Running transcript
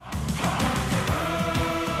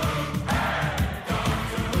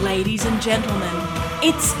Ladies and gentlemen,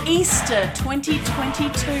 it's Easter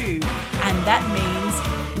 2022, and that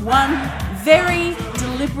means one very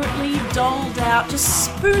deliberately doled out, just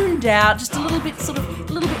spooned out, just a little bit a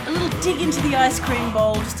little dig into the ice cream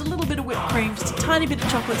bowl, just a little bit of whipped cream, just a tiny bit of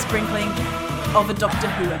chocolate sprinkling of a Doctor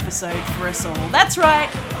Who episode for us all. That's right,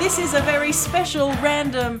 this is a very special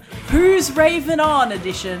random Who's Raven On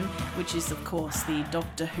edition, which is of course the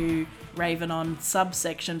Doctor Who Raven On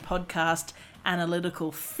subsection podcast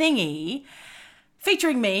analytical thingy,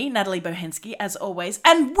 featuring me, Natalie Bohensky, as always.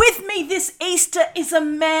 And with me this Easter is a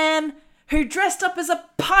man who dressed up as a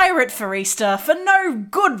pirate for Easter for no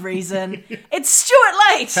good reason. It's Stuart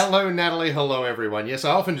Late. Hello, Natalie. Hello, everyone. Yes,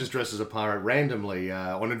 I often just dress as a pirate randomly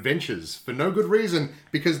on adventures for no good reason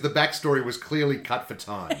because the backstory was clearly cut for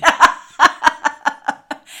time.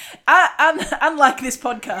 Unlike this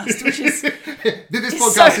podcast, which is... This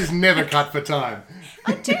podcast is never cut for time.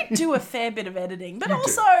 I do a fair bit of editing, but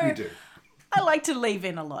You do. I like to leave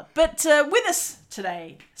in a lot. But with us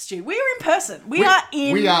today, Stu, we are in person. We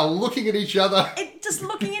are looking at each other. Just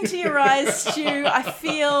looking into your eyes, Stu, I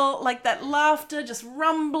feel like that laughter just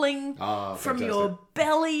rumbling from your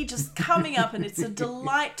belly, just coming up, and it's a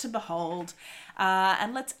delight to behold.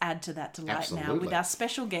 And let's add to that delight now with our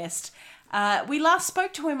special guest. We last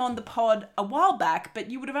spoke to him on the pod a while back, but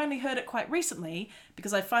you would have only heard it quite recently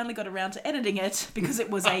because I finally got around to editing it because it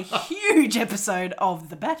was a huge episode of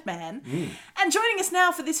The Batman. And joining us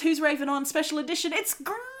now for this Who's Raven On special edition, it's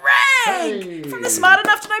Greg from the Smart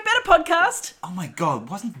Enough to Know Better podcast. Oh my god,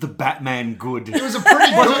 wasn't The Batman good? It was a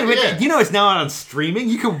pretty good, yeah. You know it's now on streaming.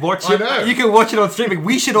 You can watch it. I know. You can watch it on streaming.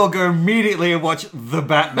 We should all go immediately and watch The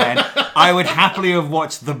Batman. I would happily have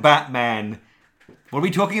watched The Batman. What are we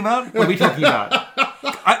talking about?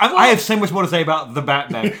 I have so much more to say about the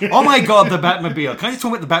Batman. Oh my god, the Batmobile. Can I just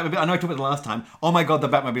talk about the Batmobile? I know I talked about it the last time. Oh my god, the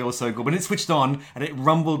Batmobile was so good. When it switched on and it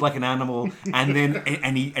rumbled like an animal, and then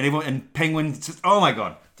and Penguin. Oh my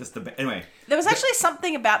god, anyway. There was actually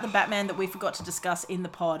something about the Batman that we forgot to discuss in the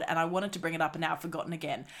pod, and I wanted to bring it up, and now I've forgotten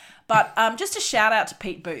again. But just a shout out to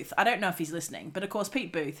Pete Booth. I don't know if he's listening, but of course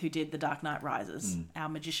Pete Booth, who did The Dark Knight Rises, our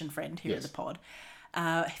magician friend here at the pod.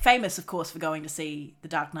 Famous, of course, for going to see The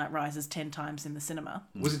Dark Knight Rises 10 times in the cinema.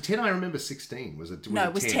 Was it 10? I remember 16. Was it 10?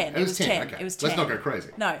 It was 10. It was 10. Okay. It was 10. Let's not go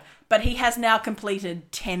crazy. No, but he has now completed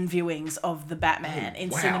 10 viewings of The Batman in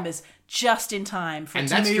cinemas just in time for it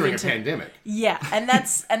to move into... And that's during a pandemic. Yeah, and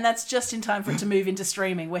that's just in time for it to move into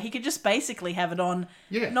streaming, where he could just basically have it on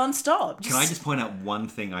non-stop. Can I just point out one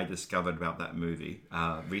thing I discovered about that movie?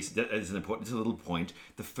 It's a little point.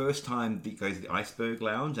 The first time it goes to the Iceberg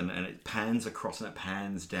Lounge and it pans across and it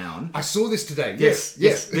pans down. I saw this today. Yes.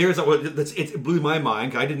 It blew my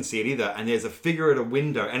mind. I didn't see it either. And there's a figure at a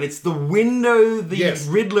window, and it's the window the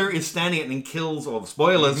Riddler is standing at and kills. Or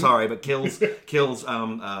spoilers, sorry, but kills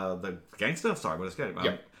the gangster. Sorry, what is it?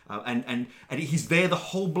 And he's there the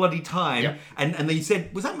whole bloody time. Yep. And they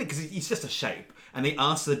said, was that because he's just a shape? And they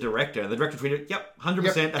asked the director. The director tweeted, "Yep,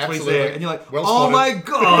 100%. That's why he's there." And you're like, "Oh my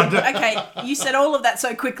god!" Okay, you said all of that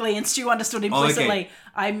so quickly, and Stu understood implicitly. Okay.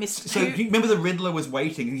 I missed. So you remember the Riddler was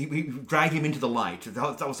waiting. He dragged him into the light.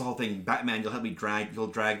 That was the whole thing. Batman, you'll help me drag. You'll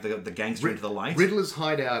drag the gangster into the light. Riddler's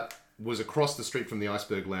hideout was across the street from the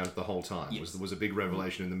Iceberg Lounge the whole time. Yes. Was a big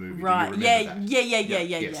revelation in the movie. Right? Do you remember that?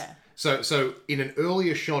 Yeah. So in an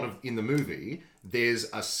earlier shot in the movie, there's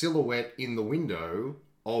a silhouette in the window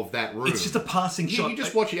of that room. It's just a passing shot. You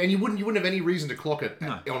just watch it, and you wouldn't have any reason to clock it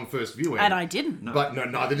on first viewing. And I didn't. No. But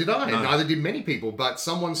neither did I. No. Neither did many people. But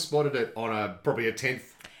someone spotted it on probably a 10th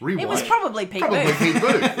rewind. It was probably Pete Booth.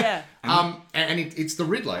 Yeah. And it's the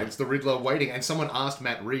Riddler. It's the Riddler waiting. And someone asked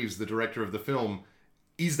Matt Reeves, the director of the film,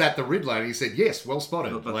 "Is that the Riddler?" And he said, "Yes, well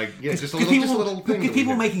spotted." Just a little thing. Because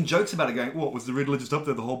people making jokes about it, going, "What, was the Riddler just up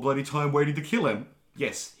there the whole bloody time waiting to kill him?"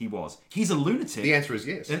 Yes, he was. He's a lunatic. The answer is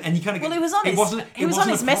yes. And you kind of he was on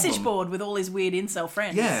his message board with all his weird incel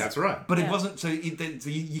friends. Yeah, that's right. But it wasn't. So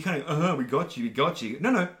you kind of, we got you.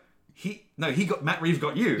 No. Matt Reeves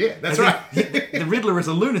got you. Yeah, that's right. The Riddler is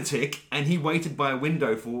a lunatic, and he waited by a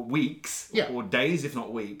window for weeks, or days, if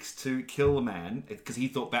not weeks, to kill a man because he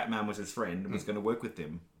thought Batman was his friend and was going to work with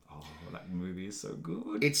him. Oh, that movie is so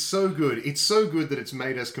good. It's so good. It's so good that it's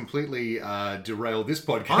made us completely derail this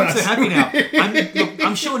podcast. I'm so happy now.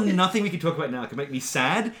 I'm sure nothing we can talk about now can make me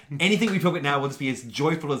sad. Anything we talk about now will just be as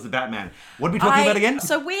joyful as the Batman. What are we talking about again?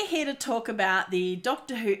 So we're here to talk about the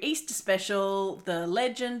Doctor Who Easter special, The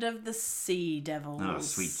Legend of the Sea Devils. Oh,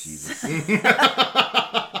 sweet Jesus.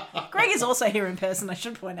 Greg is also here in person, I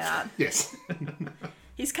should point out. Yes.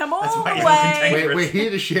 He's come all the way. We're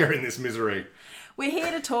here to share in this misery. We're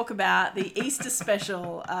here to talk about the Easter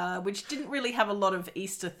special, which didn't really have a lot of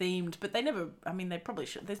Easter themed, but they probably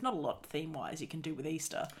should. There's not a lot theme-wise you can do with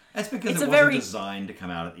Easter. That's because it wasn't designed to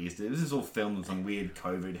come out at Easter. This is all filmed in some weird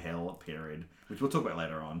COVID hell period, which we'll talk about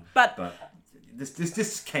later on. But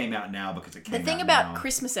this came out now because it came out now. The thing about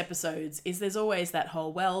Christmas episodes is there's always that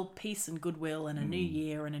whole, peace and goodwill and a new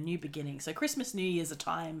year and a new beginning. So Christmas, New Year's a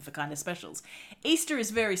time for kind of specials. Easter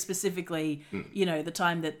is very specifically, the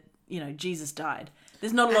time that, Jesus died.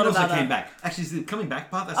 There's not a lot of other... came back. Actually, the coming back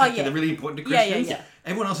part, that's actually really important to Christians. Yeah.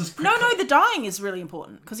 Everyone else is... No, the dying is really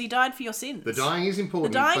important because he died for your sins. The dying is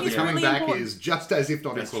important, but the coming back is just as if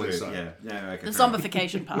not equally so. Yeah, okay. The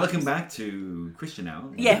zombification part. Welcome back to Christian now.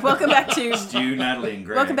 Yeah, welcome back to... Stu, Natalie and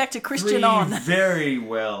Greg. Welcome back to Christian Three On. Very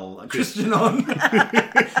well... Christian On?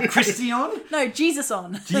 Christy On? No, Jesus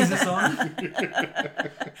On. Jesus On?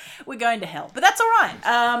 We're going to hell. But that's all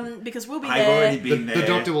right, because we'll be there. I've already been there. The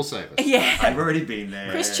doctor will save us. Yeah. I've already been there.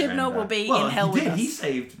 Chris Chibnall will be in hell with us. He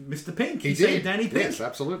saved Mr. Pink. He saved did. Danny Pink. Yes,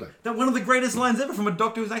 absolutely. One of the greatest lines ever from a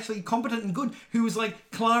doctor who's actually competent and good, who was like,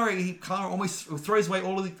 Clara almost throws away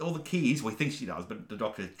all the keys. Well, he thinks she does, but the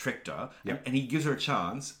doctor tricked her. Yep. And he gives her a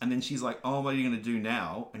chance, and then she's like, oh, what are you going to do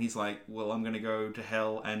now? And he's like, well, I'm going to go to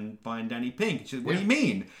hell and find Danny Pink. And she says, what do you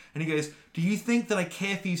mean? And he goes, do you think that I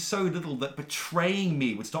care for you so little that betraying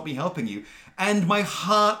me would stop me helping you? And my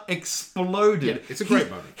heart exploded. Yeah, it's a great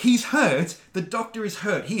moment. He's hurt. The doctor is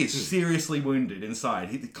hurt. He is seriously wounded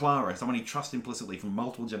inside. Clara, someone he trusts implicitly from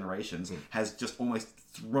multiple generations, has just almost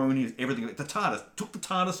thrown everything. The TARDIS took the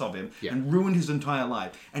TARDIS of him and ruined his entire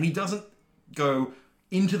life. And he doesn't go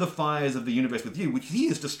into the fires of the universe with you, which he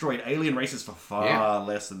has destroyed alien races for far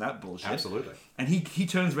less than that bullshit. Absolutely. And he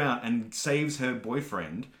turns around and saves her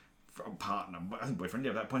boyfriend, partner, I think boyfriend,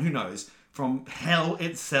 at that point, who knows, from hell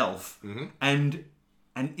itself. Mm-hmm.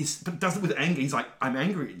 But does it with anger. He's like, I'm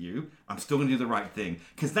angry at you. I'm still going to do the right thing.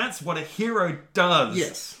 Because that's what a hero does.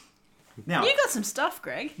 Yes. Now, you got some stuff,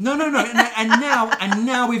 Greg. No. And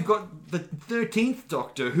now we've got the 13th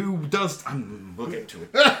Doctor who does... we'll get to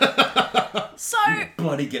it. So...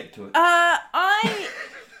 Bloody get to it. I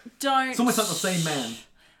don't... It's almost like the same man.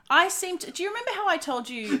 Do you remember how I told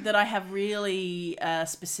you that I have really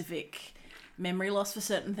specific memory loss for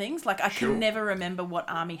certain things? Like, I can never remember what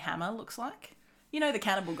Armie Hammer looks like. You know, the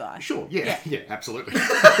cannibal guy. Sure, yeah, absolutely.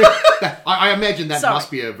 I imagine that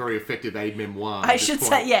must be a very effective aide-memoire. I should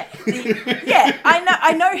say,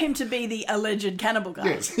 I know him to be the alleged cannibal guy.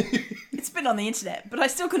 Yes. It's been on the internet, but I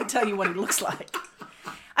still couldn't tell you what he looks like.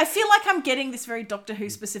 I feel like I'm getting this very Doctor Who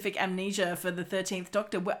specific amnesia for the 13th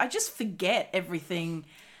Doctor, where I just forget everything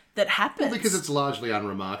that happens. Well, because it's largely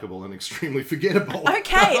unremarkable and extremely forgettable.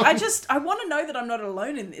 Okay, I want to know that I'm not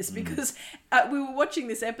alone in this, because we were watching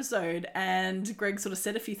this episode and Greg sort of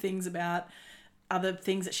said a few things about other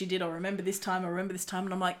things that she did, or remember this time,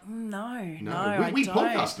 and I'm like, no, I we don't.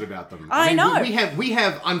 podcasted about them. I know. We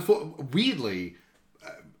have weirdly...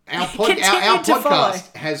 Our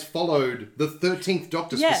podcast has followed the 13th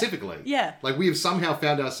Doctor specifically. Yeah. Like, we have somehow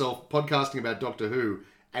found ourselves podcasting about Doctor Who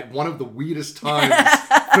at one of the weirdest times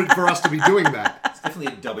for us to be doing that. It's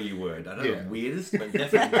definitely a W word. I don't know weirdest, but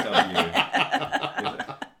definitely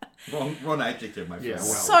W. Wrong adjective, my friend. Yeah, well.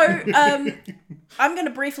 So, I'm going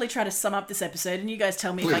to briefly try to sum up this episode, and you guys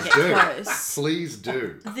tell me if I get close. Please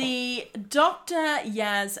do. The Doctor,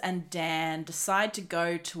 Yaz, and Dan decide to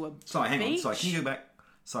go to a beach. Hang on. Sorry, can you go back?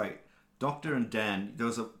 Sorry, Doctor and Dan.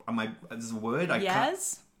 There's a word.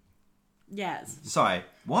 Yaz. Sorry,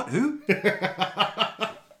 what? Who?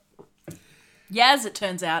 Yaz, it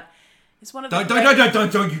turns out, is one of the...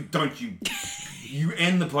 Don't you. You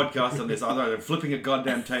end the podcast on this. I'm flipping a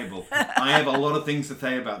goddamn table. I have a lot of things to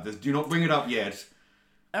say about this. Do not bring it up yet.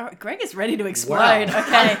 All right, Greg is ready to explode. Wow.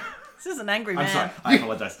 Okay. This is an angry man. I'm sorry. I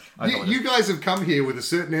apologize. You guys have come here with a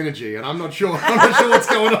certain energy, and I'm not sure what's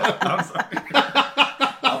going on. I'm sorry.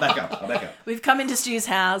 I'll back up. We've come into Stu's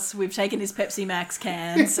house, we've taken his Pepsi Max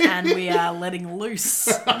cans, and we are letting loose.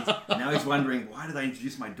 Now he's wondering, why did I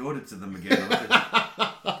introduce my daughter to them again?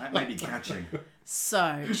 That may be catching.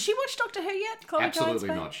 So, did she watch Doctor Who yet? Chloe Absolutely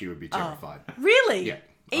Giles not. She would be terrified. Really? Yeah.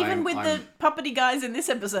 Even with the puppety guys in this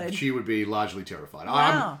episode? She would be largely terrified.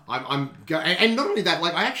 Wow. And not only that,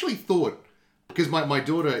 like, I actually thought, because my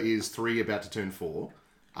daughter is 3, about to turn 4,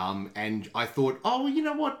 and I thought, oh, you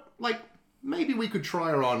know what, like, maybe we could try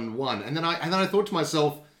her on 1. And then I thought to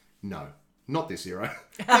myself, no, not this era.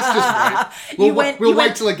 Let's just wait. We'll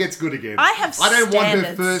wait till it gets good again. I don't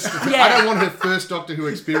want her first Doctor Who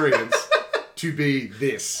experience to be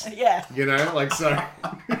this. Yeah. You know, like so.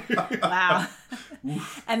 Wow.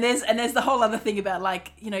 and there's the whole other thing about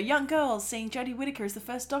like, you know, young girls seeing Jodie Whittaker as the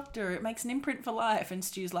first Doctor, it makes an imprint for life. And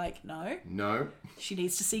Stu's like, no, she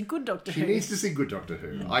needs to see good Doctor Who. She needs to see good Doctor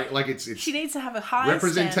Who. She needs to have a high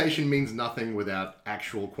representation standard. means nothing without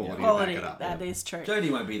actual quality, to back it up. That is true.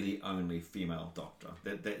 Jodie won't be the only female Doctor.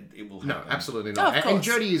 That it will. No, happen. absolutely not. of And course.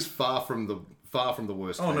 Jodie is far from the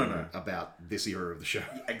worst thing no. about this era of the show.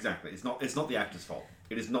 Exactly. It's not the actor's fault.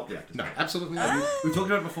 It is not the actor's No, fault. absolutely not. We talked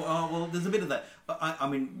about it before. Oh, well, there's a bit of that. I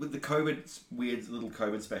mean, with the weird little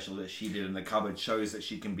COVID special that she did in the cupboard shows that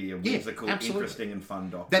she can be a whimsical, interesting, and fun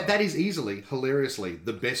Doctor. That is easily, hilariously,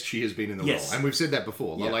 the best she has been in the role. And we've said that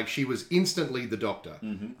before. Yeah. Like, she was instantly the Doctor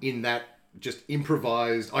in that just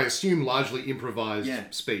improvised, I assume largely improvised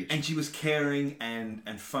speech. And she was caring and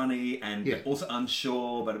funny and also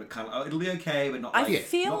unsure, but a bit kind of, it'll be okay, but not I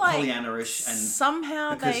feel not like Pollyanna-ish. And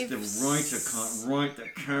somehow because the writer can't write the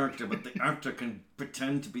character, but the actor can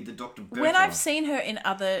pretend to be the Doctor better. When I've seen her in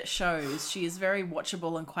other shows, she is very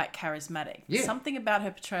watchable and quite charismatic. Yeah. Something about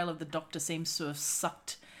her portrayal of the Doctor seems to have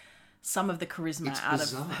sucked some of the charisma out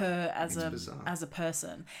of her as a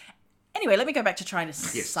person. Anyway, let me go back to trying to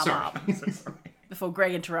sum up before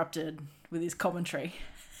Greg interrupted with his commentary.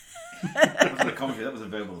 That wasn't a commentary, that was a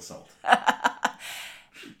verbal assault.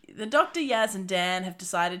 The Doctor, Yaz, and Dan have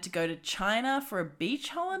decided to go to China for a beach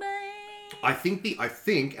holiday. I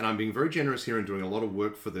think, and I'm being very generous here and doing a lot of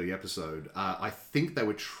work for the episode. I think they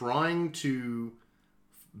were trying to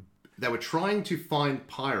find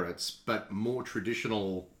pirates, but more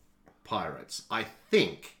traditional pirates. I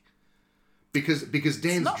think. Because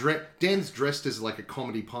Dan's dressed as like a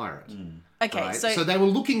comedy pirate. Okay, right? so they were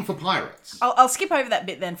looking for pirates. I'll skip over that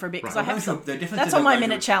bit then for a bit because I have some. That's on my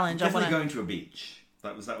minute challenge. Definitely going to a beach.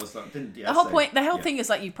 That was didn't the whole point. The whole thing is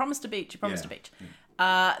like you promised a beach. You promised a beach.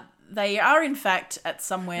 They are in fact at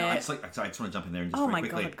somewhere. No, I just want to jump in there and just very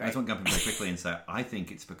quickly. God, I just want to jump in very quickly and say I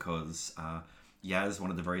think it's because Yaz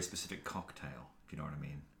wanted a very specific cocktail. If you know what I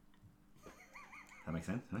mean. That makes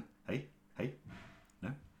sense. Huh? Hey.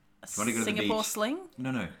 No. Do you want to go to Singapore the beach? sling?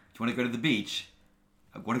 No. Do you want to go to the beach?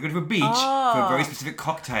 I want to go to a beach for a very specific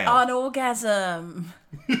cocktail. An orgasm.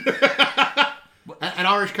 An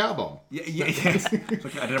Irish car bomb. Yes. I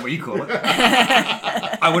don't know what you call it.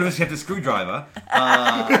 I would have kept a screwdriver,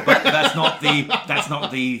 but that's not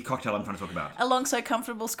the cocktail I'm trying to talk about. A long so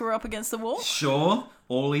comfortable screw up against the wall. Sure,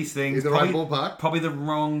 all these things. Is the right ballpark? Probably the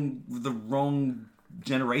wrong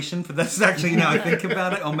generation for this. Actually, now I think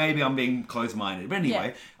about it, or maybe I'm being closed-minded. But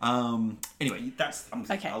anyway, that's.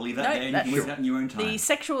 Okay. I'll leave that there. You can leave that in your own time. The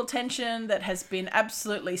sexual tension that has been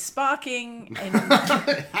absolutely sparking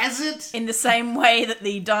Has it? in the same way that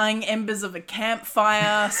the dying embers of a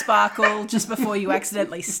campfire sparkle just before you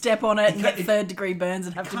accidentally step on it and get third-degree burns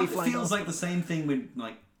and have to be flown It feels off. like the same thing when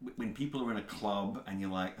people are in a club and you're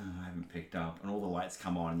like, oh, I haven't picked up, and all the lights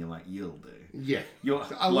come on and you're like, you'll do. Yeah. Your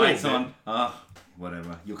A lights little on.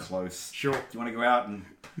 Whatever. You're close. Sure. Do you want to go out and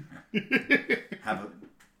have a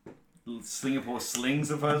Singapore sling,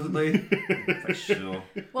 supposedly? Like, sure.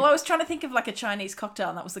 Well, I was trying to think of like a Chinese cocktail,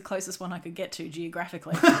 and that was the closest one I could get to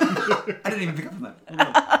geographically. I didn't even pick up on that.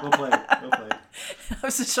 Well played. I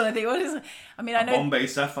was just trying to think, what is it? I mean, I know Bombay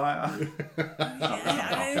Sapphire.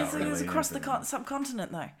 it's across the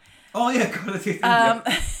subcontinent, though. Oh yeah,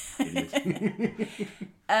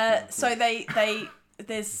 So there's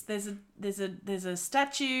a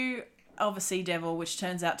statue of a sea devil which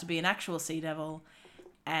turns out to be an actual sea devil,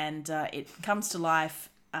 and it comes to life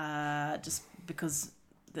just because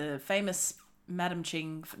the famous Madam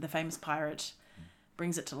Ching, the famous pirate,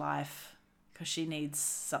 brings it to life because she needs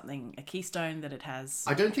something, a keystone that it has.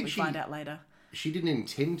 I don't think we find out later. She didn't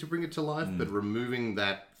intend to bring it to life, but removing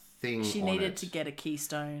that thing. She needed to get a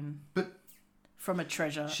keystone. But from a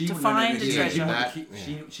treasure She to find a treasure.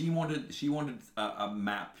 She wanted a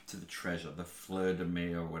map to the treasure, the Fleur de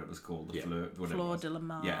Mer, or what it was called, Fleur de la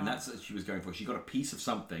Mer. Yeah, and that's what she was going for. She got a piece of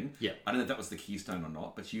something. Yeah, I don't know if that was the keystone or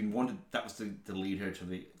not, but she wanted that was to lead her to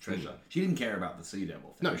the treasure. She didn't care about the sea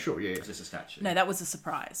devil thing. No, sure, yeah. It's just a statue. No, that was a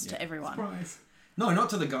surprise to everyone. Surprise. No, not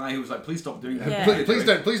to the guy who was like, "Please stop doing that." Yeah.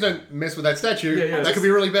 Please don't mess with that statue. That could be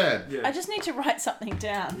really bad. Yeah. I just need to write something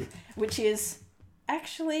down, which is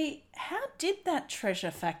actually, how did that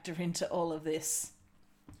treasure factor into all of this?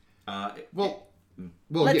 Well,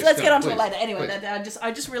 let's get onto it later. Anyway,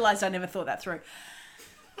 I just realised I never thought that through.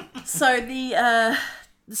 So the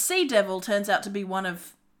sea devil turns out to be one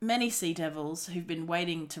of many sea devils who've been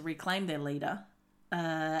waiting to reclaim their leader,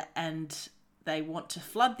 and they want to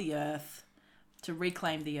flood the earth to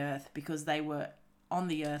reclaim the earth because they were on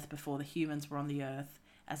the earth before the humans were on the earth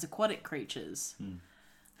as aquatic creatures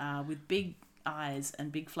with big eyes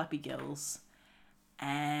and big flappy gills,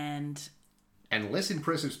 and less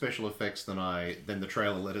impressive special effects than the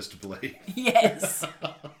trailer led us to believe. yes.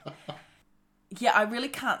 Yeah, I really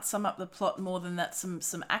can't sum up the plot more than that.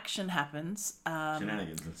 Some action happens.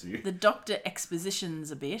 Shenanigans ensue. The Doctor expositions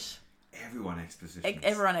a bit. Everyone expositions.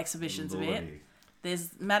 Everyone exhibitions a bit. Lordy.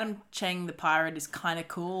 There's Madam Cheng the pirate is kind of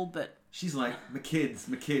cool, but She's like, my kids.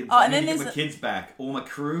 Oh, and I need then to get my kids back. All my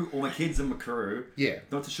kids and my crew. Yeah.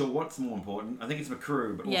 Not too sure what's more important. I think it's my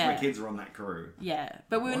crew, but also Yeah. my kids are on that crew. yeah.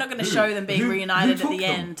 But we were not going to Who? show them being Who reunited at took the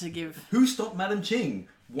them? end to give. Who stopped Madam Ching?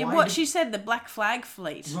 Why What did- she said, the Black Flag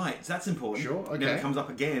Fleet. Right, so that's important. Sure, okay. Never comes up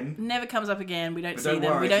again. Never comes up again. We don't But see don't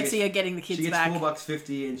them. worry, We don't she see gets- her getting the kids She gets back.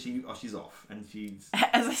 $4.50 and she's off. And she's...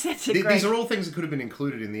 As I said to Greg, These are all things that could have been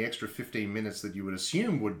included in the extra 15 minutes that you would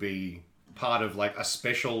assume would be part of like a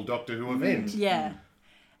special Doctor Who event. yeah.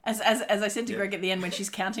 As I said to Greg at the end when she's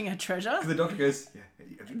counting her treasure. The Doctor goes,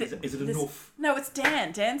 is it enough? No, it's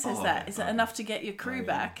Dan. Dan says Oh, that. Is it okay. enough to get your crew yeah.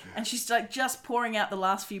 back? And she's like just pouring out the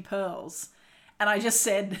last few pearls. And I just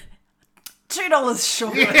said, $2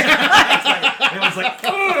 short. Everyone's like,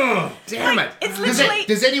 ugh! Damn it! it's Does literally-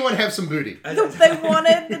 does anyone have some booty? They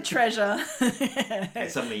wanted the treasure.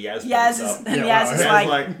 Suddenly Yaz Yaz pops is, up. and Yeah, Yaz is Yaz's like,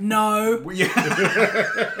 like- no.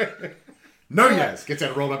 Yeah. No, yes. Gets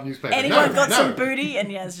out a rolled up newspaper. Anyone no, got no. some booty? And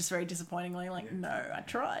Yaz just very disappointingly like, no, I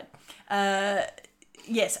tried.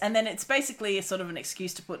 Yes, and then it's basically a sort of an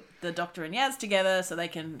excuse to put the Doctor and Yaz together so they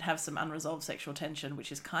can have some unresolved sexual tension,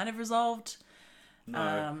 which is kind of resolved.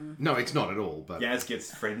 No, it's not at all. But Yaz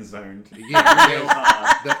gets friend zoned. yeah, Real yeah.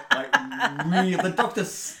 hard. Like, real.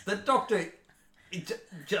 The Doctor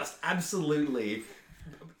just absolutely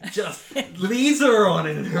just leads her on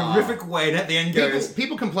in a horrific way, and at the end goes,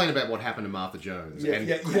 People complain about what happened to Martha Jones, Yeah, and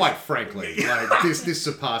yeah, yeah. quite frankly, like this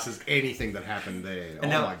surpasses anything that happened there. Oh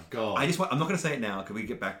now, my god! I'm not going to say it now because we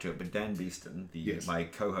get back to it. But Dan Beeston, Yes. my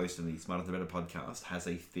co-host in the Smarter the Better podcast, has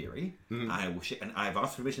a theory. Mm-hmm. I will and I've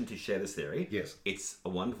asked permission to share this theory. Yes. It's a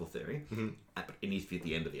wonderful theory, but it needs to be at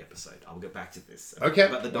the end of the episode. I'll get back to this. Okay,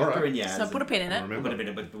 But the Doctor alright. and Yaz. So put a pin in it. remember. Put a pin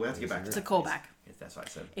in it, but we have to get back to It's a it. callback. Yes, that's what I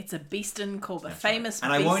said. It's a Beeston callback. That's Famous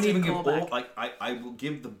right. And I won't even give Beeston all. callback. Like I will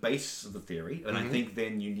give the base of the theory, and I think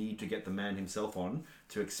then you need to get the man himself on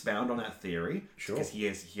to expound on that theory. Sure. Because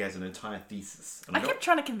he has an entire thesis. And I kept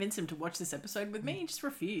trying to convince him to watch this episode with me. He just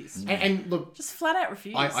refused. And look, Just flat out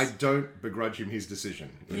refused. I don't begrudge him his decision.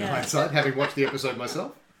 In Yeah. hindsight, having watched the episode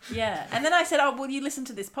myself. Yeah. And then I said, oh, will you listen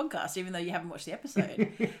to this podcast even though you haven't watched the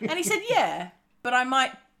episode? And he said, yeah, but I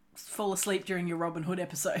might fall asleep during your Robin Hood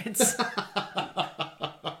episodes.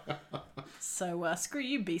 So screw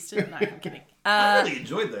you, Beeston. No, I'm kidding. I really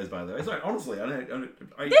enjoyed those, by the way. Sorry, honestly, I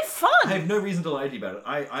They're fun. I have no reason to lie to you about it.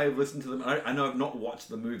 I've listened to them. I know I've not watched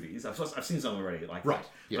the movies. I've seen some already. Like Right,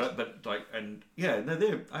 yes. But like, and yeah, no,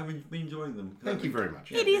 I've been enjoying them. Thank you very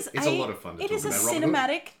much. It is It's a lot of fun to It talk is a about Robin Hood.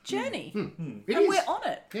 cinematic journey. It And is. we're on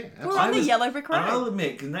it. Yeah, we're on the was- yellow brick road. And I'll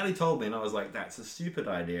admit, because Natalie told me, and I was like, "That's a stupid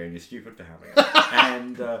idea, and you're stupid for having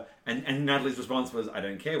it." and Natalie's response was, "I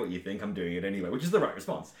don't care what you think, I'm doing it anyway," which is the right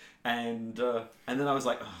response. And then I was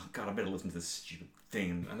like, "Oh God, I better listen to this stupid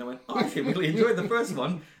thing." And I went, "Oh, I actually really enjoyed the first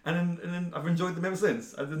one, and then I've enjoyed them ever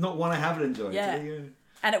since. There's not one I haven't enjoyed." Yeah. So, yeah.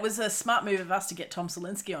 And it was a smart move of us to get Tom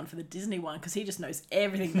Salinsky on for the Disney one because he just knows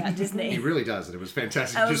everything about Disney. He really does, and it was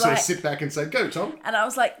fantastic. I was Just sort of like- sit back and say, "Go, Tom." And I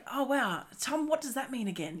was like, oh wow, Tom, what does that mean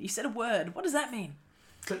again? You said a word. What does that mean?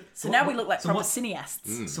 So now we look like proper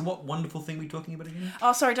cineasts. So what wonderful thing are we talking about again?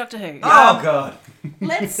 Oh, sorry, Doctor Who. Oh God!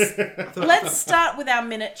 Let's start with our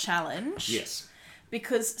minute challenge. Yes.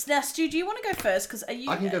 Because now, Stu, do you want to go first? Because are you?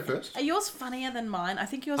 I can go first. Are yours funnier than mine? I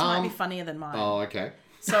think yours might be funnier than mine. Oh, okay.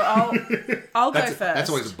 So I'll go first. That's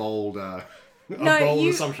always a bold, No, bold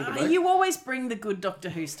you, assumption to make. you always bring the good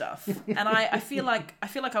Doctor Who stuff, and I feel like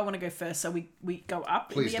I want to go first, so we go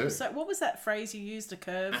up Please in the do. episode. What was that phrase you used? A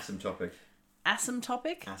curve,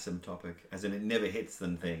 Asymptotic. asymptotic. As in it never hits the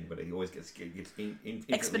thing, but it always gets infinitely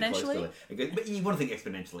Exponentially? close to it. But you want to think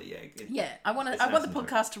exponentially, yeah. Yeah, I want It's the asymptotic.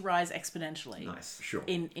 podcast to rise exponentially. Nice. Sure.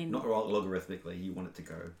 In Not logarithmically. You want it to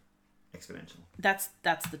go exponential. that's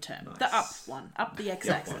the term. Nice. The up one, up the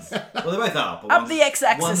x-axis. Well, they're both up. but Up one's- the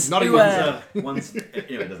x-axis. One's not you even- one's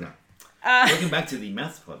anyway, it doesn't matter. Welcome back to the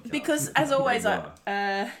maths podcast. because as always, There you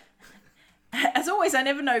are. as always, I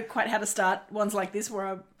never know quite how to start ones like this where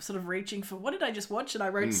I'm sort of reaching for what did I just watch, and I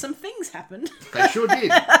wrote some things happened. They sure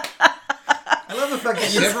did. I love the fact that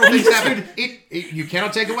Several things happened. You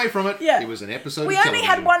cannot take away from it. Yeah. It was an episode. We of only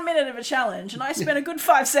television. had 1 minute of a challenge, and I spent a good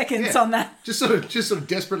 5 seconds Yeah. on that. Just sort of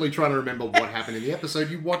desperately trying to remember what happened in the episode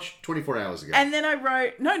you watched 24 hours ago. And then I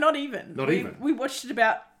wrote, no, not even. Not even. We watched it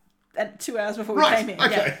about at 2 hours before we right. came in.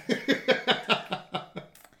 Okay. Yeah.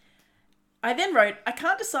 I then wrote, I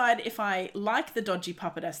can't decide if I like the dodgy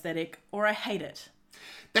puppet aesthetic or I hate it.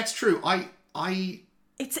 That's true.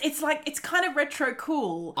 It's like, it's kind of retro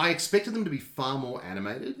cool. I expected them to be far more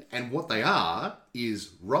animated, and what they are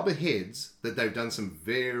is rubber heads that they've done some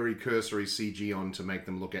very cursory CG on to make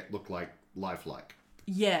them look like lifelike.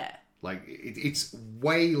 Yeah. Like, it's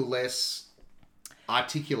way less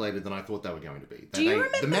articulated than I thought they were going to be. Do you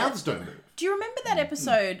remember... The mouths don't move. Do you remember that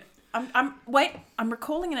episode... I'm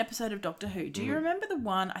recalling an episode of Doctor Who. Do you remember the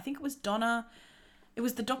one, I think it was Donna, it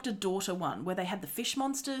was the Doctor-Daughter one, where they had the fish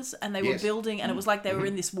monsters and they were building, and it was like they were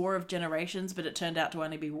in this war of generations, but it turned out to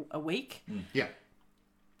only be a week. Yeah.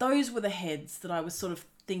 Those were the heads that I was sort of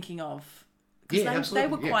thinking of. Yeah, Because they were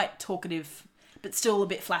absolutely, quite talkative, but still a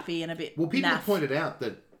bit flappy and a bit Well, people naff. have pointed out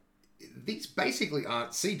that these basically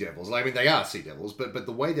aren't sea devils. I mean, they are sea devils, but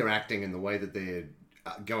the way they're acting and the way that they're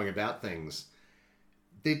going about things...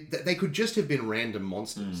 They could just have been random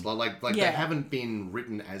monsters. Like they haven't been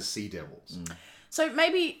written as sea devils. So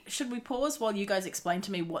maybe should we pause while you guys explain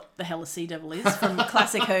to me what the hell a sea devil is from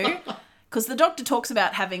Classic Who? Because the Doctor talks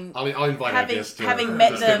about having I'll invite our guest to having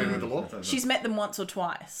met step in with them. the law. She's met them once or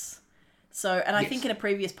twice. So, and I think in a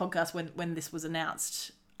previous podcast when this was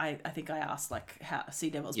announced, I think I asked like how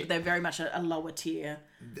sea devils, but they're very much a lower tier.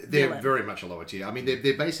 They're villain. very much a lower tier. I mean,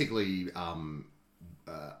 they're basically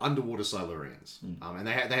underwater Silurians, and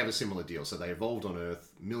they have a similar deal. So they evolved on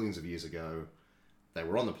Earth millions of years ago. They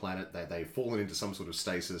were on the planet. They've fallen into some sort of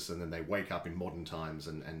stasis, and then they wake up in modern times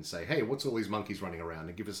and say, "Hey, what's all these monkeys running around?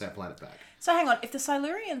 And give us our planet back." So hang on, if the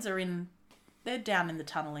Silurians are they're down in the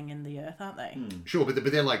tunneling in the Earth, aren't they? Sure, but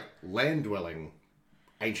they're like land-dwelling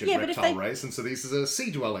ancient reptile race, and so this is a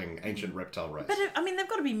sea-dwelling ancient reptile race. But I mean, they've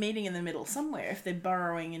got to be meeting in the middle somewhere if they're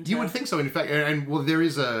burrowing into. You would think so. In fact, and well, there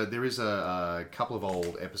is a couple of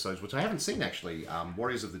old episodes which I haven't seen actually.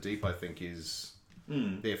 Warriors of the Deep, I think, is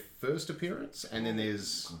their first appearance, and then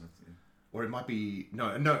there's, or it might be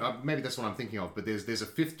no, maybe that's what I'm thinking of. But there's a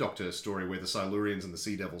Fifth Doctor story where the Silurians and the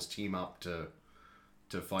Sea Devils team up to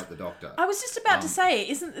fight the Doctor. I was just about to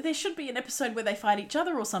say, there should be an episode where they fight each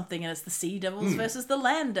other or something, and it's the Sea Devils versus the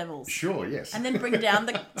Land Devils. Sure, yes. And then bring down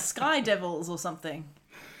the Sky Devils or something.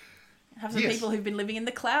 Have some people who've been living in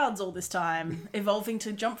the clouds all this time, evolving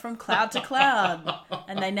to jump from cloud to cloud,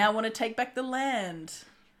 and they now want to take back the land,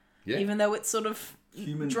 even though it's sort of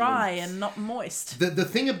dry and not moist. The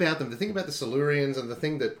thing about them, the thing about the Silurians, and the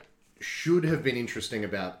thing that should have been interesting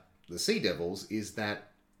about the Sea Devils is that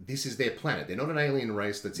this is their planet. They're not an alien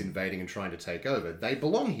race that's invading and trying to take over. They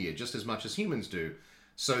belong here just as much as humans do.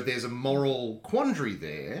 So there's a moral quandary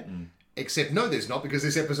there. Except, no, there's not, because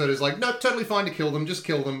this episode is like, no, totally fine to kill them. Just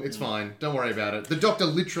kill them. It's fine. Don't worry about it. The Doctor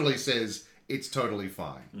literally says it's totally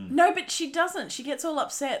fine. No, but she doesn't. She gets all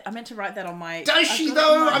upset. I meant to write that on my... Does she,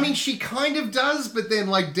 though? I mean, she kind of does, but then,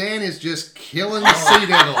 like, Dan is just killing Sea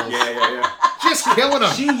Devils. Yeah. Just killing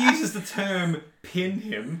them. She uses the term pin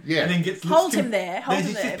him, Yeah. and then gets Hold him there. Pin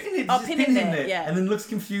him there. Yeah. And then looks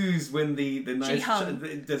confused when the nice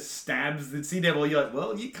Ji-hun stabs the Sea Devil. You're like,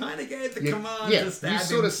 well, you kind of gave the command to stab him. You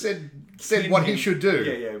sort of said what he should do.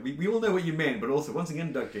 Yeah. We all know what you meant, but also once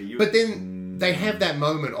again, Doctor, you. But then they have that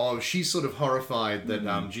moment of she's sort of horrified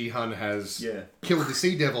that Ji-hun has killed the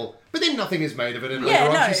Sea Devil, but then nothing is made of it, and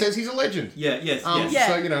later on she says he's a legend. Yes.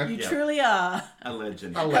 So, you know. You truly are. A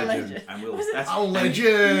legend. A legend. And a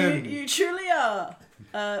legend. You truly are.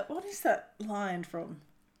 What is that line from?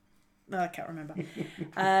 No, I can't remember.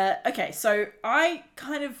 Okay, so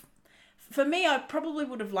for me, I probably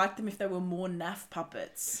would have liked them if they were more naff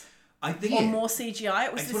puppets. I think, or more CGI.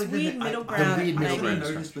 It was this weird middle ground. weird middle ground. I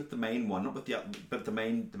noticed with the main one, not with the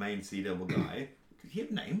main Sea Devil guy. Did he have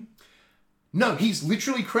a name? No, he's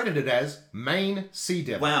literally credited as main Sea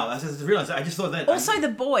Devil. Wow, I just realised. I just thought that. Also, the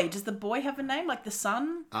boy. Does the boy have a name, like the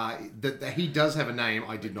son? He does have a name.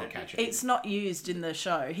 I did not catch it. It's not used in the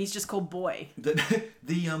show. He's just called Boy.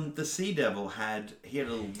 The Sea Devil had a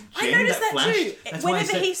little gem I noticed that flashed. too. That's Whenever why I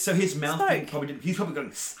said, he so his mouth spoke. he's probably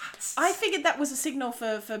going. I figured that was a signal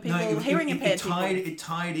for people hearing impaired people. It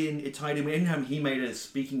tied in. Anytime he made a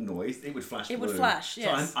speaking noise, it would flash. It would flash.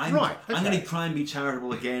 Yes. So I'm going to try and be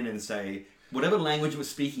charitable again and say whatever language it was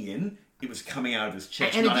speaking in, it was coming out of his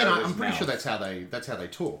chest. And again, I'm pretty pretty sure that's how they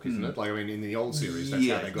talk, isn't it? Like, I mean, in the old series, that's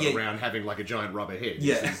how they got around having like a giant rubber head.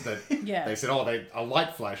 They said, a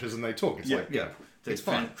light flashes and they talk. It's it's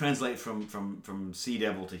fine. Translate from Sea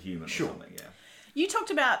Devil to human. Or something. Yeah. You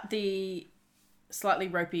talked about the slightly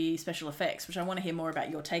ropey special effects, which I want to hear more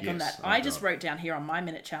about your take on that. I just wrote down here on my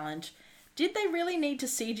minute challenge. Did they really need to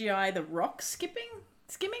CGI the rock skimming?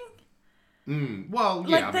 Well,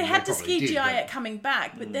 yeah. Like, they had to probably did, CGI but- it coming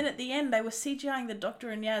back, but then at the end, they were CGIing the Doctor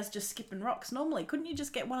and Yaz just skipping rocks normally. Couldn't you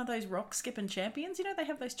just get one of those rock skipping champions? You know, they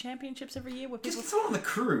have those championships every year where people... Just throw it on the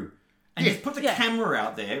crew. And just put the camera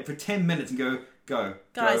out there for 10 minutes and go. Guys,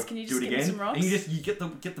 go, can you do just it give me again. some rocks? And you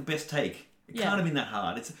get the best take. It can't have been that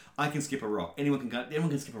hard. I can skip a rock. Anyone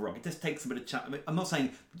can skip a rock. It just takes a bit of chance. I mean, I'm not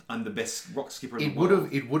saying I'm the best rock skipper in the world.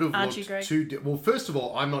 It would have Aren't you, looked Greg? too... Well, first of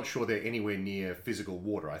all, I'm not sure they're anywhere near physical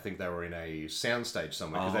water. I think they were in a soundstage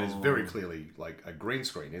somewhere, because that is very clearly like a green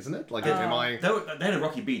screen, isn't it? Like, am I... They had a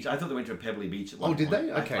rocky beach. I thought they went to a pebbly beach at one did point.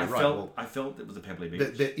 they? Okay, I right. I felt it was a pebbly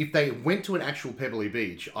beach. If they went to an actual pebbly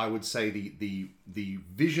beach, I would say the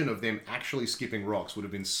vision of them actually skipping rocks would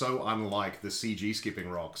have been so unlike the CG skipping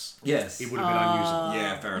rocks. Yes. It would have been unusable.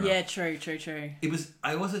 Yeah, fair enough. Yeah, true. It was.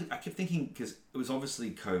 I kept thinking, because it was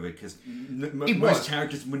obviously COVID, because was. most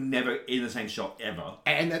characters were never in the same shot ever.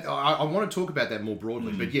 And I want to talk about that more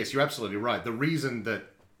broadly. But yes, you're absolutely right. The reason that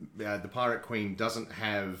the Pirate Queen doesn't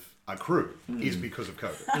have a crew is because of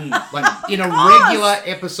COVID. Like, in a regular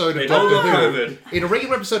episode of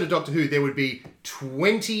Doctor Who, there would be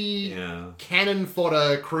 20 cannon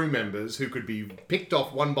fodder crew members who could be picked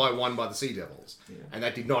off one by the Sea Devils, and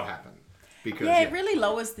that did not happen. Because, it really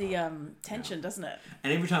lowers the tension, doesn't it?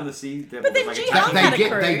 And every time the Sea Devils... But then like Ji-Young had a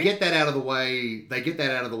crew. They get that out of the way. They get that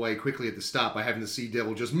out of the way quickly at the start by having the Sea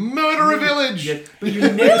Devil just murder a village. Yeah, but you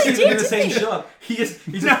never see them in the same shot. He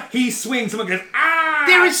swings, someone goes, ah!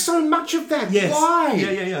 There is so much of that. Yes. Why?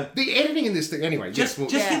 Yeah. The editing in this thing. Anyway,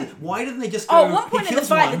 Why didn't they just go... Oh, at one point in the kills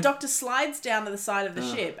fight, one. the Doctor slides down to the side of the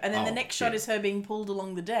ship, and then the next shot is her being pulled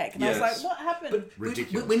along the deck. And I was like, what happened?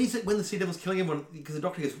 Ridiculous. When the Sea Devil's killing everyone, because the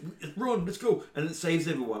Doctor goes, run, let's go, and it saves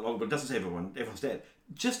everyone. Oh, but it doesn't save everyone. Everyone's dead.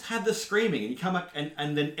 Just have the screaming, and you come up,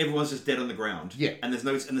 and then everyone's just dead on the ground. Yeah. And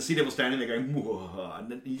there's and the Sea Devil's standing there going, whoa, and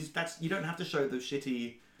then you don't have to show the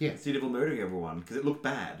shitty Sea Devil murdering everyone, because it looked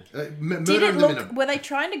bad. Did it look... Were they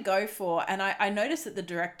trying to go for... And I noticed that the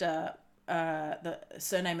director... the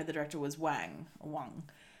surname of the director was Wang.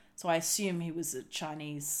 So I assume he was a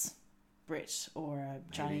Chinese Brit or a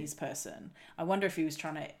Chinese person. I wonder if he was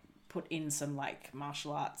trying to put in some, like,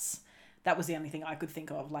 martial arts... That was the only thing I could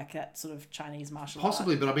think of, like that sort of Chinese martial art.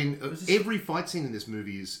 Possibly, but I mean, every fight scene in this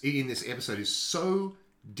episode is so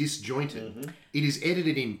disjointed. It is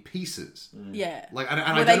edited in pieces. Yeah. Like,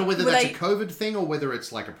 I don't know whether that's a COVID thing or whether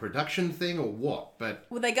it's like a production thing or what, but...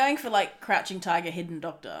 Were they going for, like, Crouching Tiger, Hidden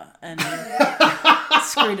Doctor and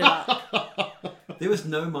screwed it up? There was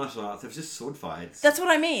no martial arts. There was just sword fights. That's what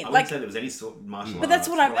I mean. I wouldn't say there was any sort of martial arts. But that's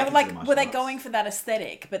what I'm... Like, were they arts. going for that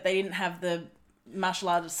aesthetic, but they didn't have the martial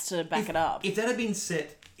artists to back it up? If that had been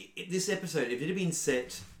set... This episode, if it had been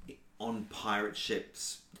set on pirate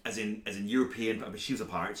ships, as in European... I mean, she's a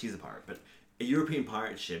pirate, but European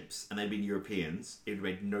pirate ships, and they'd been Europeans, it would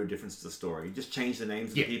make no difference to the story. Just change the names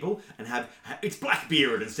of the people and have it's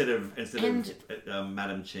Blackbeard instead of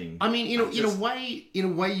Madame Ching. I mean, in a way,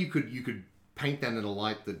 you could paint that in a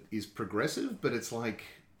light that is progressive, but it's like,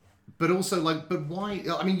 but also like, but why?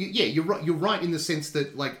 I mean, you're right. You're right in the sense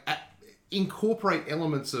that like incorporate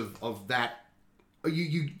elements of that.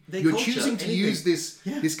 You're choosing to use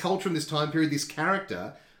this culture in this time period, this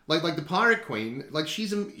character. Like the Pirate Queen, like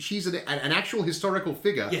she's an actual historical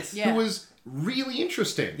figure who was really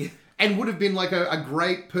interesting and would have been like a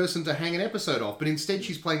great person to hang an episode off. But instead,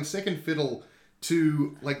 she's playing second fiddle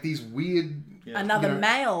to like these weird another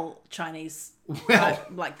male Chinese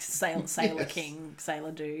like sailor king,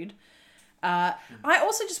 sailor dude. I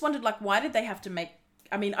also just wondered, like, why did they have to make?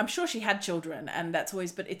 I mean, I'm sure she had children, and that's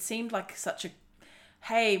always, but it seemed like such a.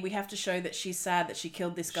 Hey, we have to show that she's sad that she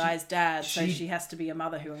killed this guy's dad, so she has to be a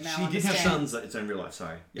mother who now She understand. did have sons in its own real life,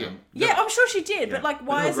 sorry. Yeah, I'm sure she did, but like,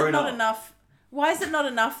 why is it not enough? Why is it not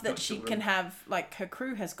enough that she can have, like, her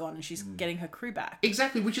crew has gone and she's getting her crew back?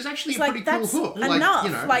 Exactly, which is actually It's a like, pretty cool that's hook. enough. Like, you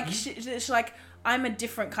know, like she's like, I'm a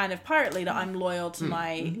different kind of pirate leader. I'm loyal to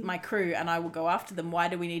my crew, and I will go after them. Why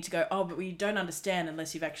do we need to go? Oh, but we don't understand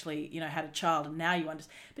unless you've actually, had a child, and now you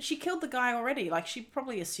understand. But she killed the guy already. Like, she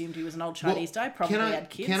probably assumed he was an old Chinese guy. Probably had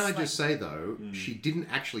kids. Can I just say though, she didn't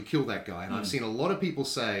actually kill that guy, and I've seen a lot of people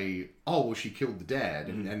say, "Oh, well, she killed the dad,"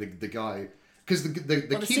 and the guy, because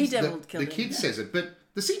the kid says it, but.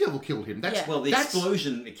 The Sea Devil killed him.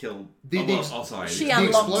 Explosion it killed. Sorry. The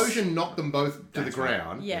explosion knocked them both to the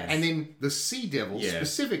ground. Yes. And then the Sea Devil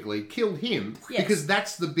specifically killed him because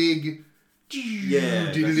that's the big.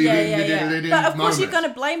 But of course, you're going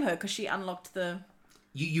to blame her because she unlocked the.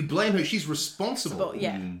 You blame her. She's responsible.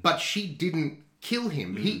 But she didn't kill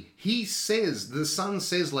him. He says, the son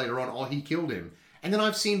says later on, oh, he killed him. And then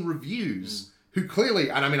I've seen reviews who clearly,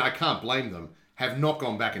 and I mean, I can't blame them, have not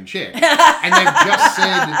gone back and checked. And they've just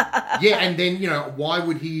said, yeah, and then, why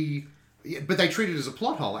would he... But they treat it as a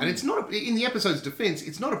plot hole. And it's not... In the episode's defense,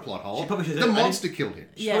 it's not a plot hole. The monster killed him.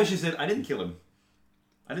 She probably said, I didn't kill him.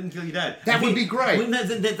 I didn't kill your dad. That would be great. Well,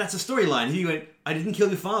 that's a storyline. He went, I didn't kill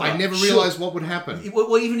your father. I never realised what would happen.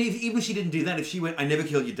 Well, even if she didn't do that, if she went, I never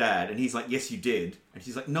killed your dad, and he's like, yes, you did, and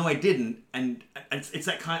she's like, no, I didn't, and it's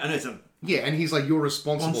that kind. I know it's a. Yeah, and he's like, you're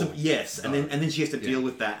responsible. Yes, and then she has to deal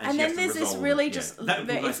with that, and then there's this really just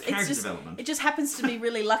character development. It just happens to be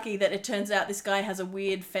really lucky that it turns out this guy has a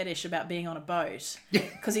weird fetish about being on a boat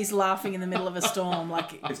because he's laughing in the middle of a storm.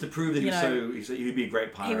 Like it's to prove that he'd be a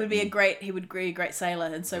great pirate. He would be a great sailor.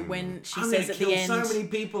 And so when she says at the end, so many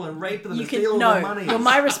people and rape them and steal all their money. Well,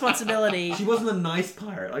 my responsibility. She wasn't a nice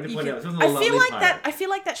pirate. I can point out. She wasn't a lovely pirate. I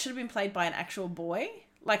feel like that should have been played by an actual boy,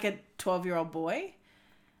 like a 12-year-old boy.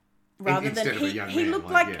 Rather than he looked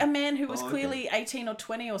like a man who was clearly 18 or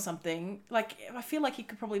 20 or something. Like, I feel like he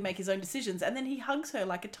could probably make his own decisions. And then he hugs her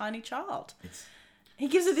like a tiny child. He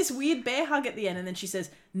gives her this weird bear hug at the end, and then she says,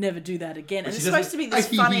 "Never do that again." And it's supposed to be this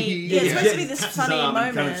funny, it's supposed to be this funny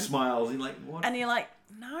moment. Kind of smiles. And like, what? And you're like,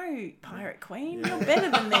 "No, Pirate Queen, you're better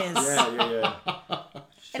than this." Yeah.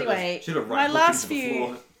 Anyway, my last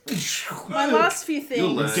few things.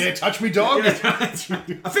 You dare touch me, dog? A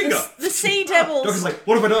finger. The Sea Devils. Dog is like,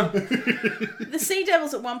 what have I done? The Sea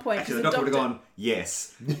Devils at one point. Actually, the doctor would have gone,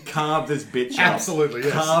 yes, carve this bitch up. Absolutely,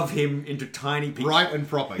 yes. Carve him into tiny pieces. Right and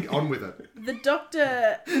proper. On with it. The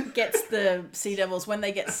doctor gets the Sea Devils when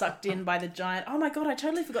they get sucked in by the giant. Oh my god, I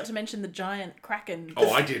totally forgot to mention the giant kraken. Oh,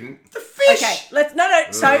 I didn't. The fish. Okay, no.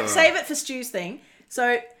 So save it for Stu's thing.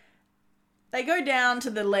 So they go down to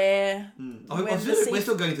the lair. We're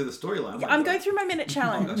still going through the storyline. I'm going through my minute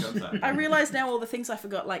challenge. Okay. I realise now all the things I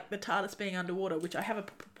forgot, like the TARDIS being underwater, which I have a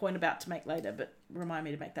point about to make later, but remind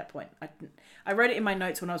me to make that point. I wrote it in my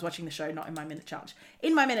notes when I was watching the show, not in my minute challenge.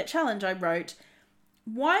 In my minute challenge, I wrote,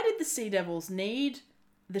 why did the Sea Devils need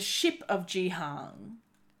the ship of Ji-hang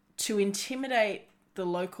to intimidate the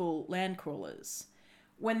local land crawlers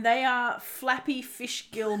when they are flappy fish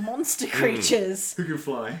gill monster creatures who can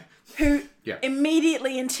fly? Who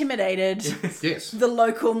immediately intimidated the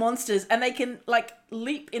local monsters, and they can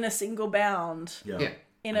leap in a single bound. Yeah.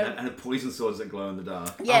 And the poison swords that glow in the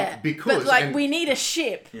dark. Yeah, we need a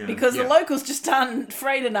ship because the locals just aren't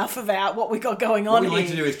afraid enough about what we got going on here. What we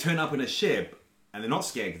like to do is turn up in a ship. And they're not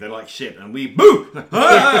scared because they like ship, and we boo. But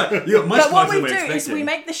what we do is we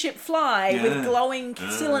make the ship fly with glowing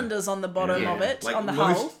cylinders on the bottom of it, like on the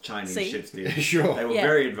most hull. Chinese ships did. Sure, they were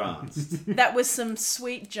very advanced. That was some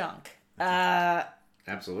sweet junk.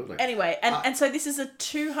 Absolutely. Anyway, and so this is a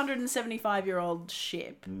 275-year-old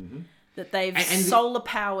ship that they've solar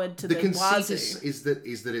powered to the wazoo. Conceit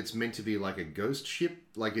is that it's meant to be like a ghost ship,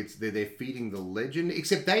 like they're feeding the legend.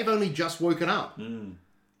 Except they've only just woken up.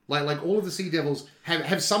 Like all of the Sea Devils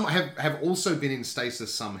have also been in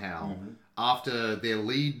stasis somehow after their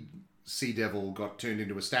lead Sea Devil got turned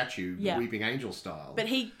into a statue, Weeping Angel style. But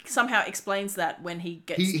he somehow explains that when he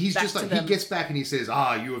gets he's back just like to them. He gets back and he says,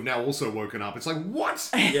 you have now also woken up. It's like, what?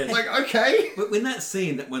 Like, okay. But when that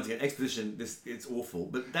scene, that once again, exposition, it's awful,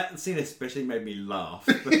 but that scene especially made me laugh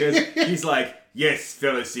because he's like, yes,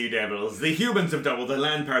 fellow Sea Devils, the humans have doubled, the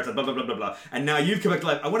land pirates are blah, blah, blah, blah, blah. And now you've come back to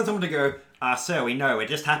life. I wanted someone to go, sir, we know, it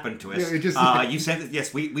just happened to us. You said that,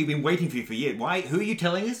 yes, we've been waiting for you for years. Why? Who are you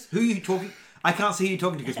telling us? Who are you talking? I can't see who you're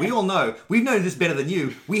talking to because we all know, we've known this better than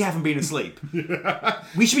you. We haven't been asleep.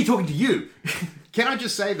 We should be talking to you. Can I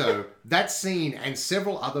just say, though, that scene and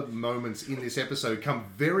several other moments in this episode come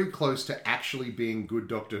very close to actually being good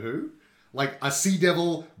Doctor Who. Like a Sea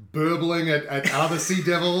Devil burbling at other Sea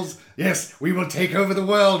Devils. Yes, we will take over the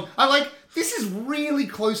world. I'm like, this is really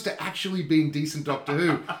close to actually being decent Doctor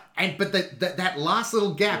Who. But that last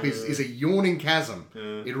little gap is a yawning chasm.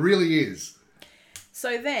 It really is.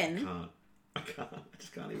 So then... I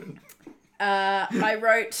just can't even. I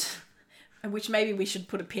wrote, which maybe we should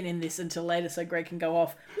put a pin in this until later so Greg can go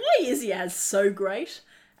off. Why is Yaz so great?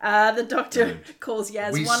 The Doctor calls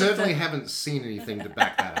Yaz we one certainly haven't seen anything to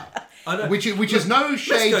back that up. Which is no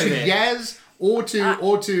shade to Yaz or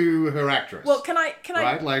to her actress. Well, can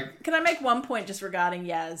I make one point just regarding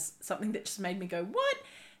Yaz? Something that just made me go, what?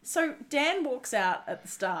 So Dan walks out at the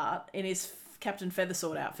start in his Captain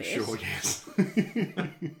Feathersword outfit. Sure, yes.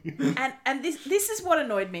 and this is what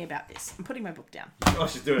annoyed me about this. I'm putting my book down. Oh,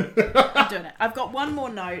 she's doing it. I'm doing it. I've got one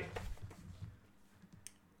more note.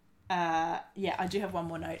 I do have one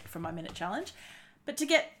more note from my minute challenge. But to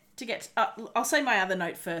get I'll say my other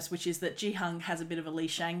note first, which is that Ji-hang has a bit of a Li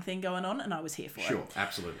Shang thing going on, and I was here for it. Sure,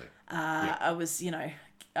 absolutely. I was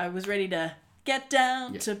ready to get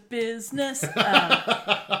down to business.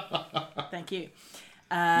 Thank Thank you.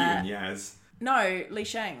 You and Yaz. No, Li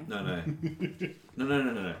Shang. No.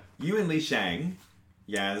 You and Li Shang,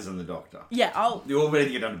 Yaz and the Doctor. Yeah, You're all ready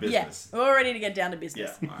to get down to Yeah, business. we're all ready to get down to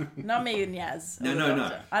business. Yeah. Right. Not me and Yaz. No, or the no.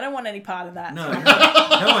 Doctor. I don't want any part of that. No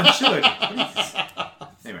one should.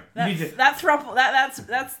 Anyway, That throuple,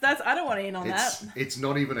 that's. I don't want in on that. It's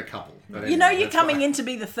not even a couple. But You know, anyway, you're that's coming fine. in to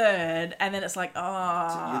be the third, and then it's like, you're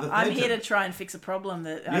oh, the I'm third here to- to try and fix a problem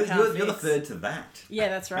that I can't fix. you're the third to that. Yeah,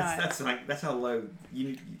 that's right. That's how low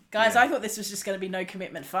you. Guys, yeah. I thought this was just going to be no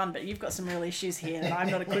commitment fun, but you've got some real issues here that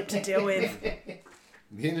I'm not equipped to deal with.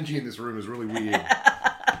 The energy in this room is really weird.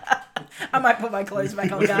 I might put my clothes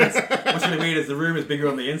back on, guys. What's really weird is the room is bigger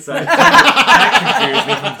on the inside. That confused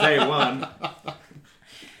me from day one.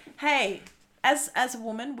 Hey, as a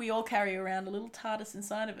woman, we all carry around a little TARDIS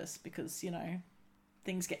inside of us because, you know,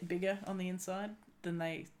 things get bigger on the inside than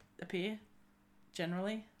they appear,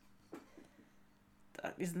 generally.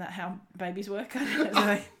 Isn't that how babies work? I don't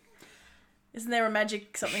know. Isn't there a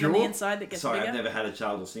magic something on the inside that gets Sorry, bigger? I've never had a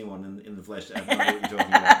child or seen one in the flesh. I have no idea what you're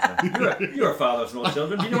talking about. So. You're a father of small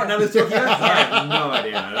children. Do you know what Nana's talking about? I have no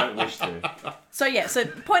idea. I don't wish to. So yeah, so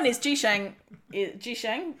the point is Ji Shang,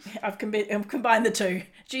 I've combined the two.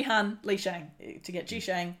 Jihan, Li Shang, to get Ji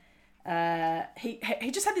Shang.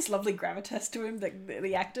 He just had this lovely gravitas to him.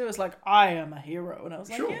 The actor was like, I am a hero. And I was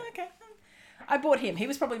like, yeah, okay. I bought him. He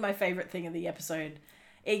was probably my favourite thing of the episode.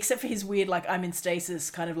 Except for his weird, like, I'm in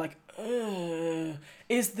stasis, kind of like,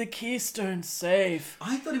 is the keystone safe?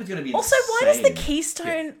 I thought he was going to be Also, why does the insane.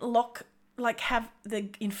 keystone lock, like, have the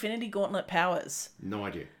Infinity Gauntlet powers? No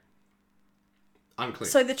idea. Unclear.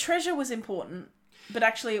 So the treasure was important, but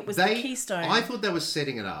actually it was the keystone. I thought they were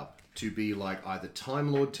setting it up to be like either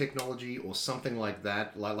Time Lord technology or something like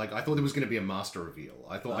that. Like I thought there was going to be a master reveal.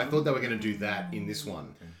 I thought they were going to do that in this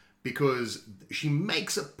one. Okay. Because she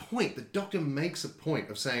makes a point, the Doctor makes a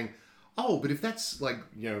point of saying, oh, but if that's like,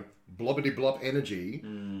 you know, blobbity-blob energy,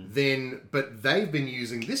 then, but they've been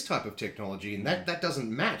using this type of technology and that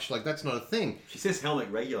doesn't match. Like, that's not a thing. She says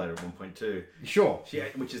helmet regulator at one point too. Sure.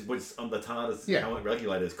 Which is what's on the TARDIS. Yeah. Helmet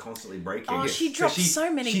regulator is constantly breaking. Oh, she dropped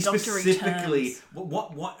so many doctory terms.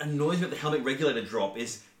 What annoys me about the helmet regulator drop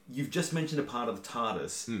is you've just mentioned a part of the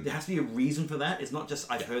TARDIS. There has to be a reason for that. It's not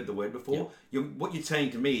just I've heard the word before. What you're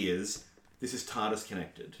saying to me is this is TARDIS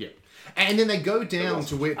connected. Yeah. And then they go down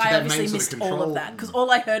to where to I that obviously main sort missed of control. all of that because all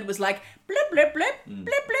I heard was like blip blip blip blip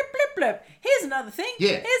blip blip blip. Here's another thing.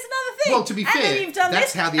 Yeah. Here's another thing. Well, to be and fair, then you've done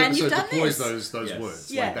that's this, how the and episode you've done deploys this. those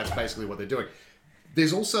words. Yeah. Like that's basically what they're doing.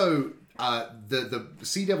 There's also the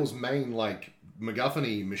Sea Devil's main like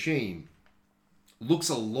MacGuffin machine looks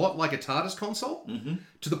a lot like a TARDIS console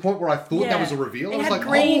to the point where I thought that was a reveal. It I was had like,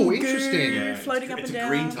 green oh, interesting. goo floating up and down.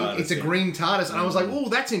 Green TARDIS, It's a green TARDIS, and I was like, oh,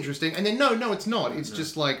 that's interesting. And then no, it's not. It's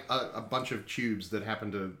just like a bunch of tubes that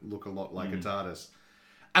happen to look a lot like a TARDIS.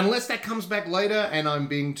 Unless that comes back later and I'm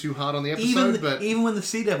being too hard on the episode, Even when the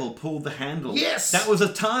Sea Devil pulled the handle, Yes! that was a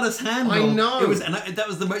TARDIS handle. I know. It was, and that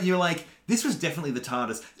was the moment you were like, this was definitely the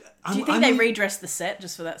TARDIS. Do you think they redressed the set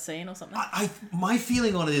just for that scene or something? My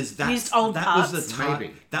feeling on it is that Used old that parts. was the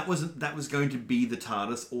Maybe. that was going to be the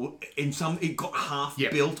TARDIS, or it got half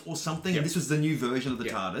Yep. built or something, Yep. and this was the new version of the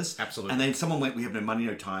Yep. TARDIS. Absolutely. And then someone went, "We have no money,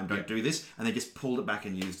 no time, don't do this," and they just pulled it back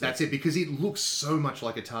and used it. That's it, because it looks so much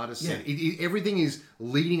like a TARDIS set. Everything is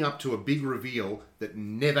leading up to a big reveal that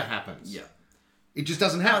never happens. Yeah. It just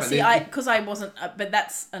doesn't happen. See, because I wasn't, but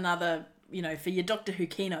that's another, you know, for your Doctor Who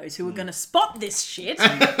kinos who are going to spot this shit.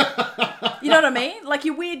 You know what I mean? Like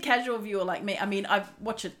your weird casual viewer like me. I mean, I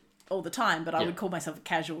watch it all the time, but I would call myself a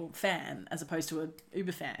casual fan as opposed to an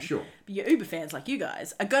Uber fan. Sure. But your Uber fans like you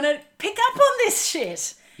guys are going to pick up on this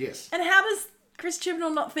shit. Yes. And how does Chris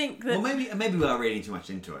Chibnall not think that... Well, maybe we are reading too much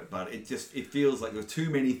into it, but it feels like there's too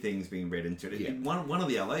many things being read into it. Yeah. One or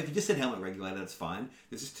the other. If you just said helmet regulator, that's fine.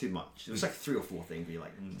 There's just too much. There's like 3 or 4 things where you're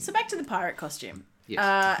like... So back to the pirate costume.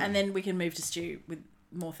 Yes. And then we can move to Stu with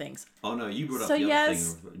more things. Oh no, you brought up So the other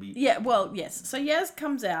Yaz... thing. Yeah, well, yes. So Yaz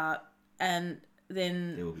comes out and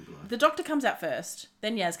then There will be blood. the Doctor comes out first,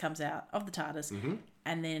 then Yaz comes out of the TARDIS,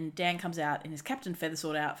 and then Dan comes out in his Captain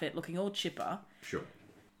Feathersword outfit looking all chipper. Sure.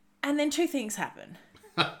 And then 2 things happen.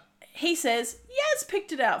 He says, Yaz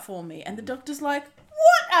picked it out for me. And the Doctor's like,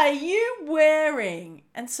 what are you wearing?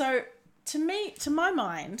 And so, to my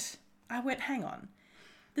mind, I went, hang on.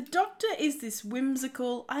 The Doctor is this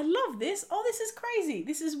whimsical, I love this. Oh, this is crazy.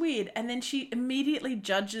 This is weird. And then she immediately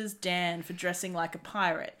judges Dan for dressing like a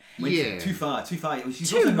pirate. Too far. She's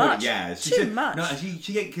Too also much. Yaz. Too much. No,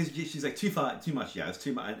 because she's like too far, too much Yaz,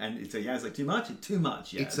 too much, and it's a Yaz like too much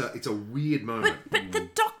Yaz. It's a weird moment. But the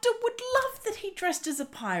Doctor would love that he dressed as a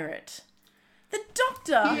pirate. The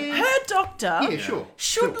Doctor, her Doctor, Yeah, sure.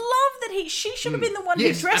 should love that that she should have been the one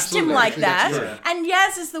Yes, who dressed him absolutely. like Actually, that's that. true. And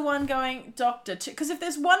Yaz is the one going, Doctor, too. Because if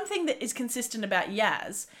there's one thing that is consistent about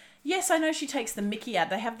Yaz, yes, I know she takes the mickey out.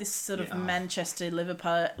 They have this sort of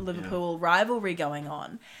Manchester-Liverpool rivalry going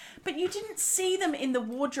on. But you didn't see them in the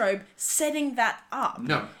wardrobe setting that up.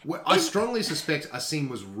 No. Well, I strongly suspect a scene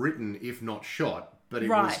was written, if not shot, but it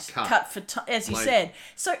was cut. For as you said.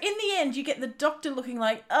 So in the end, you get the Doctor looking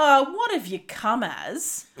like, "Oh, what have you come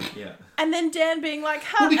as?" Yeah. And then Dan being like,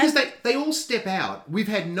 Well, because they all step out. We've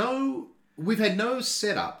had no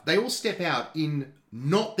setup. They all step out in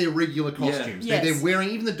not their regular costumes. Yes. They're wearing.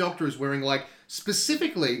 Even the Doctor is wearing like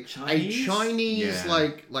specifically Chinese? a Chinese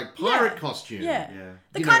Yeah. like pirate costume. Yeah. Yeah.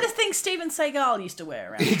 The You kind know- of thing Steven Seagal used to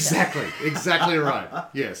wear around. Exactly right.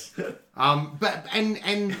 Yes. But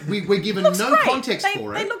we're given Looks no great. context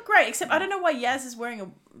for They it. look great, except I don't know why Yaz is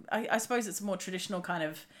wearing I suppose it's a more traditional kind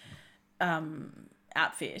of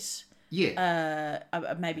outfit. Yeah.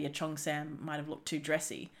 Maybe a Chong Sam might have looked too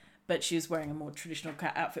dressy, but she was wearing a more traditional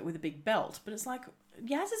outfit with a big belt. But it's like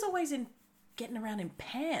Yaz is always getting around in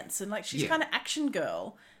pants, and like she's kind of action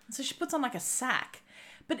girl, and so she puts on like a sack.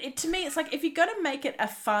 But to me, it's like if you're gonna make it a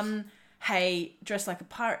fun, hey, dress like a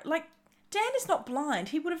pirate, like Dan is not blind.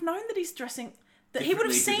 He would have known that he's dressing. That he would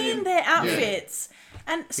have Differently to seen them. their outfits,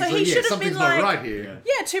 and so He's he like, should have something's been not like, right here.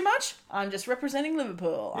 yeah, too much. I'm just representing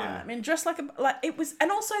Liverpool. Yeah. I mean, dressed like it was,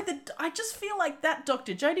 and also I just feel like that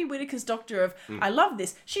Doctor, Jodie Whittaker's Doctor of I love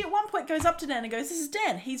this. She at one point goes up to Dan and goes, "This is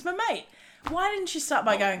Dan. He's my mate." Why didn't she start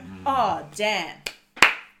by going, "Oh, Dan,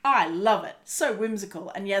 I love it. So whimsical."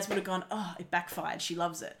 And Yaz would have gone, "Oh, it backfired. She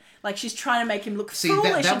loves it." Like she's trying to make him look See,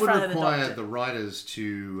 foolish that in would front of the require Doctor. the writers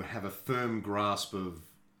to have a firm grasp of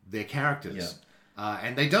their characters.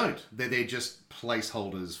 And they don't. They're just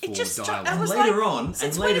placeholders for It just dialogue. I was Later like, on,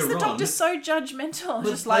 since and when is later the Doctor on- so judgmental?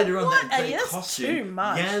 But Just like, later on, what? that That's costume, too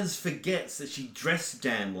much. Yaz forgets that she dressed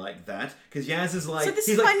Dan like that because Yaz is like, So this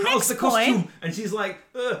he's is like, my "How's next the costume?" point. And she's like,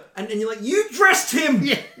 "Ugh," and then you're like, "You dressed him."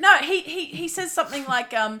 Yeah. No, he says something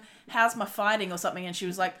like, "How's my fighting?" or something, and she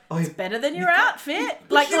was like, "It's yeah. better than your outfit." you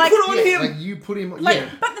Like, put on Yeah, him. like you put him. like, yeah.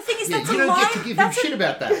 but the thing is, Yeah, that's you a don't line. get to give him that's shit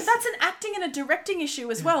about that. That's an acting and a directing issue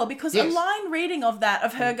as well, because a Yes. line reading of that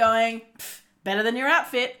of her going, "Pff, better than your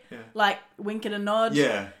outfit," like wink and a nod.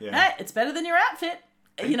 Yeah. Hey, it's better than your outfit.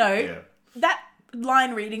 You know, Yeah. that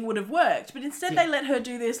line reading would have worked, but instead they let her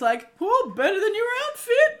do this like, "Oh, better than your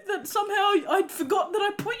outfit," that somehow I'd forgotten that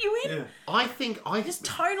I put you in. Yeah. I think Just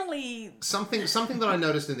tonally. something that I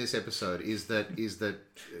noticed in this episode is that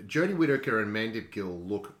Jodie Whittaker and Mandip Gill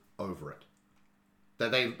look over it.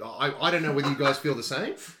 That I don't know whether you guys feel the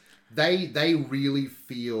same. They really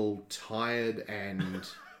feel tired and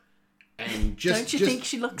just. Don't you just- think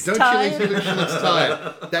she looks don't tired? you think she looks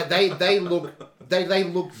tired? That they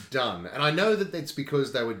look done, and I know that it's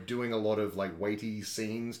because they were doing a lot of like weighty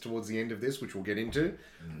scenes towards the end of this, which we'll get into.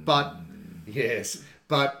 But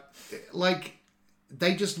like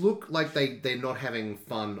they just look like they're not having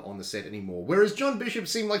fun on the set anymore. Whereas John Bishop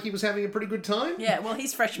seemed like he was having a pretty good time. Yeah, well,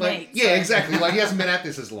 he's fresh Like, meat. yeah, so- exactly. Like he hasn't been at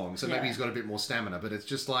this as long, so maybe Yeah. he's got a bit more stamina. But it's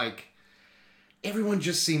just like everyone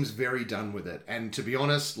just seems very done with it. And to be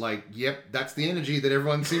honest, like, yep, that's the energy that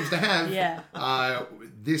everyone seems to have. Yeah.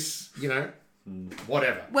 This,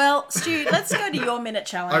 whatever. Well, Stu, let's go to your minute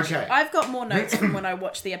challenge. Okay. I've got more notes from when I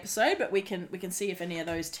watched the episode, but we can see if any of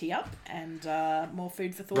those tee up and more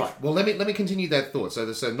food for thought. Right. Well, let me continue that thought.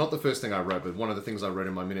 So not the first thing I wrote, but one of the things I wrote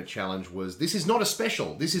in my minute challenge was this is not a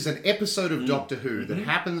special. This is an episode of Doctor Who that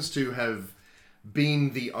happens to have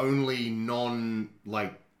been the only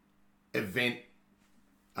event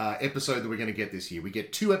episode that we're going to get this year. We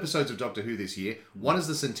get 2 episodes of Doctor Who this year. One is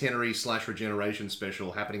the Centenary / Regeneration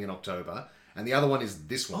special happening in October, and the other one is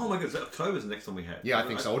this one. Oh my god, October's the next one we have. Yeah, I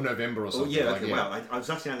think so. Or November or Oh something. yeah, like, okay, wow. I was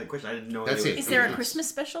asking that question. I didn't know. That's idea. it. Is there a It's- Christmas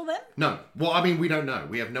special then? No. Well, I mean, we don't know.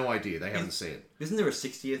 We have no idea. They haven't seen it. Isn't there a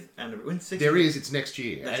 60th anniversary? When's 60th? There is. It's next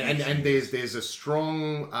year, That's and next and there's a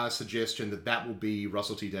strong suggestion that will be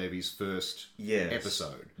Russell T Davies' first Yes.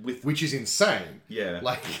 episode, With- which is insane. Yeah.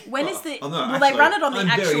 Like, When is the? Oh, no, will they actually, run it on the I'm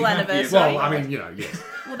very actual happy anniversary? about well, I mean, yeah.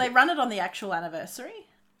 Will they run it on the actual anniversary,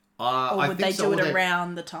 or I would think they so. do Well, it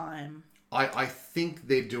around the time? I think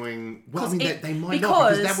they're doing. Well, I 'Cause mean, it- they might not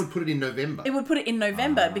because that because- would put it in November. It would put it in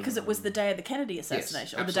November because it was the day of the Kennedy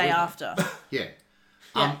assassination, or the day absolutely. after. Yeah.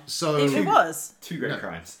 Yeah. So, It was. Two great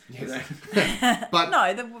crimes. but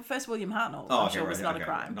No, the first William Hartnell. Oh, I'm okay, sure was right, not okay. a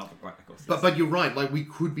crime. Not right, of course. but you're right. Like we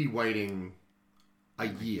could be waiting a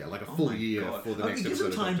year, like a full my year God. for the Oh, next it gives episode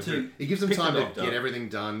them of time Doctor to Who. It gives them pick the time to Doctor. get everything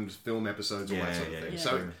done, film episodes, all that Yeah, sort of yeah, thing. yeah.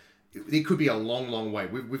 So it could be a long, long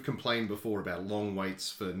wait. We've complained before about long waits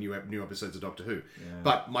for new episodes of Doctor Who. Yeah.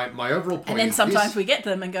 But my overall point is... And then sometimes we get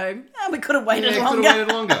them and go, we could have waited longer. could have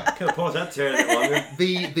waited longer. Could have paused that turn a bit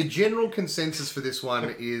longer. The general consensus for this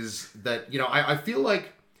one is that, I feel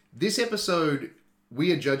like this episode,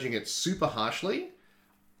 we are judging it super harshly.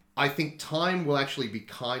 I think time will actually be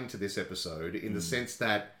kind to this episode in the sense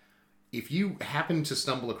that if you happen to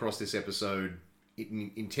stumble across this episode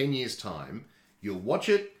in 10 years' time, you'll watch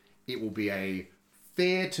it. It will be a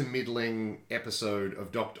fair to middling episode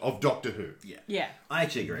of Doctor Who. Yeah. I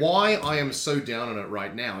actually agree. Why I am so down on it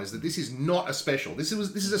right now is that this is not a special. This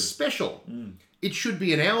is a special. It should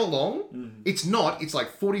be an hour long. It's not. It's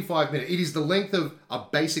like 45 minutes. It is the length of a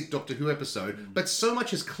basic Doctor Who episode, but so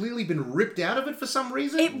much has clearly been ripped out of it for some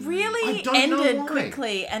reason. It really ended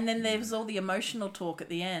quickly, and then there was all the emotional talk at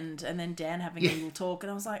the end, and then Dan having a little talk,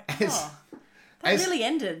 and I was like, That really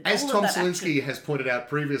ended. As Tom Salinsky has pointed out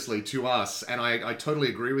previously to us, and I totally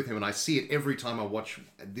agree with him, and I see it every time I watch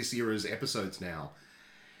this era's episodes now,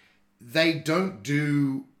 they don't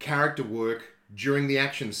do character work during the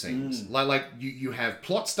action scenes. Like you have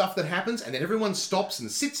plot stuff that happens, and then everyone stops and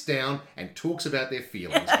sits down and talks about their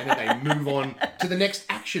feelings, and then they move on to the next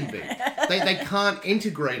action beat. They can't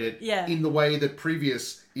integrate it in the way that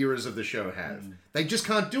previous eras of the show have. They just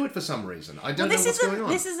can't do it for some reason. I don't know what's going on.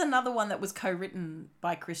 This is another one that was co-written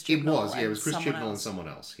by Chris Chibnall. It was, it was Chris Chibnall and someone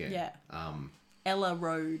else. Yeah. Ella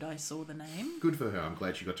Road, I saw the name. Good for her. I'm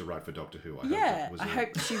glad she got to write for Doctor Who. I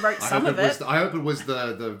hope she wrote some of it. I hope it was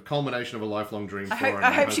the culmination of a lifelong dream for her.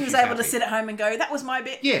 I hope she was able to sit at home and go, that was my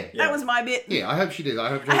bit. Yeah. That was my bit. Yeah, I hope she did.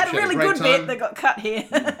 I had a really good bit that got cut here.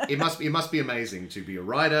 It must be amazing to be a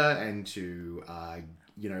writer and to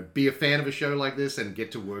be a fan of a show like this and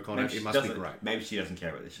get to work on it. It must be great. Maybe she doesn't care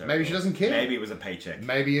about this show. Maybe she doesn't care. Maybe it was a paycheck.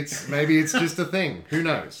 Maybe it's just a thing. Who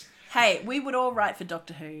knows? Hey, we would all write for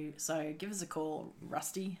Doctor Who, so give us a call,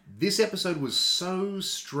 Rusty. This episode was so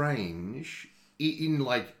strange in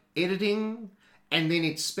like editing and then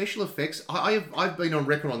its special effects. I've been on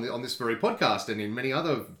record on this very podcast and in many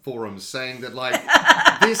other forums saying that like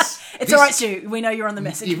this. It's all right, Stu. We know you're on the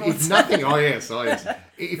message boards. If nothing, oh yes.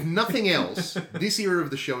 If nothing else, this era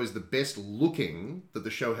of the show is the best looking that the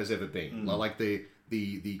show has ever been. Like the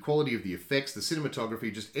quality of the effects, the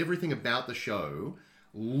cinematography, just everything about the show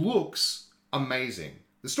looks amazing.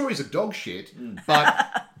 The stories are dog shit,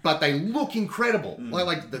 but they look incredible.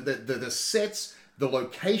 Like the sets, the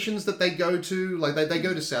locations that they go to, like they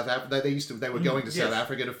go to South Africa. They were going to South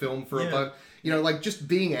Africa to film for a bunch. Like just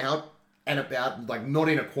being out and about, like not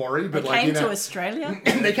in a quarry, but they like came to Australia.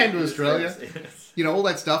 They came to Australia. Yes. All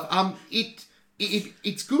that stuff.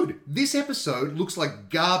 It's good. This episode looks like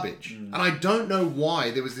garbage, and I don't know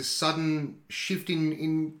why there was this sudden shift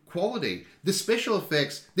in quality. The special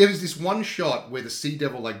effects. There was this one shot where the Sea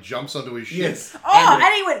Devil like jumps onto his ship. Yes.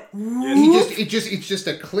 And he went. It's just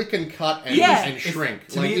a click and cut and shrink.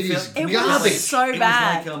 To me, it garbage. was so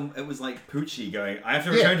bad. It was like Poochie going, I have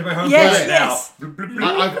to return to my home planet now.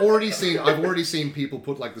 I've already seen people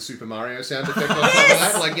put like the Super Mario sound effect on top of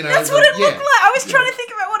that. Like that's what it looked like. I was trying to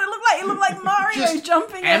think about what it looked like. It looked like Mario just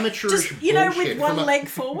jumping amateurish bullshit with one leg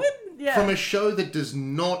forward. Yeah. From a show that does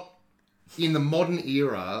not, in the modern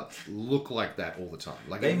era, look like that all the time.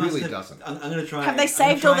 Like it really doesn't. I'm going to try. Have they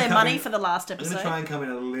saved all their money for the last episode? I'm going to try and come in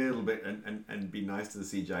a little bit and be nice to the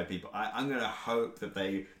CGI people. I'm going to hope that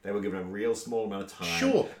they were given a real small amount of time.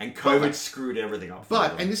 Sure. And COVID screwed everything up.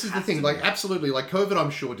 And this is the thing, like absolutely, like COVID I'm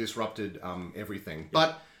sure disrupted everything. Yeah.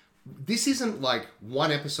 But this isn't like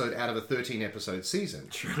one episode out of a 13 episode season.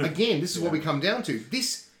 True. Again, this is what we come down to.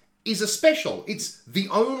 This is a special. It's the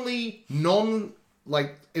only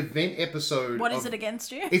event episode. What is it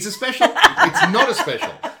against you? It's a special. It's not a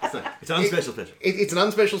special. It's an unspecial special. It's an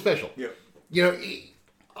unspecial special. Yeah.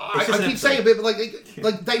 I keep saying it, but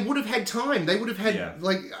like they would have had time. They would have had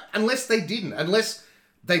unless they didn't. Unless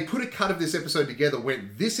they put a cut of this episode together,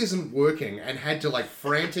 went, this isn't working, and had to like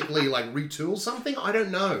frantically like retool something. I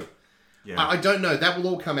don't know. Yeah. I don't know. That will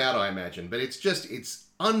all come out, I imagine. But it's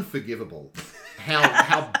unforgivable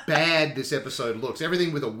how bad this episode looks.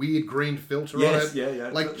 Everything with a weird green filter on it.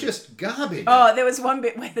 Yeah. Like just garbage. Oh, there was one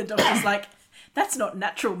bit where the doctor's like, that's not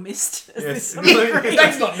natural mist. That's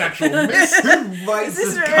not natural mist. Who writes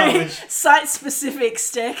this very site-specific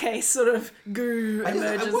staircase sort of goo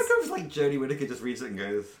emerges. I wonder if like Jodie Whittaker just reads it and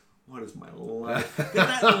goes, what is my life?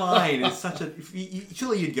 That line is such a...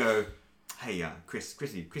 Surely you'd go, hey,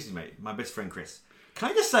 Chrissy mate, my best friend Chris, can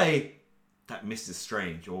I just say that mist is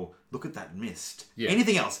strange, or look at that mist? Yeah.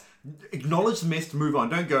 Anything else? Acknowledge the mist, move on.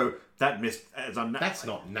 Don't go, that mist is That's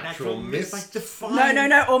not natural mist. Like, define.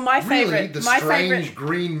 No. Or my Really, favorite. the my strange favorite.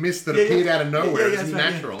 green mist that appeared out of nowhere isn't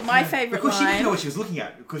natural. My favorite Because she didn't line. know what she was looking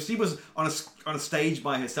at. Because she was on a stage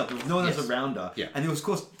by herself. There was no one else around her. Yeah. And there was, of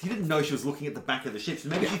course, he didn't know she was looking at the back of the ship. So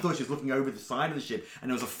maybe she thought she was looking over the side of the ship and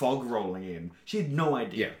there was a fog rolling in. She had no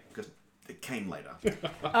idea. Yeah. Because it came later.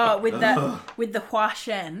 Oh, with the Hua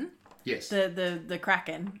Shen. Yes. The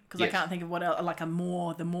Kraken, because I Yes. can't think of what else, like the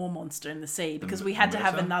more monster in the sea, because we had to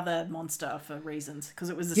have another monster for reasons, because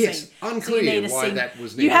it was the Yes, sea. unclear you need a why sea. that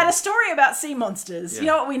was You needed. had a story about sea monsters. You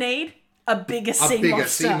know what we need? A bigger sea A bigger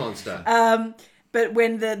monster. sea monster. But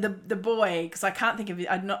when the boy, because I can't think of it,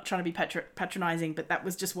 I'm not trying to be patronizing, but that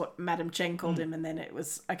was just what Madame Cheng called him, and then it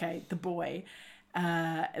was, okay, the boy.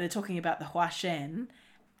 They're talking about the Hua Shen,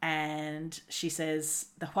 and she says,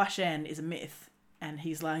 the Hua Shen is a myth. And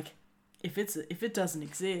he's like, if it doesn't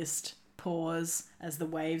exist, pause as the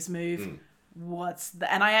waves move. What's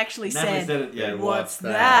that? And I actually Natalie said, said it, yeah, what's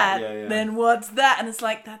that? that? Yeah. Then what's that? And it's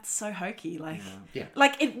like, that's so hokey. Like, Yeah.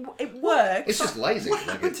 like it works. It's just lazy. What Like,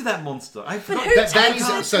 happened to that monster? I forgot. who that takes is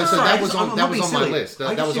the so time? that was I'm on not my being silly. list.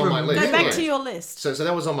 I That was actually on my list. Go back yeah. to your list. So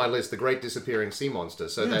that was on my list, the Great Disappearing Sea Monster.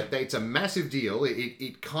 So that it's a massive deal.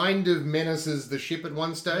 It kind of menaces the ship at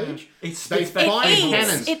one stage. It They spits back fire cannons.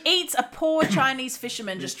 cannons. It eats a poor Chinese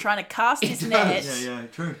fisherman just trying to cast his does. net. Yeah,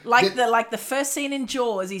 true. Like the first scene in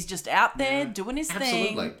Jaws, he's just out there doing his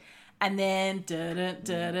thing, Absolutely. and then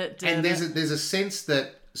And there's a sense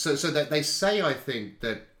that so that they say, I think,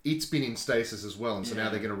 that it's been in stasis as well, and so now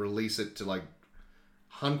they're going to release it to like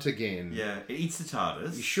hunt again. Yeah, it eats the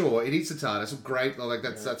TARDIS. Sure, it eats the TARDIS. Great, like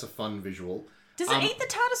that's a fun visual. Does it eat the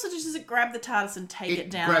TARDIS, or does it grab the TARDIS and take it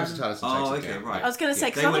down? grabs the TARDIS and Oh, takes it okay, down. right. I was going to say,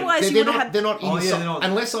 because they went- otherwise you They're would have not. had. They're not Oh, yeah, inside. they're not-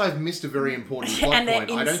 Unless I've missed a very important plot And they're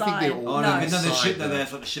point. I don't think inside. they're all Oh, no, the inside. ship, the-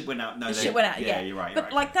 that's what the ship went out. No, The shit went out, yeah. you're right.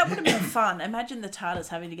 But like that would have been fun. Imagine the TARDIS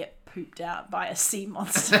having to get pooped out by a sea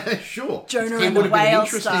monster. Sure. Jonah it and would the have been an whale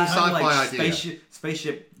interesting style. sci-fi like idea.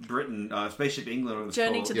 Spaceship Britain, Spaceship England. Or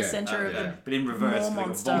Journey to the Yeah. center of the But in reverse, more they got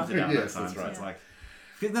monster. vomited out Yes, that time. that's So right. it's like.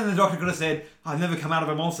 Then the Doctor could have said, "I've never come out of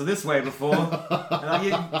a monster this way before."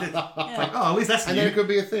 It's like, oh, at least that's And new. then it could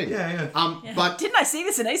be a thing. Yeah. But Didn't I see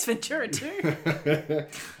this in Ace Ventura too?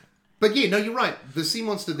 But yeah, no, you're right. The sea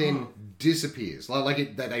monster then disappears.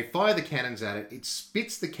 They fire the cannons at it. It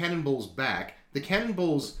spits the cannonballs back. The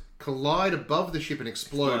cannonballs collide above the ship and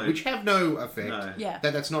explode. Which have no effect. No. Yeah.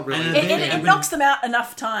 That's not really. And a It, thing. it knocks them out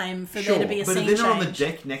enough time for there to be a But scene they're not on the change.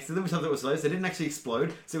 deck next to them, which I thought was low. So they didn't actually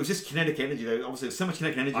explode. So it was just kinetic energy. Though obviously, there was so much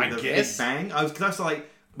kinetic energy. I with the guess. big bang. I was like,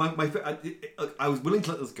 I was willing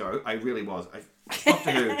to let this go. I really was.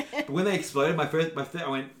 Doctor Who. But when they exploded, my first, I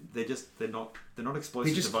went, they're not explosive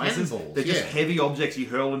They're just devices. cannonballs, They're just yeah. heavy objects you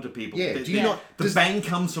hurl into people. Yeah, They- do you they- not- The does- bang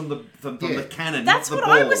comes from the cannon. That's not the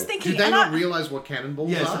what I ball. was thinking. Do they and not I- realise what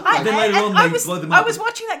cannonballs Yes. are? I- then later on, I they was, blow them I up. was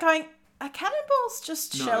watching that going, are cannonballs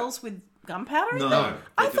just No. shells with gunpowder in No. them?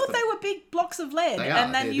 I They're thought just they were big blocks of lead. They are.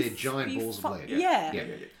 And then They're giant balls of lead. Yeah. Yeah.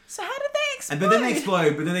 So how did they explode? But then they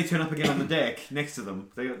explode, but then they turn up again on the deck next to them.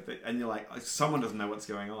 And you're like, someone doesn't know what's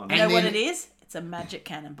going on. You know And what then- it is? It's a magic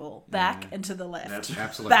cannonball. Back and to the left. That's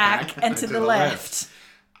Absolutely. Back and to the left.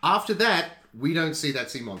 After that, we don't see that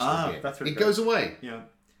sea monster again. That's pretty it great. goes away. Yeah.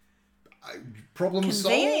 Problem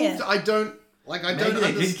Convenient. solved. I don't Maybe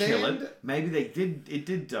understand. they did kill it. Maybe they did. It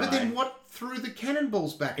did die. But then what threw the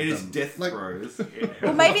cannonballs back In at its them? death Like, throes.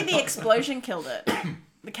 Well, maybe the explosion killed it.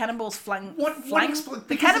 The cannonballs flang. What flang? expl- The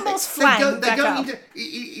because cannonballs they flang go, back up.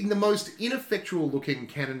 in the most ineffectual looking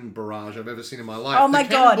cannon barrage I've ever seen in my life. Oh my the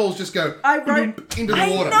God. cannonballs just go I wrote into the I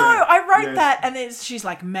water. know. I wrote Yes. that, and then she's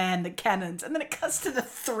like, "Man, the cannons," and then it cuts to the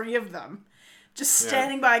three of them just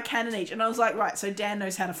standing by a cannon each, and I was like, "Right, so Dan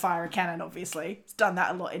knows how to fire a cannon. Obviously, he's done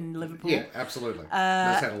that a lot in Liverpool." Yeah, absolutely. Knows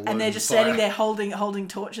how to load And they're and just fire. standing there holding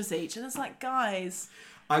torches each, and it's like, guys,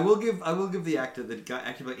 I will give the actor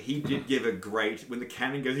like he did give a great when the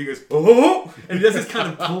cannon goes, he goes oh, and he does this kind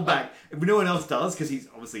of pullback. No one else does because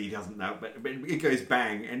he doesn't know, but it goes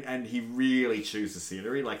bang, and he really chews the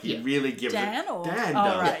scenery, like he really gives Dan it. or- Dan oh,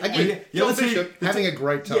 does. right. Again, The John other two- Bishop having a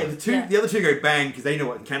great time. Yeah, the other two go bang because they know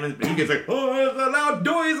what cannons, but he goes like, oh, it's a loud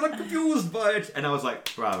noise, I'm confused by it, and I was like,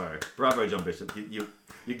 bravo, John Bishop, you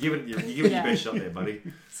give it your best shot there, buddy.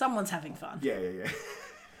 someone's having fun. Yeah.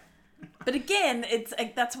 But again, it's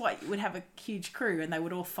that's why you would have a huge crew, and they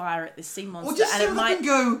would all fire at this sea monster, Or just and set it them might. up and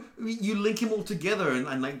go, you link him all together,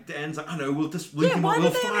 and like Dan's like, I know, we'll just link him Why all, did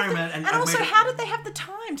we'll they fire have him the, and also, maybe- how did they have the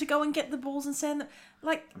time to go and get the balls and send them?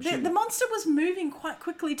 Like, the monster was moving quite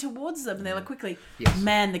quickly towards them, and they're like, quickly,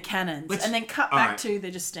 man the cannons. Let's- And then cut all back right. to,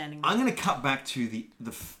 they're just standing there. I'm going to cut back to the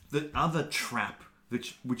other trap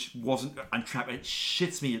which wasn't untrapped. It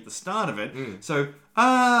shits me at the start of it. So,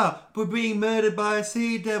 we're being murdered by a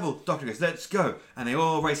sea devil. Doctor goes, let's go. And they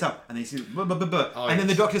all race up. And they see, and then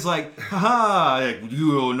the doctor's like, haha,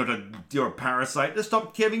 you're a parasite. Let's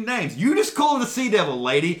stop giving names. You just call it a sea devil,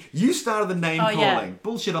 lady. You started the name calling. Yeah.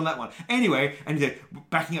 Bullshit on that one. Anyway, and he's like,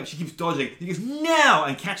 backing up. She keeps dodging. He goes, now!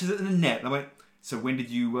 And catches it in the net. And I went, so when did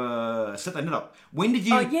you set that net up? When did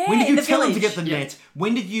you tell him to get the net?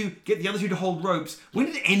 When did you get the other two to hold ropes? When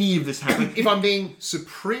did any of this happen? If I'm being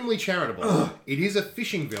supremely charitable, it is a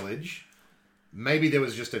fishing village. Maybe there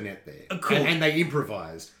was just a net there. Cool. And they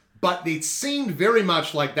improvised. But it seemed very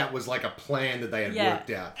much like that was like a plan that they had worked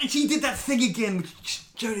out. And she did that thing again, which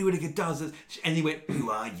Jodie Whittaker does. And he went, who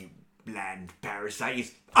are you, bland parasite?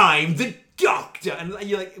 He's, I'm the doctor. And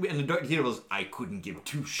you're like, and the doctor was, I couldn't give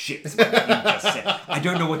two shits about what you just said. I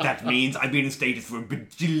don't know what that means. I've been in status for a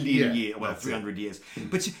bajillion years. Well, 300 years.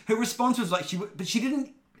 But her response was like, she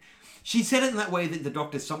said it in that way that the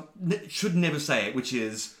doctor should never say it, which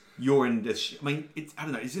is, you're in this. I mean, I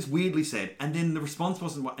don't know. It's just weirdly said, and then the response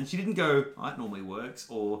wasn't. And she didn't go. Oh, that normally works,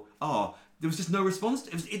 or there was just no response.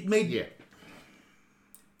 It made.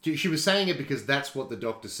 She was saying it because that's what the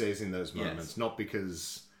doctor says in those moments, not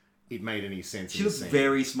because it made any sense. She looked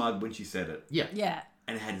very smug when she said it. Yeah.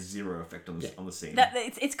 And it had zero effect on the scene.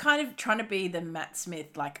 It's kind of trying to be the Matt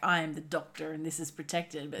Smith, like, I am the doctor and this is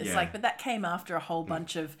protected, but it's like, but that came after a whole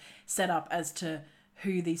bunch of setup as to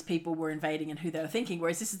who these people were invading and who they were thinking,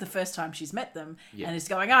 whereas this is the first time she's met them and is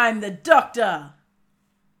going, I'm the doctor.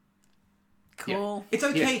 Cool. It's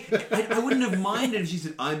okay. I wouldn't have minded if she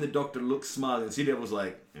said, I'm the doctor, looks smug, and Sea Devil was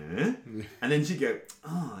like, eh? And then she'd go,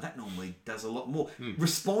 that normally does a lot more.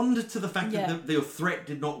 Respond to the fact that the threat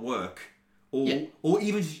did not work. Or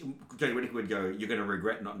even Jodie Whittaker would go, you're going to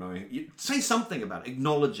regret not knowing. Say something about it.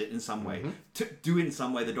 Acknowledge it in some way. Do it in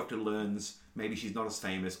some way the doctor learns maybe she's not as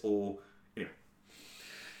famous, or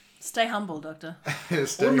stay humble, Doctor.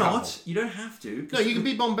 Or not. You don't have to. No, you can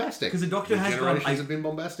be bombastic. Because the Doctor has gone. Generations have been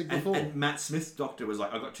bombastic before. And Matt Smith's Doctor was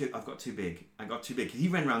like, I've got too big. I got too big. He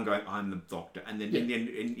ran around going, I'm the Doctor. And then in the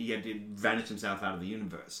end, he had to vanish himself out of the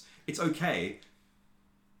universe. It's okay.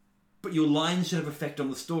 But your lines should have effect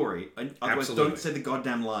on the story. And otherwise, don't say the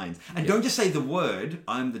goddamn lines. And don't just say the word,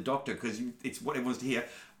 I'm the Doctor, because it's what everyone wants to hear.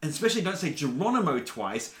 And especially don't say Geronimo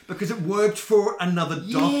twice, because it worked for another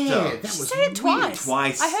Doctor. That was say it twice.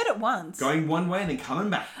 Twice. I heard it once. Going one way and then coming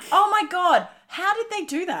back. Oh my God. How did they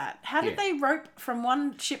do that? How did they rope from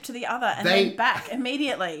one ship to the other and then back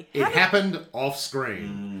immediately? It happened off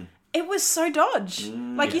screen. It was so dodge.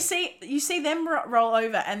 Like you see them roll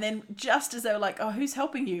over, and then just as they were like, "Oh, who's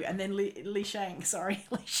helping you?" and then Li Shang, sorry,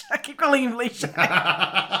 I keep calling him Li Shang.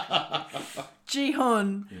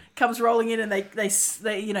 Ji-hun comes rolling in, and they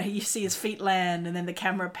you see his feet land, and then the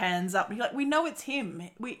camera pans up, and you're like, we know it's him.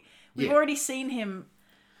 We've already seen him.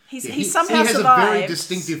 He somehow survived. He has a very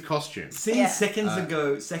distinctive costume. See, seconds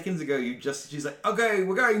ago, she's like, okay,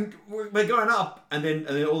 we're going up, and then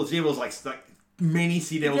all the devils like many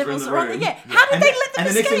sea devils are in the room. How did they let them escape? And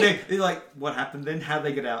the next thing they're like, what happened then? How'd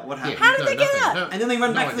they get out? What happened? How did they get out? No, and then they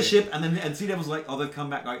run back to the ship, and sea devils like, oh, they've come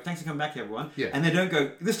back. Like, thanks for coming back, everyone. Yeah. And they don't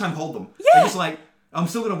go, this time hold them. Yeah. They're just like, I'm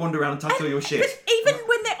still going to wander around and touch all your shit. But even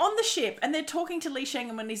when they're on the ship and they're talking to Li Shang,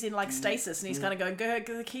 and when he's in like stasis and he's kind of going,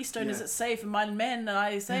 go, the Keystone is at safe, and my men, and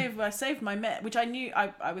I saved my men, which I knew,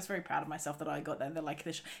 I was very proud of myself that I got that. They're like,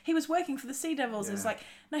 he was working for the Sea Devils. Yeah. It's like,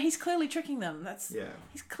 no, he's clearly tricking them.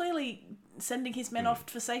 He's clearly sending his men off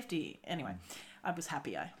for safety. Anyway, I was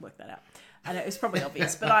happy I worked that out. I know it was probably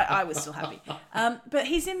obvious, but I was still happy. But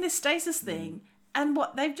he's in this stasis thing, and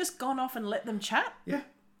they've just gone off and let them chat? Yeah.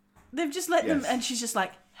 They've just let them, and she's just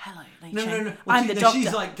like, hello, Li Shang. No. Well, I'm the doctor.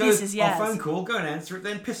 She's like, go phone call, go and answer it,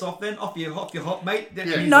 then piss off, then off your hot, mate.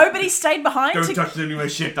 Then Nobody stayed behind. Don't touch any of my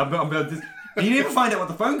shit. I'm you never find out what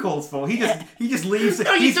the phone call's for. He just leaves.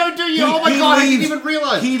 No, you don't do you. Oh my God, I didn't even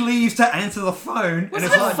realise. He leaves to answer the phone. Was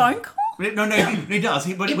it a phone call? No, he does.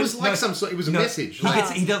 It was like some sort. It was a message.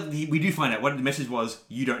 We do find out what the message was.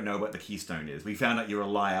 You don't know what the Keystone is. We found out you're a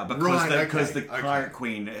liar because the Pirate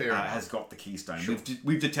Queen has got the Keystone. Sure.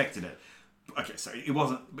 We've detected it. Okay, so it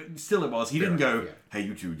wasn't, but still it was. He didn't go, hey,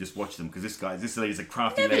 you two, just watch them, because this lady's a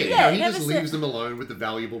crafty lady. Yeah, he just leaves them alone with the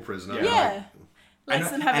valuable prisoner. Yeah.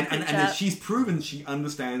 Lets them have a quick chat. And she's proven she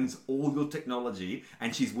understands all your technology,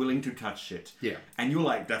 and she's willing to touch shit. Yeah. And you're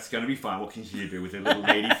like, that's going to be fine. What can she do with her little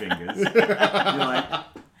lady fingers? You're like,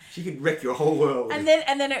 she could wreck your whole world. And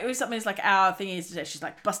then it was something that's like, our thing is that she's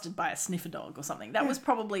like busted by a sniffer dog or something. That was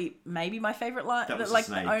probably maybe my favourite line. That was like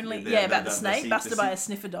the snake. About the snake. Busted by a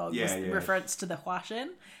sniffer dog was reference to the Hua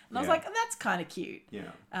Shen. And I was like, that's kind of cute.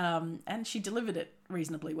 Yeah. And she delivered it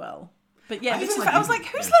reasonably well. But yeah, I which even is, like I was even- like,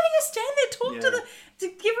 who's yeah. letting her stand there, Yeah. to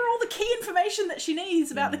give her all the key information that she needs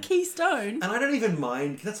about the key stone? And I don't even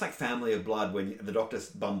mind, 'cause that's like Family of Blood when the Doctor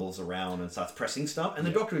bumbles around and starts pressing stuff, and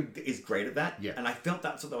the Doctor is great at that. Yeah. And I felt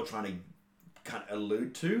that's what they were trying to kind of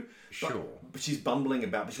allude to. Sure. But she's bumbling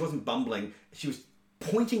about, but she wasn't bumbling. She was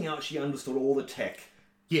pointing out she understood all the tech,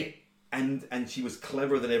 Yeah. and she was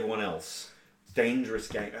cleverer than everyone else. Dangerous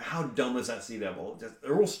game. How dumb is that Sea Devil?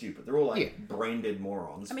 They're all stupid. They're all like brain-dead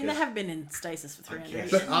morons. I mean, they have been in stasis for 300 years.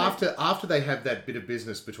 But after they have that bit of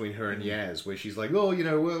business between her and Yaz, where she's like, "Oh,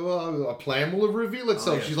 well, a plan will reveal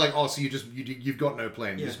itself." yeah. She's like, "Oh, so you've got no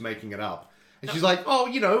plan. You're just making it up." And she's like, "Oh,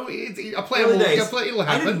 a plan will it'll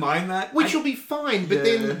happen. I didn't mind that. Which will be fine." But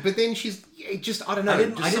Yeah. then she's I don't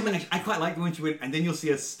know. I quite liked when she went, and then you'll see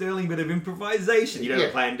a sterling bit of improvisation. You don't have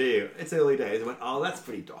a plan, do you? It's early days. I went, oh, that's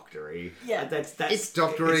pretty doctory. Yeah. That's It's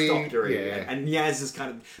doctory. It's doctory. Yeah. And Yaz is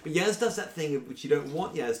kind of, but Yaz does that thing which you don't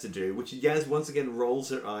want Yaz to do, which Yaz once again rolls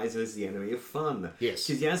her eyes and is the enemy of fun. Yes.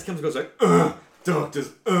 Because Yaz comes and goes like, ugh, doctors,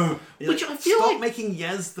 ugh. Which I feel stop like making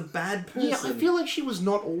Yaz the bad person. Yeah, I feel like she was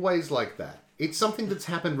not always like that. It's something that's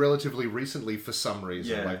happened relatively recently for some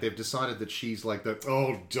reason. Yeah. Like they've decided that she's like the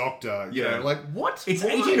doctor. You Yeah. know, like what? It's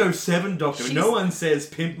Why? 1807 Doctor. She's- No one says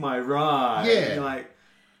pimp my ride. Yeah. And you're like,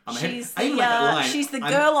 She's I even like that line. she's the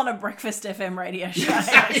I'm- girl on a Breakfast FM radio show.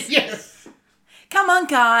 Yes. Come on,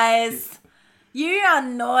 guys. You are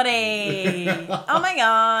naughty. Oh my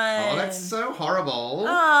god. Oh, that's so horrible. Aw,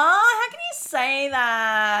 how can you say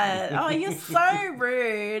that? Oh, you're so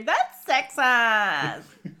rude. That's sexist.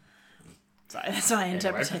 Sorry, that's what I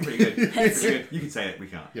interpreted. Pretty good. Pretty good. You can say it. We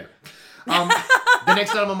can't. Yeah. The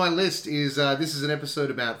next item on my list is this is an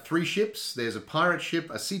episode about 3 ships. There's a pirate ship,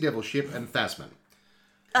 a Sea Devil ship, and Phasmin.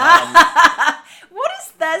 What is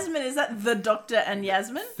Thasmin? Is that the Doctor and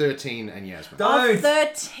Yasmin? 13 and Yasmin. Don't.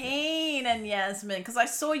 13 and Yasmin. Because I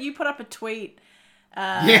saw you put up a tweet.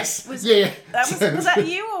 Yes. Was yeah. that was that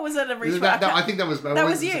you or was it a retweet? I think that was That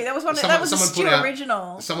was you. That was one. That was a Stu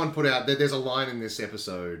original. Someone put out there's a line in this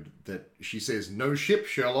episode that she says, "No ship,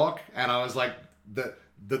 Sherlock," and I was like, the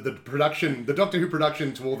production, the Doctor Who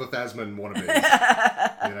production to all the Thasmin wannabes.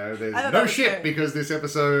 There's no ship because this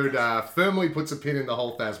episode firmly puts a pin in the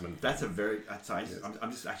whole Thasmin. That's a very. Sorry,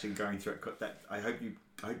 I'm just actually going through it. That I hope you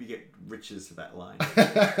get riches for that line.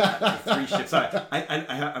 3 ships. Sorry,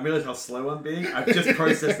 I realize how slow I'm being. I've just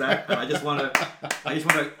processed that, and I just want to.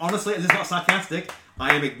 Honestly, this is not sarcastic.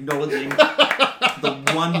 I am acknowledging the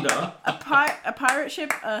wonder. A pirate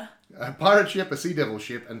ship. A pirate ship, a Sea Devil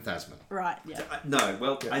ship, and Thasmin. Right. Yeah. No,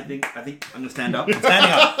 well, yeah. I think I'm going to stand up. I'm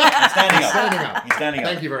standing up. I'm standing up. Standing up. You're standing up.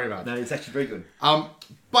 Thank you very much. No, it's actually very good.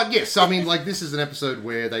 But yes, I mean, like, this is an episode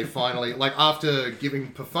where they finally, like, after giving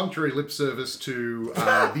perfunctory lip service to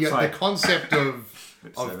the concept of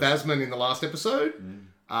Thasmin in the last episode,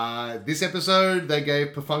 this episode they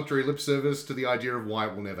gave perfunctory lip service to the idea of why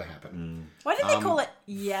it will never happen. Why did they call it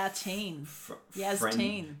Yateen?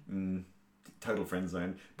 Yazteen. Total friend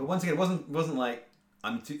zone. But once again, it wasn't like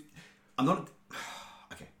I'm not.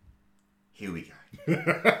 Okay, here we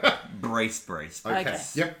go. Brace. Okay.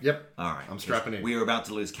 Yep. All right, I'm strapping in. We are about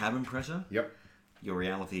to lose cabin pressure. Yep. Your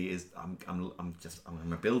reality is I'm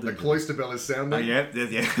a builder. The cloister bell is sounding. Oh yeah.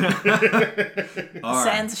 All right.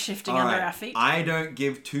 Sands are shifting All under right. our feet. I don't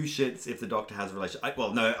give 2 shits if the Doctor has a relationship.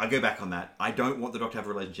 I go back on that. I don't want the Doctor to have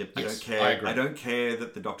a relationship. I Yes, don't care. I agree. I don't care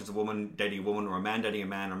that the Doctor's a woman dating a woman, or a man dating a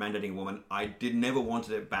man, or a man dating a woman. I never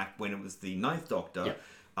wanted it back when it was the 9th Doctor. Yep.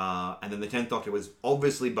 And then the 10th Doctor was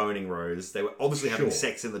obviously boning Rose. They were obviously having Sure.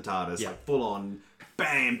 sex in the TARDIS, Yeah. like full on,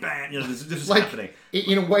 bam. This is Like, happening.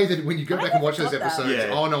 in a way that when you go back and watch those got that. episodes, Yeah.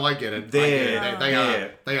 oh no, I get it. They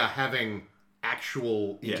are having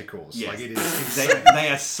actual intercourse. Yes. Like it is They, insane. they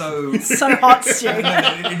are so. So hot, Stu.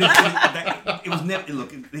 It was never.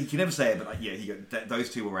 Look, you can never say it, but like, yeah, those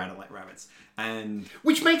 2 were around it like rabbits, and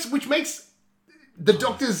Which makes the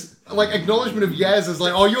Doctor's like acknowledgement of Yaz as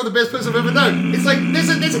like, oh, you're the best person I've ever known. It's like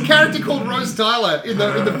there's a character called Rose Tyler in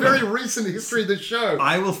the very recent history of the show.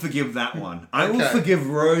 I will forgive that one. I will Okay. forgive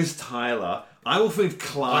Rose Tyler. I will forgive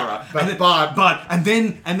Clara. But and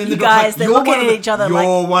then the You Doctor's guys, like, they're "You're looking one of at the- each other You're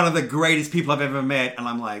like- one of the greatest people I've ever met," and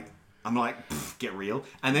I'm like, "Pff, get real."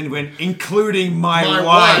 And then when including my My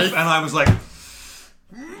wife, wife. and I was like,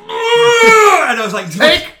 and I was like,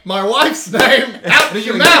 take my wife's name out of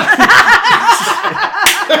your mouth.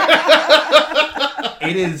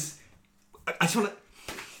 It is. I just want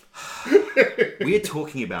to. We are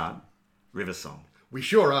talking about River Song. We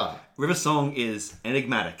sure are. River Song is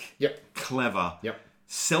enigmatic. Yep. Clever. Yep.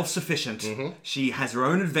 self-sufficient. She has her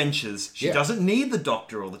own adventures. She Yeah. doesn't need the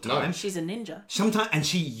Doctor all the time. She's a ninja. Sometimes, and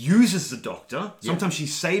she uses the Doctor. Sometimes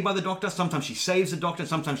she's saved by the Doctor. Sometimes she saves the Doctor.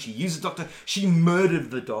 Sometimes she uses the Doctor. She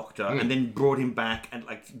murdered the Doctor and then brought him back and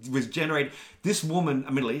was generated. This woman,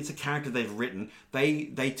 admittedly, it's a character they've written.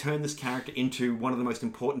 They turn this character into one of the most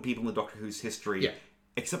important people in the Doctor Who's history. Yeah.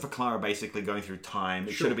 Except for Clara basically going through time.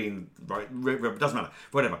 It should have been right. Doesn't matter.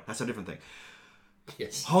 Whatever. That's a different thing.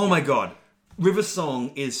 Yes. Oh my God. River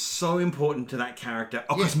Song is so important to that character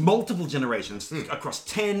across multiple generations, across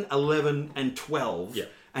 10, 11, and 12. Yeah.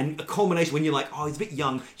 And a culmination when you're like, oh, he's a bit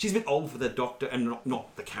young. She's a bit old for the Doctor, and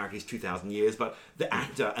not the character, he's 2,000 years, but the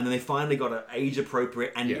actor. And then they finally got an age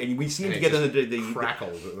appropriate, and we see them together in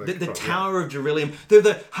the Tower of Beryllium.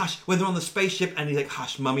 The hush, when they're on the spaceship, and he's like,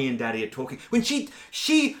 hush, Mummy and Daddy are talking. When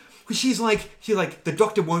she's like, the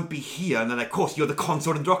Doctor won't be here, and then of course you're the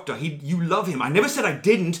consort of the Doctor. You love him. I never said I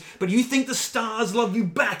didn't, but you think the stars love you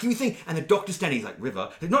back. You think, and the Doctor's standing. He's like,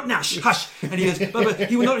 River, not now, hush. And he goes, but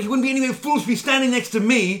he wouldn't be anywhere foolish to be standing next to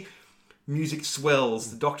me. Music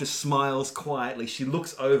swells. The Doctor smiles quietly. She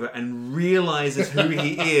looks over and realizes who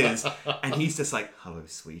he is, and he's just like, "Hello,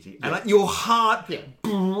 sweetie," and like, your heart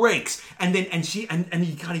breaks. And then and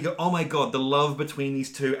you kind of go, "Oh my God, the love between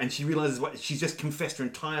these two." And she realizes what she's just confessed her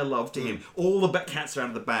entire love to him. All the cats are out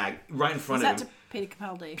of the bag right in front of him. To Peter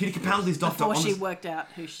Capaldi? Peter Capaldi's Doctor. Before she worked out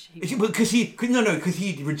who she was. Because he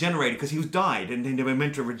regenerated, because he was died and they were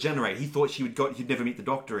meant to regenerate. He thought he'd never meet the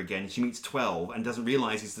Doctor again. She meets 12 and doesn't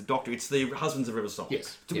realise he's the Doctor. It's the Husbands of River Song.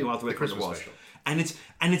 Yes. Took me a while to work out what it was. Special. And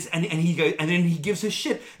he goes, and then he gives her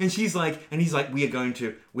shit, and she's like, and he's like, we are going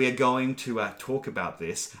to talk about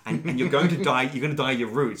this, and you're going to dye your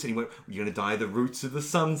roots, and he went, you're going to dye the roots of the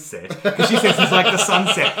sunset, because she says he's like the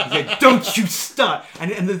sunset. He's like, don't you start,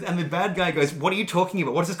 and the bad guy goes, what are you talking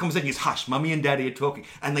about? What is this conversation? He goes, hush, Mummy and Daddy are talking,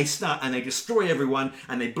 and they start, and they destroy everyone,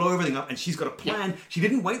 and they blow everything up, and she's got a plan. She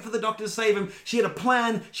didn't wait for the Doctor to save him. She had a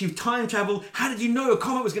plan. She time traveled. How did you know a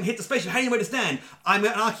comet was going to hit the spaceship? How do you understand? I'm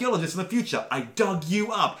an archaeologist in the future. I dug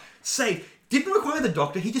you up. Didn't require the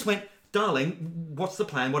Doctor. He just went, darling, what's the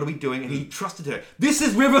plan? What are we doing? And he trusted her. This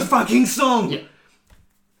is River fucking Song. Yeah.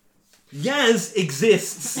 Yaz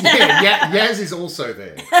exists. Yaz is also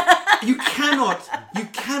there. You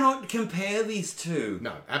cannot compare these two.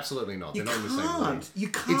 No, absolutely not. You They're not in the same league. You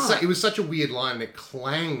can't. It was such a weird line that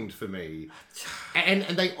clanged for me, and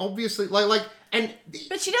they obviously like.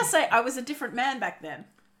 But she does say, I was a different man back then.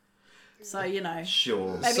 So,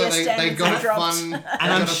 Sure. maybe So a standard got a dropped. fun,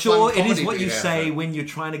 And I'm sure it is what you say when. when you're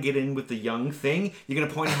trying to get in with the young thing. You're going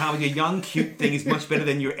to point out how your young, cute thing is much better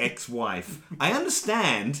than your ex-wife. I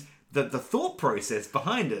understand the thought process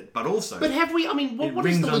behind it, but also... But have we... I mean, what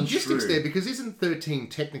is rings the logistics untrue. there? Because isn't 13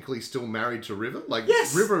 technically still married to River? Like,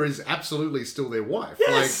 Yes. River is absolutely still their wife.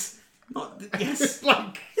 Yes! Yes.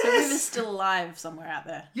 Like... So River's still alive somewhere out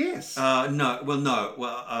there. Yes. No. No.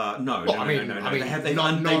 They've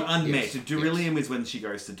unmet. Yes, Beryllium is when she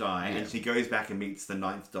goes to die, and she goes back and meets the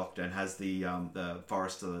Ninth Doctor and has the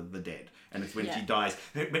Forest of the Dead, and it's when she dies.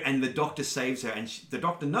 And the Doctor saves her, and the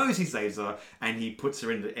Doctor knows he saves her, and he puts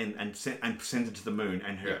her and sends her to the moon,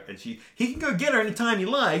 and he can go get her anytime he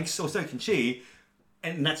likes, or so can she,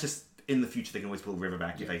 and that's just. In the future, they can always pull River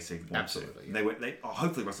back if they see want absolutely. to.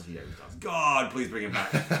 Hopefully Russell T Davies does. God, please bring him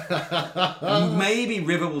back. Maybe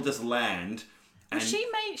River will just land. And She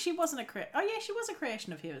wasn't she was a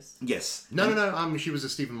creation of his. Yes. No. She was a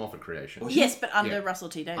Stephen Moffat creation. Yes, but under Russell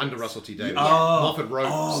T Davies. Under Russell T Davies. Oh. Moffat wrote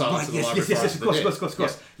Silence of the Library of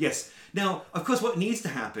course. Yes. Now, of course, what needs to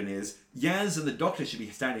happen is Yaz and the Doctor should be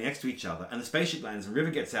standing next to each other, and the spaceship lands, and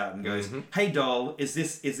River gets out and goes, "Hey, doll, is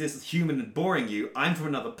this human and boring you? I'm from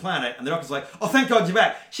another planet." And the Doctor's like, "Oh, thank God you're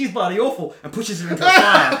back. She's bloody awful," and pushes her into the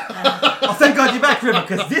fire. "Oh, thank God you're back, River,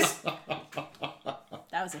 because this."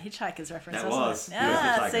 That was a Hitchhiker's reference. That wasn't was. it?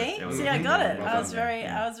 Yeah, see, I got it. Well I was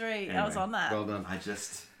done. I was on that. Well done.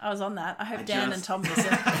 I was on that. I hope Dan and Tom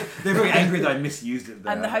listen, They're very angry that I misused it.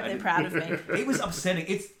 and I hope they're proud of me. It was upsetting.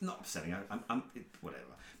 It's not upsetting. Whatever.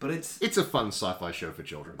 But It's a fun sci-fi show for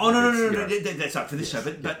children. Oh no! That's right for this show.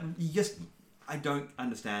 But you just, I don't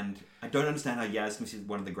understand how Yaz can be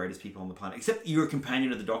one of the greatest people on the planet. Except you're a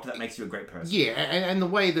companion of the Doctor. That makes you a great person. Yeah, and the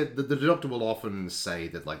way that the Doctor will often say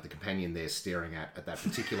that, like, the companion they're staring at that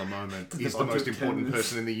particular moment is the most important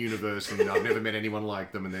person in the universe, and I've never met anyone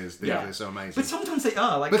like them, and they're so amazing. But sometimes they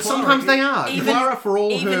are. Like But Clara, sometimes they are. Clara, for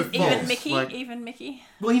all her faults. Even Mickey.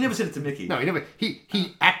 Well, he never said it to Mickey. No, he never.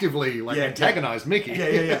 He actively antagonized Mickey.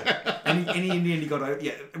 Yeah. And in the end, he got over.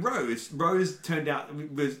 Yeah, Rose turned out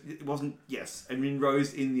it wasn't. Yes, I mean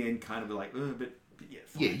Rose in the end kind of like, but yeah.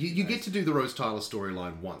 Fine, Yeah, you get to do the Rose Tyler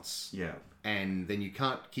storyline once. Yeah. and then you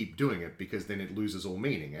can't keep doing it because then it loses all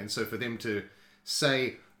meaning. And so for them to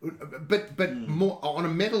say, but more on a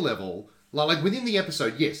meta level, like within the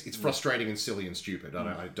episode, yes, it's frustrating and silly and stupid.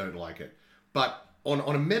 I don't like it. But on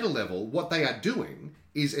a meta level, what they are doing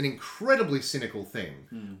is an incredibly cynical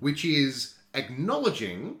thing, which is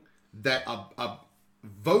acknowledging that a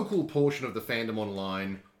vocal portion of the fandom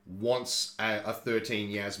online wants a 13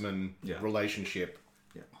 Yasmin relationship.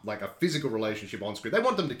 Yeah. Like a physical relationship on screen. They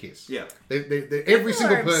want them to kiss. Yeah. Every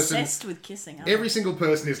single person obsessed with kissing. Every single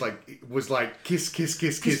person was like kiss.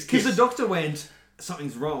 Because the doctor went,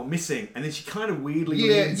 something's wrong, missing, and then she kind of weirdly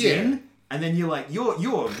leans in, and then you're like,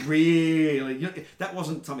 you're really that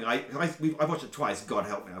wasn't something I watched it twice. God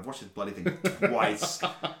help me, I've watched this bloody thing twice.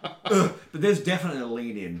 But there's definitely a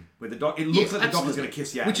lean in where the it looks like the doctor's going to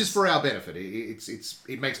kiss Yaz, which is for our benefit.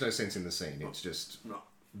 It makes no sense in the scene. It's just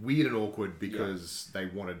weird and awkward because they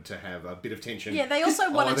wanted to have a bit of tension. Yeah, they also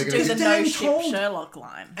wanted to do the no-ship Sherlock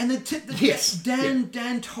line. And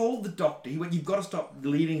Dan told the doctor, he went, you've got to stop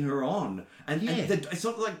leading her on. And it's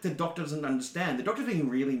not like the doctor doesn't understand. The doctor's being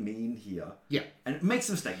really mean here. Yeah. And it makes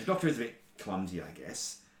a mistake. The doctor is a bit clumsy, I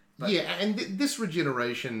guess. But and this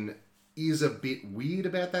regeneration is a bit weird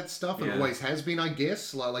about that stuff, and always has been, I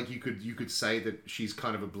guess. Like you could say that she's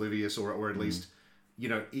kind of oblivious, or at least... You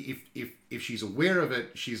know, if she's aware of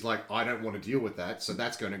it, she's like, I don't want to deal with that, so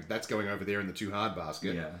that's going over there in the too hard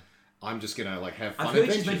basket. Yeah. I'm just gonna have fun. I feel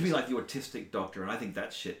like she's meant to be like the autistic doctor, and I think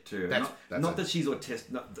that's shit too. Not that she's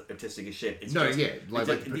autistic as shit. It's like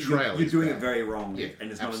the portrayal. You're doing it very wrong,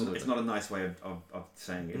 and it's not a nice way of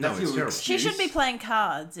saying it. No, it's terrible. She should be playing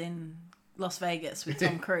cards in Las Vegas with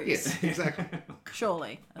Tom Cruise. Yes, exactly.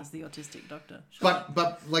 Surely, as the autistic doctor. But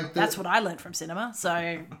that's what I learned from cinema.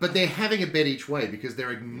 So, but they're having a bet each way because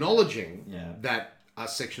they're acknowledging that a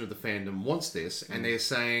section of the fandom wants this, and they're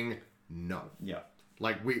saying no. Yeah.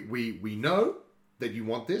 Like we know that you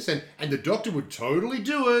want this, and the doctor would totally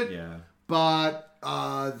do it. Yeah. But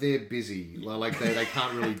they're busy. Like they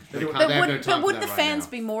can't really. But would the fans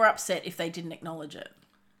be more upset if they didn't acknowledge it?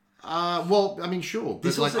 Well, I mean, sure,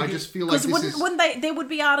 but I just feel like wouldn't they? There would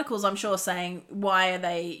be articles, I'm sure, saying why are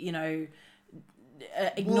they,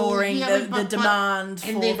 ignoring the demand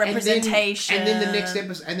for representation, and then the next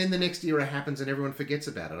episode, and then the next era happens, and everyone forgets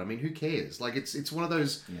about it. I mean, who cares? Like, it's one of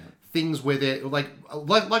those things where they're like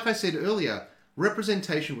I said earlier,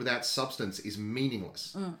 representation without substance is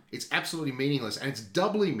meaningless. It's absolutely meaningless, and it's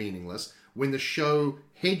doubly meaningless when the show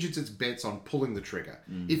hedges its bets on pulling the trigger.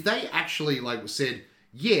 If they actually said,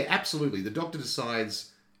 yeah, absolutely, the doctor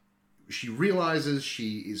decides, she realizes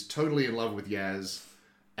she is totally in love with Yaz,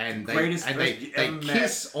 and they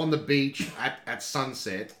kiss on the beach at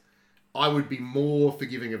sunset, I would be more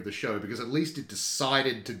forgiving of the show because at least it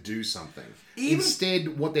decided to do something.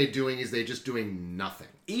 Instead, what they're doing is they're just doing nothing.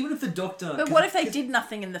 Even if the doctor... But what if they did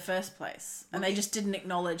nothing in the first place and they just didn't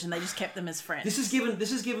acknowledge and they just kept them as friends? This has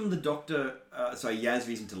given the doctor, Yaz,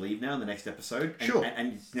 reason to leave now in the next episode. And, sure.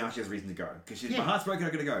 And now she has reason to go. Because she's, my heart's broken,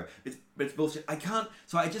 I'm going to go. But it's bullshit. I can't...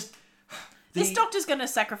 So I just... This doctor's going to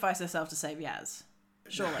sacrifice herself to save Yaz.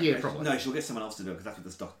 Surely. Yeah, probably. No, she'll get someone else to do it because that's what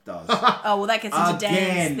this doctor does. Oh, well, that gets into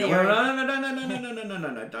Dan's theory.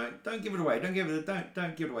 No. Don't give it away. Don't give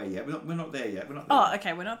it away yet. We're not there yet. Oh,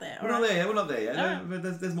 okay, we're not there. We're not there yet. No.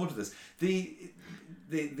 There's more to this. Don't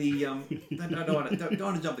want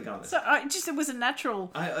to jump the gun on this. So, it was a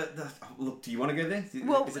natural... Look, do you want to go there?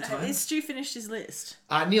 Well, has Stu finished his list?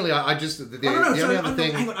 Nearly. I just... The only other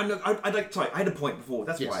thing... Hang on. Sorry, I had a point before.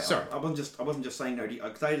 That's why. Sorry. I wasn't just saying no.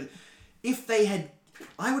 Because if they had...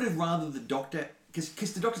 I would have rather the doctor...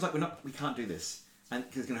 Because the doctor's like, we can't do this. And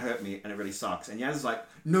because it's going to hurt me and it really sucks. And Yaz is like,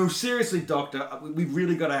 no, seriously, doctor. We've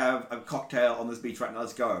really got to have a cocktail on this beach right now.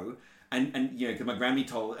 Let's go. And because my Grammy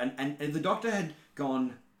told... And if the doctor had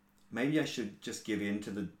gone, maybe I should just give in to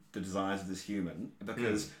the desires of this human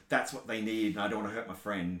because that's what they need and I don't want to hurt my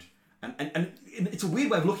friend. And it's a weird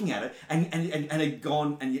way of looking at it. And had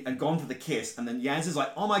gone for the kiss. And then Yaz is like,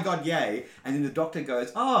 oh my God, yay. And then the doctor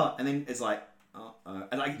goes, oh. And then it's like...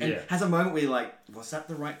 and has a moment where you're like, was that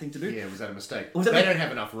the right thing to do? Yeah, was that a mistake? They don't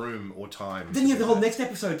have enough room or time. Then you have the whole next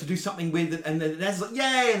episode to do something with it, and then that's like,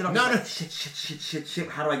 yay! And then I'm like, shit.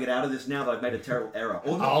 How do I get out of this now that I've made a terrible error?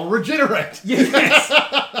 I'll regenerate. Yes.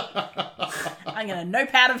 I'm going to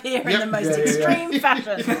nope out of here in the most extreme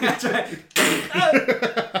fashion. That's right.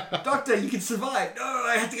 Doctor, you can survive. No,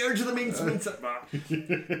 I have to go into the means.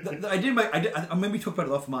 I maybe talk about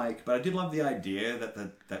it off mic, but I did love the idea that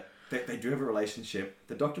they do have a relationship.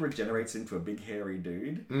 The doctor regenerates into a big hairy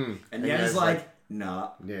dude. And Yaz is like, nah.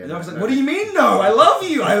 Yeah, And I was like, no. what do you mean no? I love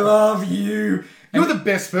you. I love you. You're the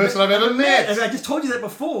best person I've ever met. And I just told you that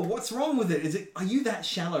before. What's wrong with it? Are you that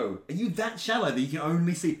shallow? Are you that shallow that you can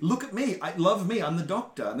only see? Look at me. I love me. I'm the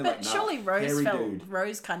doctor. And they're But like, nah, surely hairy dude.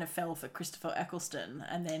 Rose kind of fell for Christopher Eccleston,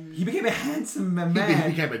 and then He became a handsome man. He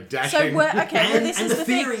became a dashing. so well, this and is the the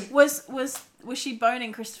theory- thing. Was she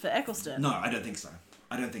boning Christopher Eccleston? No, I don't think so.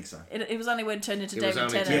 I don't think so. It was only when it turned into It was David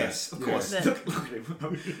only Tennant. Tennant. Yes, of course. Yeah. Look at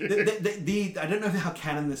him. I don't know how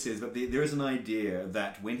canon this is, but there is an idea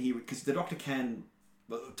that when because the Doctor can,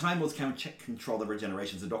 Time Lords can control the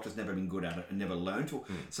regenerations. The Doctor's never been good at it and never learned to.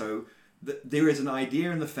 So there is an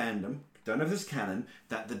idea in the fandom, don't know if this is canon,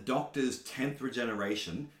 that the Doctor's 10th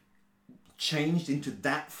regeneration changed into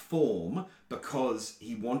that form because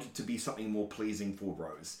he wanted to be something more pleasing for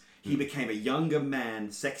Rose. He became a younger man,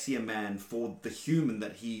 sexier man for the human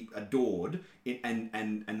that he adored, and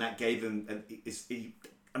that gave him.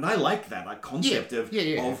 And I liked that concept of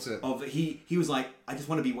he was like, I just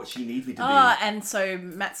want to be what she needs me to be. And so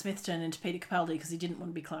Matt Smith turned into Peter Capaldi because he didn't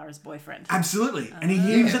want to be Clara's boyfriend. Absolutely, and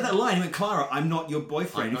he said that line. He went, Clara, I'm not your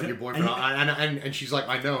boyfriend. I'm not your boyfriend. And she's like,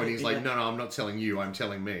 I know. And he's like, no, I'm not telling you. I'm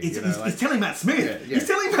telling me. He's telling Matt Smith. Yeah. He's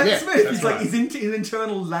telling Matt Smith. He's right. like his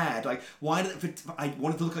internal lad. Like, why did I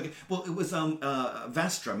wanted to look like? Well, it was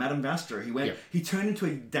Vastra, Madame Vastra. He went. Yeah. He turned into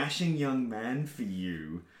a dashing young man for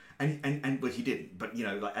you, and but he didn't. But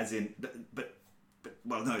like as in, but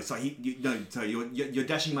well, no. So So your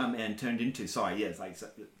dashing young man turned into. Sorry, yeah. It's like. So,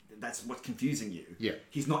 that's what's confusing you. Yeah.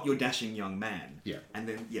 He's not your dashing young man. Yeah. And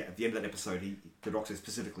then, at the end of that episode, the Doctor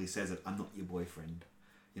specifically says that I'm not your boyfriend,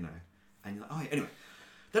 And you're like, oh, yeah. Anyway.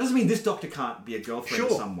 That doesn't mean this Doctor can't be a girlfriend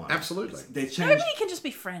of someone. Absolutely. They changed. Nobody can just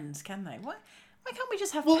be friends, can they? Why can't we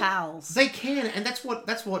just have pals? They can, and that's what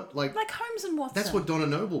like Holmes and Watson. that's what Donna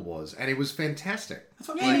Noble was, and it was fantastic. That's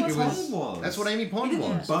what Yeah, Amy it Pond was. That's what Amy Pond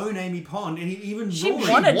was. Bone Amy Pond, and even She Rory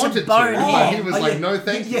wanted to bone but him. he was like, no,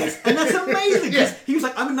 thank you. Yes, and that's amazing. 'Cause Yeah. he was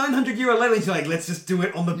like, I'm a 900-year-old lady. And she's like, let's just do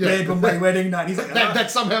it on the bed on my wedding night. And he's like, That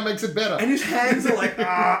somehow makes it better. and his hands are like,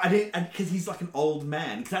 and because he's like an old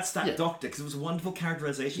man. Because that's that Doctor. Because it was a wonderful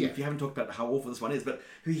characterization. Yeah. If you haven't talked about how awful this one is, but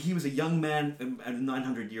he was a young man in a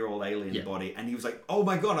 900-year-old alien body, and he was like, oh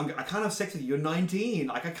my god, I can't have sex with you. You're 19.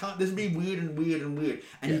 Like I can't. This would be weird and weird and weird.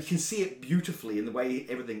 And you can see it beautifully in the way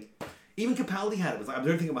everything. Even Capaldi had it. It was like, I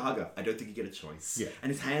don't think I'm a hugger. I don't think you get a choice. Yeah. And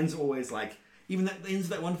his hands are always like, even that ends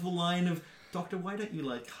that wonderful line of, Doctor, why don't you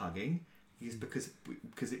like hugging? He's because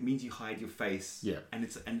it means you hide your face. Yeah. And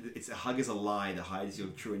it's a hug is a lie that hides your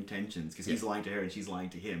true intentions because he's lying to her and she's lying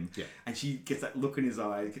to him. Yeah. And she gets that look in his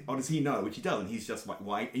eye. Or does he know? Which he doesn't. He's just like,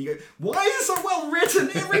 why? And you go, why is it so well written?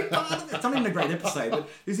 Every part of it. It's not even a great episode, but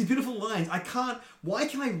there's these beautiful lines. Why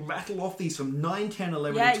can I rattle off these from 9, 10,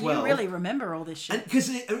 11, and 12? You really remember all this shit. And because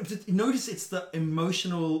notice it's the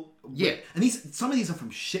emotional. Yeah. And some of these are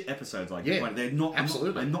from shit episodes. Like they're not.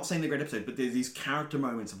 Absolutely. I'm not saying they're great episodes, but there's these character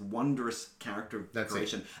moments of wondrous character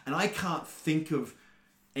creation, and I can't think of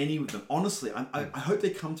any of them. Honestly, I hope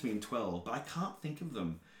they come to me in 12, but I can't think of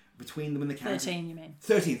them between them and the characters. 13, you mean?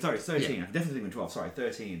 13. Sorry, 13. Yeah. I've definitely been 12. Sorry,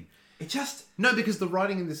 13. It just. No, because the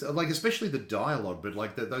writing in this, like especially the dialogue, but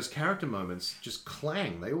like those character moments just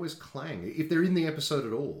clang. They always clang. If they're in the episode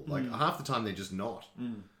at all, like half the time they're just not.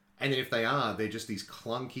 And then if they are, they're just these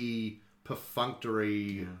clunky,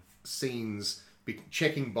 perfunctory scenes,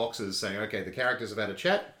 checking boxes, saying, "Okay, the characters have had a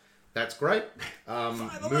chat. That's great.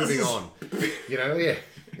 Moving on." Yeah,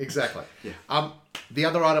 exactly. Yeah. The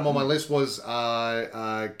other item on my list was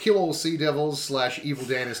Kill All Sea Devils / Evil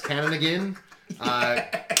Dan is canon again.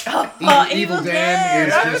 Evil Dan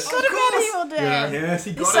is I just. forgot about Evil Dan. Yes,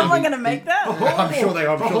 he got Is it. someone going to make that? I'm sure they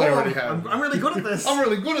already have. I'm really good at this. I'm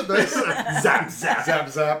really good at this. Zap, zap. Zap,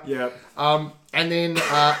 zap. Yeah. And then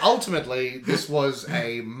ultimately, this was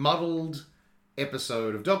a muddled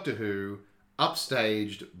episode of Doctor Who,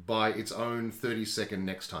 upstaged by its own 30-second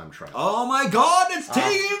next time trailer. Oh my god, it's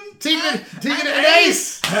Tegan! Tegan and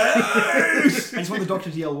Ace! I just want the Doctor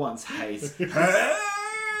to yell once. Haze.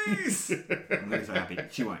 Haze! I'm really so happy.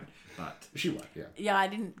 She won't, but... She won't, yeah. Yeah, I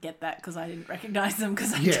didn't get that because I didn't recognise them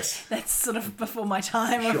because Yes. that's sort of before my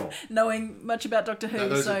time Sure. of knowing much about Doctor Who. No,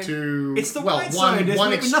 those so are two... It's the well, white side. There's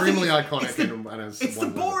one nothing- extremely it's iconic the- and It's the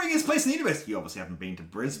one boringest place in the universe. You obviously haven't been to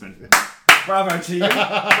Brisbane. Bravo to you.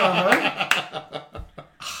 Bravo.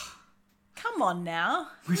 come on now.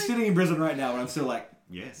 We're sitting in Brisbane right now and I'm still like,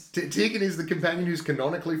 yes. Tegan is the companion who's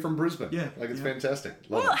canonically from Brisbane. Yeah, Like, it's yeah. fantastic.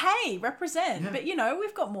 Love Well, it. hey, represent. Yeah. But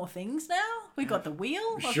we've got more things now. We've got the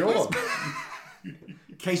wheel. of Sure. Brisbane.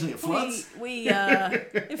 Occasionally it floods.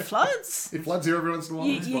 It floods. It floods here every once in a while.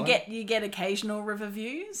 You, it's you fine. get occasional river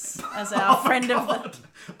views as our friend of the.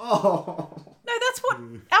 Oh. No, that's what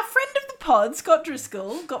our friend of the Pod, Scott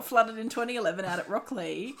Driscoll, got flooded in 2011 out at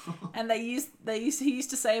Rocklea, and he used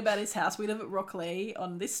to say about his house, "We live at Rocklea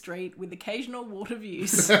on this street with occasional water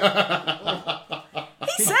views."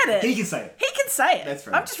 He said it. He can say it. He can say it. That's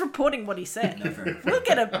fair I'm enough. just reporting what he said. No, fair enough. We'll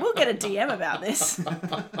get a DM about this,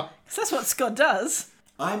 because that's what Scott does.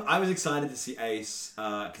 I was excited to see Ace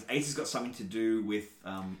because Ace has got something to do with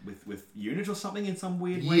Unit or something in some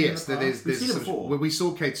weird way. Yes, We've seen it before. we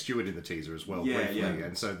saw Kate Stewart in the teaser as well, Yeah, briefly, yeah.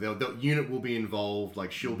 and so the Unit will be involved.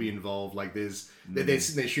 Like she'll be involved. Like they're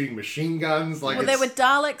shooting machine guns. Like Well, there were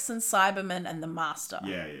Daleks and Cybermen and the Master.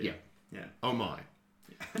 Yeah. oh my.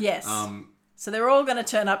 Yes. So they're all going to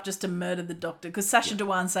turn up just to murder the Doctor, because Sacha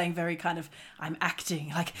Dhawan's saying very kind of, "I'm acting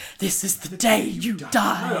like this is the day you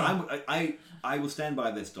die." No, I will stand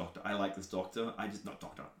by this Doctor. I like this Doctor.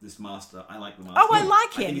 This Master. I like the Master. Oh, I like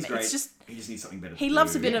I think him. he's great. It's just he just needs something better. he to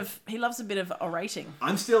loves do. a bit of orating.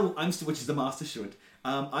 I'm still, which is the Master should.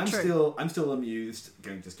 I'm True. still amused.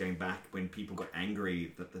 Going back when people got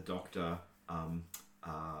angry that the Doctor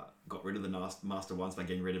got rid of the Master once by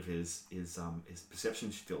getting rid of his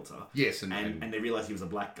perception filter. Yes, and they realized he was a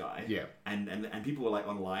black guy. Yeah. And people were like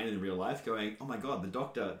online in real life going, "Oh my god, the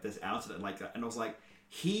Doctor that's outed it like that." And I was like,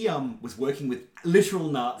 he was working with literal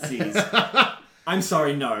Nazis. I'm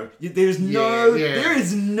sorry, no. There is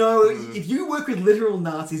no. If you work with literal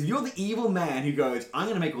Nazis, if you're the evil man who goes, "I'm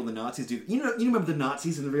going to make all the Nazis do." You remember the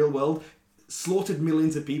Nazis in the real world slaughtered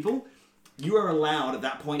millions of people. You are allowed at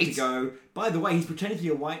that point to go, "By the way, he's pretending to be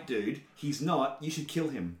a white dude. He's not. You should kill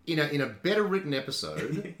him." In a better written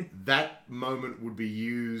episode, that moment would be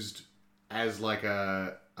used as like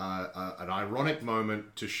an ironic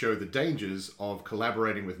moment to show the dangers of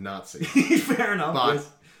collaborating with Nazis. Fair enough. But yes.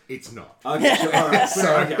 it's not. Okay, sure. All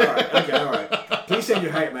right. All right. Please send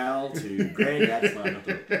your hate mail to Greg.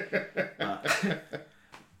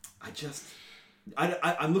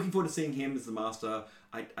 I'm looking forward to seeing him as the Master.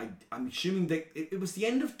 I'm assuming that it was the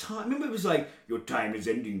end of time. Remember, it was like, "Your time is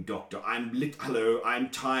ending, Doctor. Hello, I'm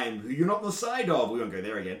time, who you're not on the side of." We won't go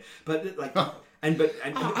there again. But is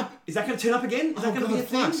that going to turn up again? Is that going to be a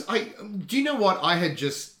thing? Flux. Do you know what? I had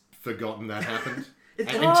just forgotten that happened.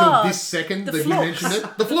 Until this second that you mentioned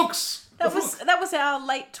it. The Flux! That was our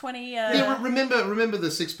late 20... Yeah, remember the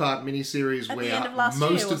 6-part miniseries At the where end of last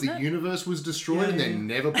most year, of the wasn't it? universe was destroyed and then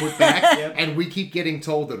Yeah. never put back, and we keep getting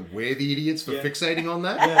told that we're the idiots for fixating on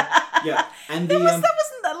that. Yeah. And that wasn't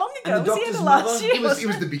that long ago. and the It was the end Doctor's of last mother- year. It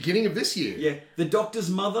was the beginning of this year. Yeah, the Doctor's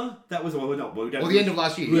mother. That was Or the end of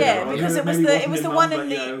last year. Yeah, Well, because maybe it was their the one mum, in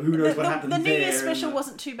but, the who knows what happened the New Year there, special and,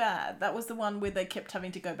 wasn't too bad. That was the one where they kept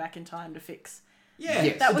having to go back in time to fix. Yeah,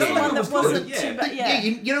 Yes. That was the Yeah. one that good. wasn't Yeah. too bad. Yeah,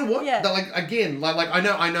 Yeah. you know what? Yeah. Like again, like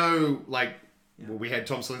I know, like well, we had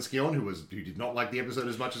Tom Selinsky on who did not like the episode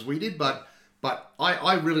as much as we did, but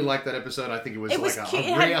I really liked that episode. I think it was like cute. a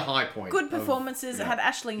It rare had high point. Good performances. It had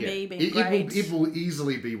Aisling Bea being It great. will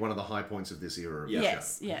easily be one of the high points of this era. Of the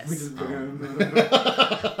Yes, show. yes.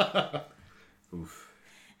 Oof.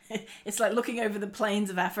 It's like looking over the plains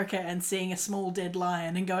of Africa and seeing a small dead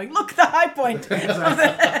lion and going, "Look, the high point." What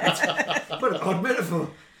an odd metaphor.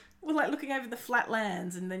 Well, like looking over the flat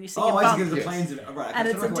lands and then you see Oh, a I see bump. the Yes. plains of right. And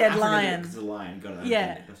it's a dead lion. It's a lion. Got it.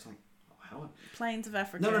 Yeah. I was like, how? Plains of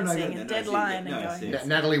Africa No, and no, seeing no, a no, dead see, lion no, and I see. going,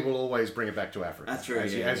 Natalie will always bring it back to Africa. That's true.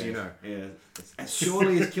 As you know. Yeah. As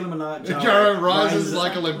surely as Kilimanjaro Jaro rises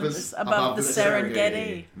like Olympus above the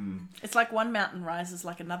Serengeti. It's like one mountain rises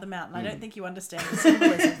like another mountain. I don't think you understand the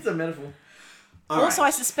symbolism. It's a metaphor. Also, I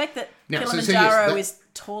suspect that Now, so Kilimanjaro yes, that- is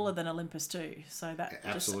taller than Olympus too, so that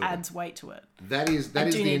Absolutely. just adds weight to it. That is I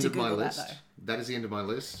do the need end to of my Google that, list. though. That is the end of my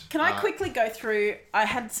list. Can I quickly go through? I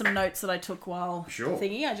had some notes that I took while Sure.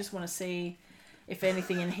 thingy. I just want to see if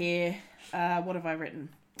anything in here. What have I written?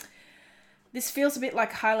 This feels a bit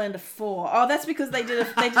like Highlander 4. Oh, that's because they did a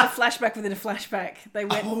flashback within a flashback. They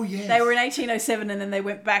went. Oh, yes. They were in 1807 and then they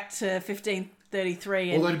went back to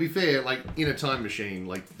 1533. And Although to be fair, like in a time machine,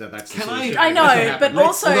 like that's the Can sort of I- shit I that know, doesn't happen. but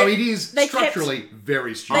also although it is they kept- structurally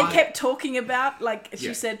very they stupid. kept talking about, like, she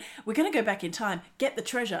Yeah. said, "We're going to go back in time, get the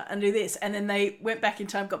treasure, and do this." And then they went back in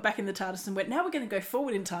time, got back in the TARDIS, and went, "Now we're going to go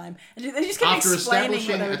forward in time." And they just kept After explaining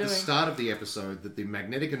establishing what they were at the doing. start of the episode that the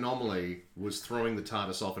magnetic anomaly was throwing the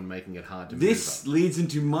TARDIS off and making it hard to This move. leads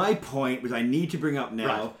into my point, which I need to bring up now.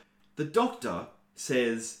 Right. The Doctor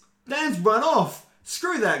says, "Dan's run off.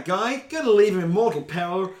 Screw that guy. Gotta leave him in mortal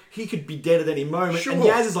peril. He could be dead at any moment." Sure. And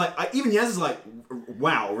Yaz is like, Yaz is like,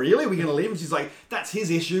 "Wow, really? We're gonna leave him?" She's like, "That's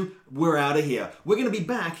his issue. We're out of here. We're gonna be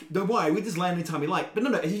back. Don't worry. We just land anytime we like." But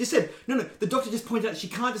no. As you just said, no. The Doctor just pointed out she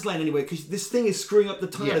can't just land anywhere because this thing is screwing up the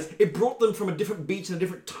TARDIS. Yeah. It brought them from a different beach and a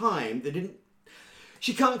different time. They didn't.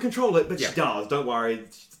 She can't control it, but Yeah. she does. Don't worry.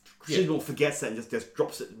 signal, forgets that, and just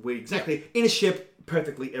drops it exactly in a ship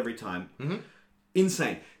perfectly every time.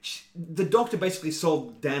 Insane. The Doctor basically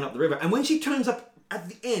sold Dan up the river, and when she turns up at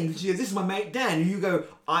the end, she goes, "This is my mate Dan," and you go,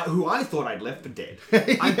 who I thought I'd left for dead.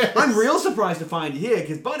 I'm real surprised to find you here,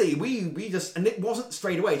 because buddy, we just, and it wasn't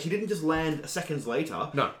straight away. She didn't just land seconds later.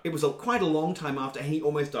 No. It was quite a long time after, and he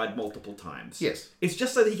almost died multiple times. Yes. It's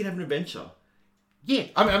just so that he can have an adventure. Yeah,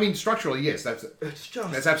 I mean, structurally, yes, that's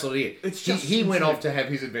absolutely it. It's just he went off to have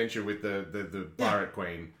his adventure with the pirate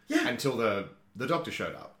queen until the Doctor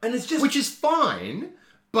showed up, and it's just, which is fine,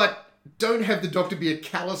 but don't have the Doctor be a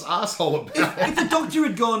callous asshole about it. If the Doctor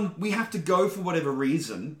had gone, we have to go for whatever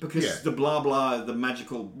reason, because the blah blah, the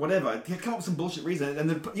magical whatever, he had come up with some bullshit reason,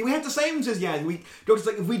 and we have to save him. Says, Doctor's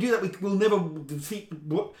like, if we do that, we'll never defeat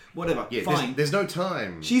whatever. Yeah, fine. There's no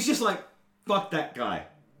time. She's just like, fuck that guy.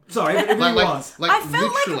 Sorry, but it really was. I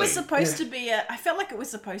felt like it was supposed to be I felt like it was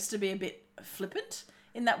supposed to be a bit flippant.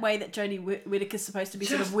 In that way that Jodie Whittaker's supposed to be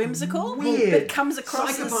sort of whimsical, weird. but comes across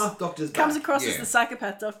as the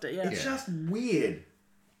psychopath Doctor. Yeah, it's just weird.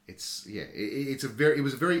 It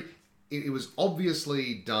was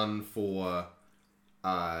obviously done for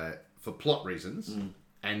plot reasons,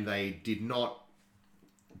 and they didn't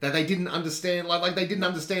understand. Like they didn't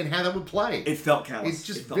understand how that would play. It felt callous. It's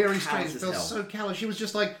just very strange. It felt so callous. She was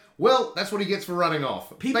just like, well, that's what he gets for running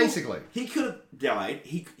off. Basically, he could have died.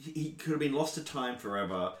 He could have been lost to time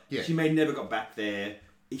forever. Yeah. She may never got back there.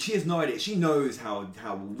 She has no idea. She knows how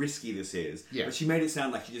risky this is. Yeah. But she made it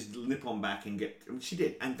sound like she just nip on back and get. I mean, she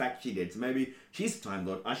did. In fact, she did. So maybe she's the Time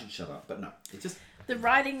Lord. I should shut up. But no, it's just the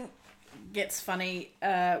writing gets funny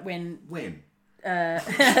when.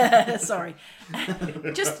 Sorry,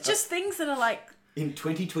 just things that are like in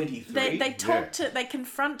 2023. They talk to, they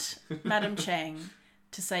confront Madam Chang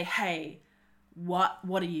to say, hey, what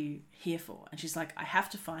are you here for? And she's like, I have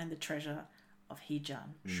to find the treasure of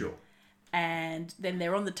He-Jun. Sure. And then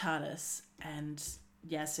they're on the TARDIS, and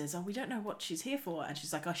Yaz says, oh, we don't know what she's here for. And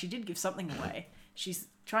she's like, oh, she did give something away. She's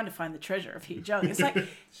trying to find the treasure of He-Jun. It's like, that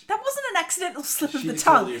wasn't an accidental slip of the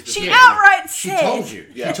tongue. She outright said. She told you.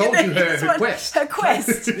 Yeah. She told you her quest. Her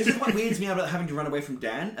quest. This is what weirds me out about having to run away from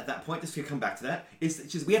Dan at that point, just to come back to that, is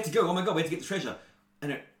that she's, we have to go. Oh my God, we have to get the treasure.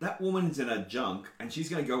 And that woman's in a junk, and she's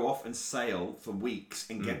going to go off and sail for weeks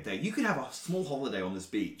and get there. You could have a small holiday on this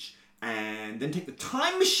beach, and then take the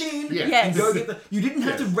time machine and go get the... You didn't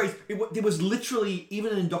have to race... There was literally,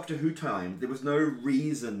 even in Doctor Who time, there was no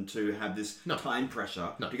reason to have this time pressure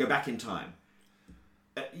to go back in time.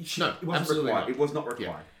 It wasn't required. Not. It was not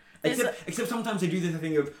required. Except sometimes they do the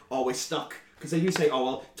thing of, oh, we're stuck. Because they do say, oh,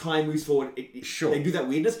 well, time moves forward. Sure. They do that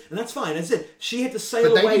weirdness, and that's fine. That's it. She had to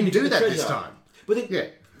sail away. But they didn't to do get that the treasure. this time. But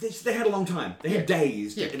they had a long time. They had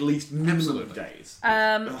days, at least minimum of days.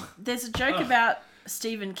 There's a joke about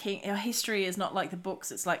Stephen King. Our history is not like the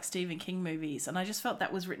books; it's like Stephen King movies, and I just felt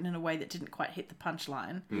that was written in a way that didn't quite hit the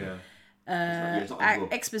punchline. Yeah.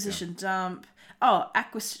 Exposition dump. Oh,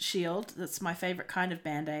 Aqua Shield. That's my favorite kind of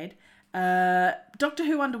Band-Aid. Doctor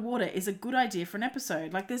Who underwater is a good idea for an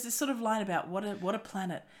episode. Like there's this sort of line about what a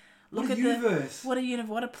planet. Look at universe. What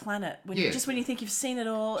a planet. When you think you've seen it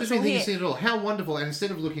all. Just when you think you've seen it all. How wonderful. And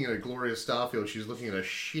instead of looking at a glorious Starfield, she's looking at a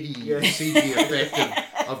shitty CG effect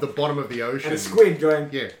of the bottom of the ocean. And a squid going...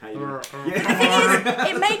 Yeah. The thing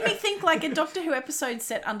is, it made me think like a Doctor Who episode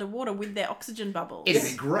set underwater with their oxygen bubbles. It'd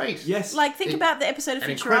be great. Yes. Like, think about the episode of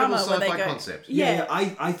Futurama where they go... concept. Yeah.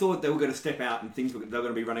 I thought they were going to step out and things they were going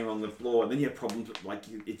to be running on the floor, and then you have problems with, like,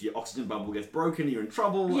 if your oxygen bubble gets broken, you're in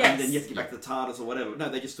trouble, and then you have to get back to the TARDIS or whatever. No,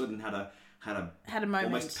 they just stood and had a moment.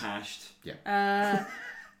 Almost pashed. Yeah.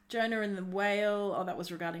 Jonah and the Whale. Oh, that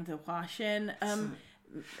was regarding the Hua Shen.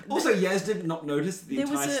 Also, Yaz did not notice the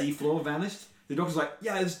entire seafloor vanished. The Doctor's like,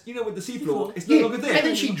 Yaz, with the seafloor, it's no longer there. And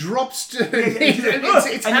then she drops to...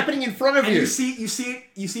 it's happening in front of you. You see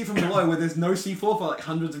it from below where there's no seafloor for like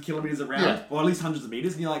hundreds of kilometres around, or at least hundreds of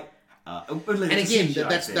metres, and you're like... and again,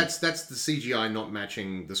 that's the CGI not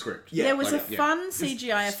matching the script. Yeah, there was a fun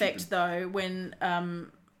CGI effect though when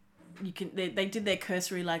they did their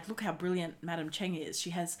cursory, like, look how brilliant Madam Cheng is.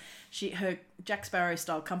 Her Jack Sparrow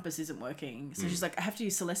style compass isn't working, so she's like, I have to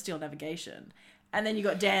use celestial navigation. And then you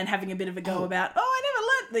got Dan having a bit of a go about, I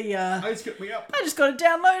never learnt I just got to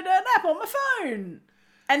download an app on my phone.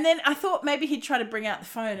 And then I thought maybe he'd try to bring out the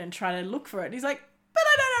phone and try to look for it. And he's like, but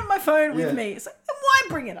I don't have my phone with me. It's like, then why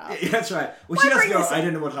bring it up? Yeah, that's right. Well, she does go, I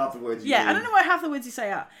don't know what half the words you mean. I don't know what half the words you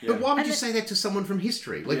say are. Yeah. But why would you say that to someone from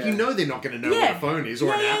history? Like, they're not going to know what a phone is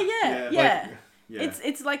or an app. Yeah.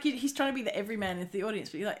 It's like he's trying to be the everyman in the audience,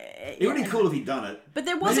 but you're like... It would be cool if he'd done it. But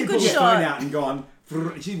there was a good shot. Pulled the phone out and gone,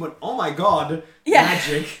 She went, oh my god, Yeah.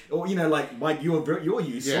 magic, or like you're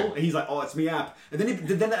useful. Yeah. And he's like, oh, it's me app. And then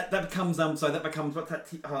that becomes that becomes what's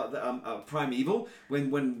that Primeval when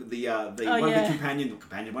the one of the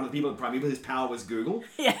one of the people in Primeval, his power was Google.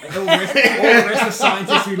 Yeah. And all the rest of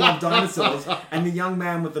scientists who love dinosaurs, and the young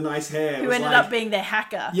man with the nice hair Who was ended like, up being their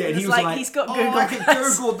hacker. yeah, and It he was was like, he's got Google. I can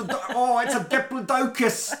Google. It's a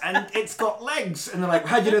diplodocus, and it's got legs. And they're like,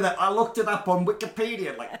 how'd you do that? I looked it up on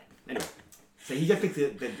Wikipedia. Like, anyway. So he just thinks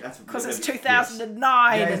that's Because it's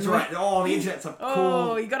 2009. Yeah, that's and right. Oh, the internet's a cool.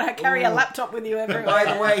 Oh, you got to carry a laptop with you everywhere.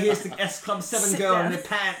 By the way, here's the S Club 7 Sit girl down. in her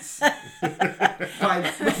pants.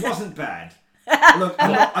 Which wasn't bad. Look,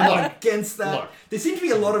 I'm not against that. Look. There seem to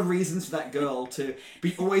be a lot of reasons for that girl to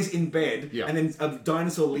be always in bed, Yeah. and then a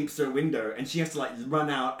dinosaur leaps through a window, and she has to like run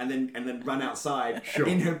out and then run outside Sure.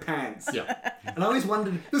 in her pants. Yeah. And I always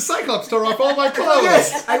wondered. The Cyclops tore off all my clothes.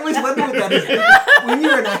 Yes, I always wonder what that is. When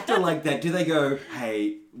you're an actor like that, do they go,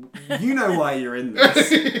 "Hey, you know why you're in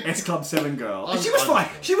this S Club 7 girl"? And she was fine.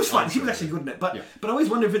 She was fine. She was actually good in it. But Yeah. but I always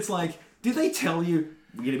wonder if it's like, did they tell you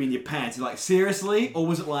you're gonna be in your pants? You're like, seriously, or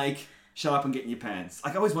was it like, shut up and get in your pants?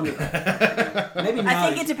 Like, I always wondered that. Maybe now. I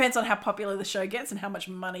think it depends on how popular the show gets and how much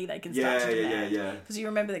money they can start to demand. yeah. Because you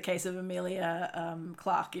remember the case of Amelia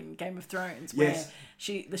Clarke in Game of Thrones, where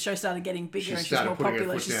Yes. the show started getting bigger and she's started more putting her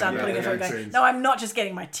popular. foot She down, started yeah, putting her yeah, foot yeah, going, scenes. no, I'm not just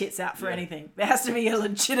getting my tits out for anything. There has to be a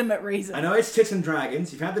legitimate reason. I know it's tits and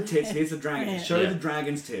dragons. You've had the tits. Here's the dragons. Yeah. Show Yeah. the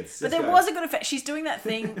dragons' tits. But Let's there go. was a good effect. She's doing that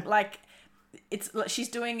thing like she's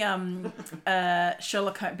doing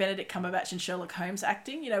Sherlock Benedict Cumberbatch and Sherlock Holmes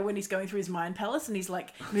acting. You know, when he's going through his mind palace and he's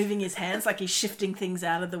like moving his hands like he's shifting things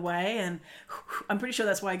out of the way. And I'm pretty sure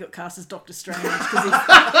that's why he got cast as Doctor Strange, because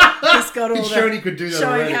he's got all He's the shown he could do that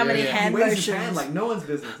showing already, how yeah, many yeah. hand He waves his motions hand like no one's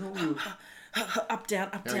business. Ooh. up down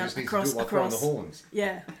Now he down just needs across to do it while throwing across. the horns.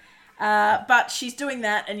 Yeah. But she's doing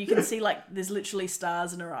that, and you can see like there's literally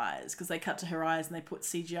stars in her eyes because they cut to her eyes and they put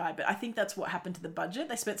CGI. But I think that's what happened to the budget.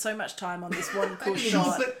 They spent so much time on this one cool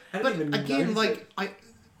shot. But again, like,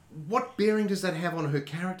 what bearing does that have on her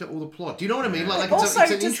character or the plot? Do you know what I mean? Like, Also,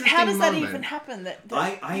 it's an interesting how does that moment. even happen? That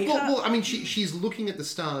Well, I mean, she's looking at the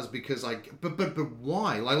stars because, but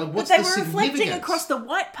why? Like, but what's they the were significance? reflecting across the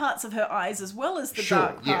white parts of her eyes as well as the Sure,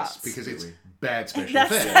 dark yes, parts. because it's bad special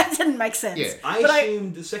That's, effects. that didn't make sense. Yeah. I But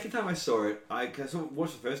assumed the second time I saw it, I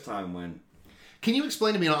watched the first time and went, Can you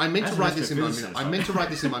explain to me? I meant As to an write this in my astrophysicist, minute. I meant to write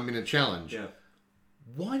this in my minute challenge. yeah.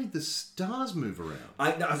 Why did the stars move around? I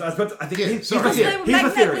was about to, I think Yeah, here's sorry. my Because theory. the Here's my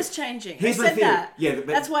magnet theory. was changing. Here's They my said theory. that. Yeah, but-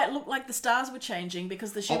 That's why it looked like the stars were changing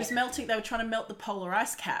because she was Oh. melting. They were trying to melt the polar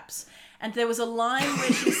ice caps. And there was a line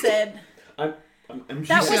where she said... I'm That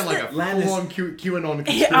You was sound like a Landis- full-on QAnon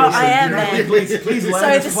conspiracy. Yeah, oh, I am, theory. man. Please So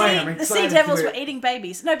learn the this plan. I'm sea excited to devils do were it. eating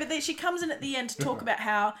babies. No, but she comes in at the end to talk about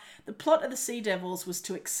how the plot of the sea devils was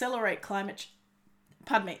to accelerate climate...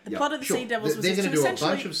 Pardon me. The plot of the Sure. sea devils was They're to going to do a essentially...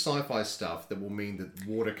 bunch of sci-fi stuff that will mean that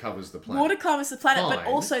water covers the planet. Water covers the planet, but Fine.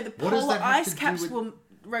 also the What does polar that have ice to do caps with- will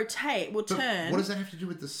rotate, will But turn. what does that have to do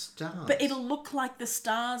with the stars? But it'll look like the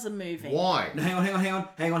stars are moving. Why? No, hang on.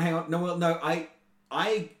 No, well, no, I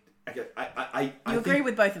You agree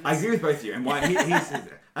with both of us? I agree with both of you. And why? Here's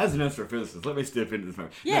as an astrophysicist, let me step into this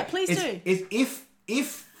moment. Yeah, No, please it's- do. Is if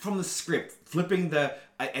from the script flipping the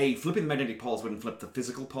magnetic poles wouldn't flip the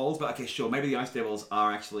physical poles, but okay, sure, maybe the ice devils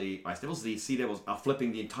are actually ice devils. The sea devils are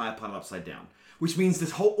flipping the entire planet upside down, which means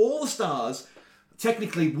all the stars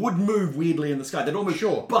technically would move weirdly in the sky. They'd all move,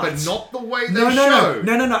 Sure, but not the way they no, showed.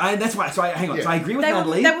 No. And that's why. So hang on. Yeah. So I agree with They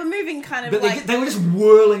Natalie. were moving kind of But like... they were just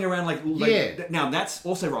whirling around like Yeah. Now that's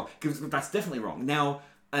also wrong because that's definitely wrong. Now,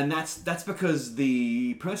 and that's because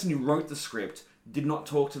the person who wrote the script did not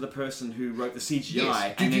talk to the person who wrote the CGI.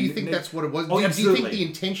 Yes. and Do you then- think that's what it was? Oh, do you absolutely. think the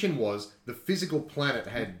intention was the physical planet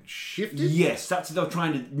had shifted? Yes, that's what they were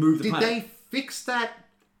trying to move the Did planet. they fix that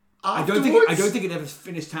I afterwards? don't think it ever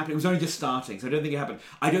finished happening. It was only just starting, so I don't think it happened.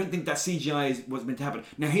 I don't think that CGI was meant to happen.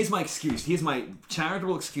 Now, here's my excuse. Here's my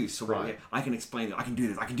charitable excuse. So Right. I can explain it. I can do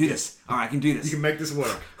this. I can do this. All right, I can do this. You can make this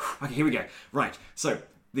work. Okay, here we go. Right. So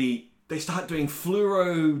they start doing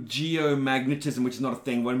fluorogeomagnetism, which is not a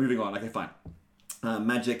thing. We're moving on. Okay, fine.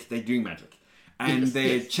 Magic. They're doing magic. And Yes,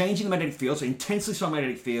 they're yes. changing the magnetic field, so intensely strong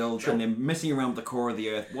magnetic field, and they're messing around with the core of the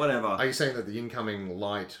Earth, whatever. Are you saying that the incoming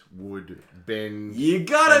light would bend? You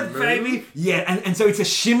got it, and baby! move? Yeah, and so it's a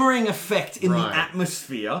shimmering effect in Right. the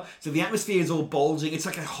atmosphere. So the atmosphere is all bulging. It's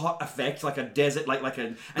like a hot effect, like a desert, like a.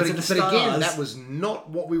 And But, so the but stars, again, that was not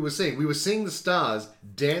what we were seeing. We were seeing the stars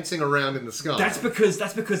dancing around in the sky. That's because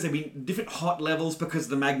they've been different hot levels because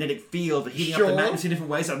the magnetic field are heating up Sure. the atmosphere in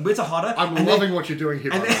different ways. So it's a hotter. I'm and loving what you're doing here,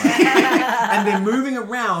 by the way. and they're moving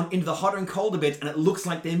around into the hotter and colder bits, and it looks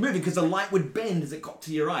like they're moving because the light would bend as it got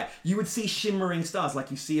to your eye. You would see shimmering stars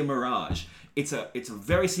like you see a mirage. It's a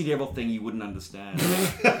very Sea Devil thing you wouldn't understand.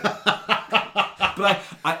 But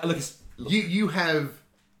I look. You have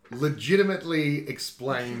legitimately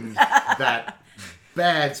explained that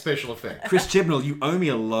bad special effect. Chris Chibnall, you owe me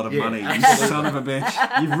a lot of money, you son of a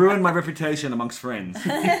bitch. You've ruined my reputation amongst friends.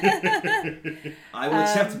 I will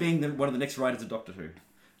accept being one of the next writers of Doctor Who.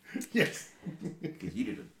 Yes. Because you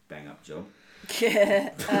did a bang-up job.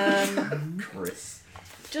 Chris.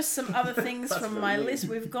 Just some other things from my list.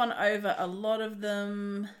 We've gone over a lot of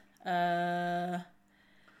them.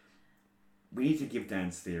 We need to give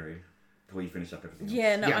Dan's theory before you finish up everything else.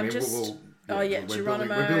 Yeah, no, Yeah, I I'm mean, just... we're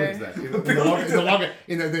Geronimo. building to that.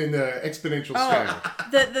 In the exponential scale.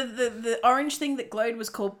 The orange thing that glowed was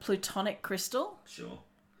called plutonic crystal. Sure.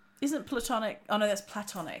 Isn't platonic... Oh, no, that's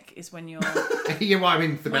platonic, is when you're... Yeah, well, I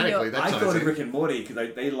mean, thematically, that's I thought of Rick and Morty because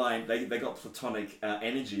they got platonic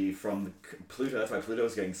energy from Pluto. That's why Pluto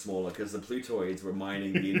was getting smaller because the Plutoids were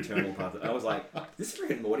mining the internal part. I was like, this is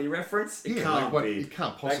Rick and Morty reference? It can't be. It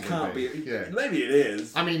can't possibly That can't be. Yeah. Maybe it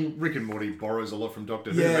is. I mean, Rick and Morty borrows a lot from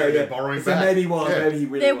Doctor Who. Yeah, Maybe they're borrowing so back. maybe he was. Yeah. Maybe he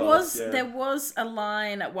really was. There was a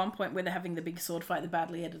line at one point where they're having the big sword fight, the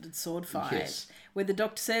badly edited sword fight, Yes. where the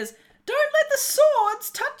Doctor says, "Don't let the swords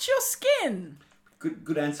touch your skin."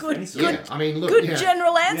 Good answer for any sort. Yeah, I mean, look. Good yeah.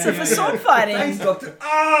 general answer for sword fighting. Thanks, Doctor.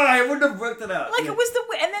 I wouldn't have worked it out. Like it was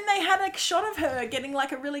and then they had a shot of her getting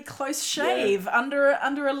like a really close shave under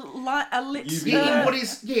a lit.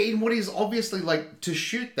 In what is obviously like to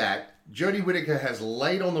shoot that, Jodie Whittaker has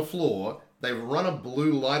laid on the floor. They've run a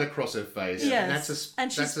blue light across her face, Yes.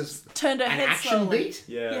 and she's turned her an head action slowly. beat.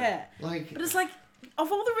 Yeah. Like, But it's like,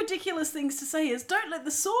 of all the ridiculous things to say is, don't let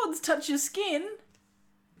the swords touch your skin.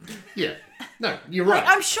 yeah, no, you're right.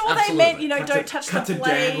 Like, I'm sure Absolutely. they meant, don't touch the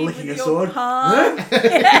blade with your palm.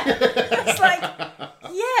 It's like,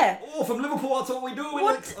 yeah. Oh, from Liverpool, that's what we do. I'm a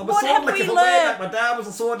What sword have licker we for learned? my dad was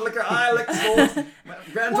a sword licker. I lick swords. My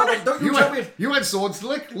grandfather, don't you tell me. You had swords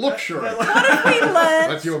lick? Look, sure. What have we That's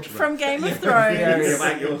learned Yorkshire. from Game of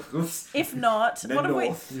Thrones? Oops. If not, Then what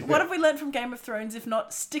north. have we learned from Game of Thrones? If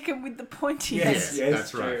not, stick 'em with the pointy. Yes.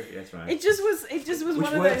 That's true. right. That's right. It just was Which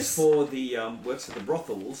one of works those. for the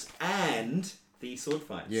brothels and the sword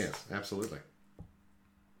fights. Yes, absolutely.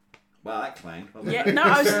 Wow, that clanged. Well, Yeah, no,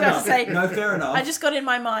 I was just about to say. No, fair enough. I just got in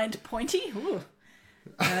my mind pointy. Ooh.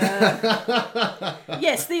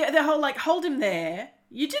 Yes, the whole like hold him there.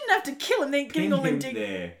 You didn't have to kill him. Then getting Pin all him indignant.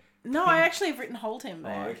 there. No, I actually have written hold him Oh,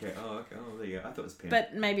 there. okay. Oh, there you go. I thought it was pin.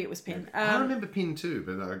 But maybe it was Pin. I remember Pin too,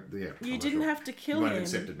 but yeah. I'm You not didn't sure. have to kill You might him. have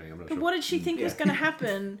accepted me. I'm not But sure. what did she think was Yeah. going to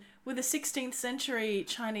happen with a 16th century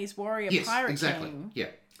Chinese warrior Yes, pirate exactly. king? Yeah.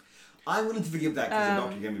 I'm willing to forgive that because the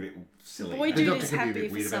doctor can be a bit silly. Boy The dude Doctor is can be a happy bit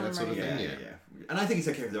for weird about some that sort of reason. thing. yeah, Yeah. And I think it's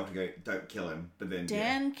okay for the doctor to go, don't kill him, but then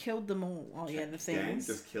Dan killed them all. Oh yeah, the Dan things.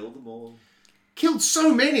 just killed them all. Killed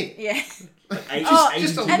so many. Yeah. Like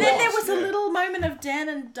just a And then there lot. was a little moment of Dan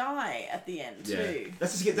and Di at the end too.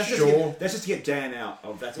 That's just to get Sure. that's just to get Dan out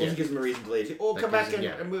of that. Also Yeah. gives him a reason to leave. Oh, That come back gives and,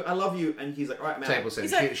 him- yeah. and I love you. And he's like, all right, man. Table said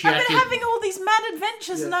He's she, like, she I've acted. been having all these mad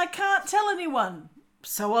adventures Yeah. and I can't tell anyone.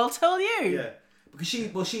 So I'll tell you. Yeah. Because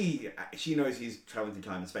she knows he's traveling through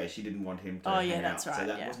time and space. She didn't want him to Oh, hang yeah, out. that's So right,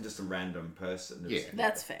 that yeah. wasn't just a random person. It was- Yeah.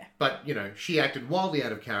 That's fair. But she acted wildly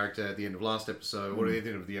out of character at the end of last episode, or at the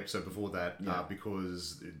end of the episode before that, Yeah.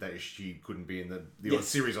 because she couldn't be in the Yes.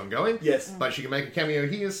 series ongoing. Yes. But she can make a cameo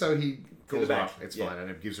here, so he calls her back. up. It's Yeah. fine,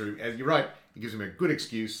 and it gives her. As you're right, it gives him a good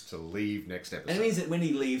excuse to leave next episode. And it means that when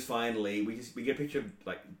he leaves, finally, we get a picture of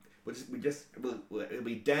like it'll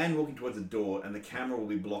be Dan walking towards the door, and the camera will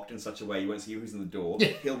be blocked in such a way you won't see who's in the door. Yeah.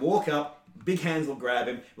 He'll walk up, big hands will grab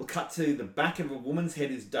him. We'll cut to the back of a woman's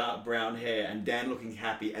head is dark brown hair, and Dan looking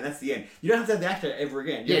happy, and that's the end. You don't have to have the actor ever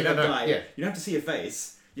again. You Yeah, don't have no, Di. yeah. You don't have to see a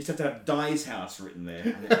face. You just have to have Di's house written there,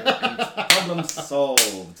 and problem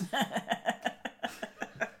solved.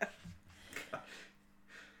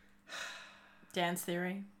 Dan's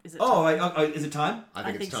theory. Is it? Oh, is it time? I think I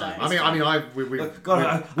it's think so. time.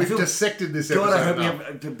 It's We've feel- dissected this God, episode. I hope we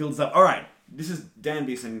enough. have builds up. All right, this is Dan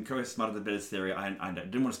Beeson, co-smart of the Betters theory. I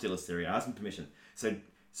didn't want to steal his theory. I asked him permission. So,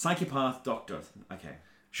 psychopath doctor. Okay.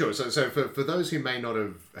 Sure. So for those who may not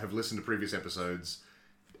have listened to previous episodes,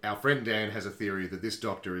 our friend Dan has a theory that this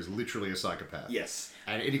doctor is literally a psychopath. Yes.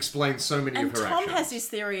 And it explains so many And of her Tom actions. has his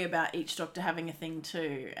theory about each doctor having a thing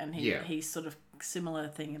too, and Yeah. he's sort of similar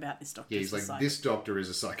thing about this doctor. Yeah, he's like, this doctor is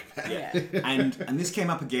a psychopath. Yeah. and this came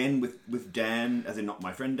up again with Dan, as in not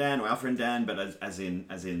my friend Dan or our friend Dan, but as in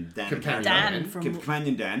Dan. Companion Dan from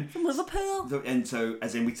Companion Dan. Liverpool. And so,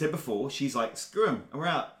 as in we said before, she's like, screw him, we're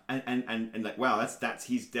out. and like, wow, that's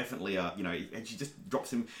he's definitely and she just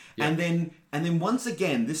drops him, and then once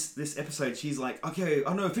again this episode she's like, okay,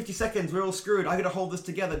 oh no, 50 seconds, we're all screwed. I got to hold this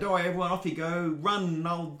together. Don't worry, everyone, off you go, run.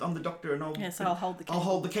 I'm the doctor, and I'll hold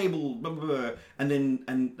the cable. Blah, blah, blah. And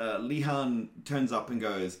then Li-Han turns up and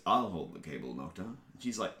goes, I'll hold the cable, Doctor. And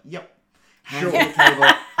she's like, yep. Hands the cable.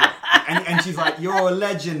 And she's like, you're a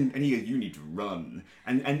legend. And he goes, you need to run.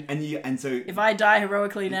 And so if I die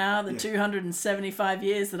heroically now, the 275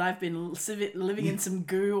 years that I've been living in some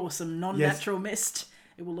goo or some non-natural mist,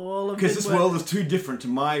 it will all have been because this world is too different to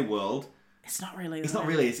my world. It's not really. It's not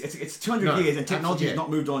really. It's 200 years, and technology has not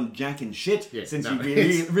moved on jack and shit since you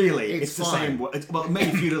really. It's the same. Well, maybe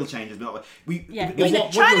a few little changes, but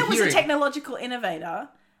China was a technological innovator.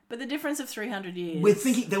 But the difference of 300 years.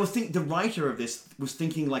 The writer of this was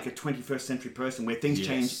thinking like a 21st century person, where things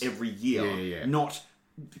change every year, not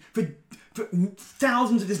for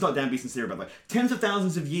thousands of. This is not Dan Beeson's theory, by the way. Tens of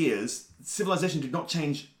thousands of years, civilization did not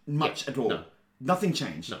change much at all. No. Nothing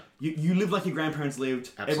changed. No. You lived like your grandparents lived.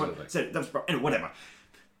 Absolutely. Everyone said that was anyway, whatever.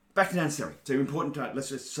 Back to Dan's theory. So important.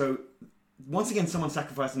 So once again, someone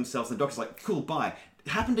sacrificed themselves, and the Doctor's like, cool, bye. It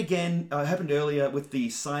happened again. Happened earlier with the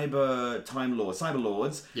cyber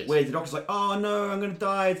lords, where the Doctor's like, "Oh no, I'm gonna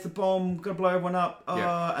die. It's the bomb. Gonna blow everyone up."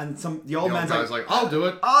 And the old man's like, "I'll do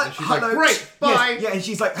it." And she's like, "Great, bye." Yes, and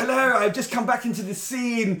she's like, "Hello, I've just come back into the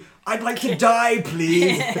scene. I'd like to die,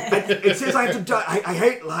 please." It says I have to die. I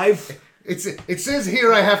hate life. It says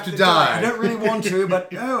here I have to die. I don't really want to,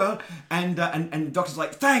 but oh well. And the Doctor's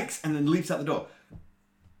like, "Thanks," and then leaps out the door.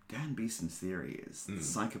 Dan Beeson's theory is the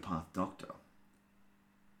psychopath Doctor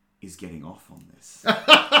is getting off on this.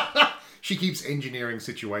 She keeps engineering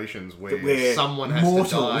situations where someone has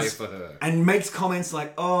to die for her, and makes comments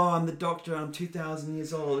like, "Oh, I'm the Doctor. I'm 2,000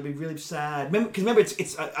 years old. It'd be really sad." Remember,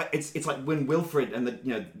 it's like when Wilfred and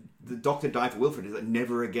the Doctor died for Wilfred. Is like,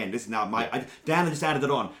 never again. This is now Dan just added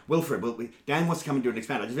it on. Wilfred. Dan wants to come and do an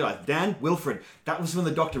expand. I just realized Dan, Wilfred. That was when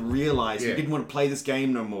the Doctor realized he didn't want to play this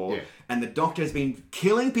game no more. Yeah. And the Doctor has been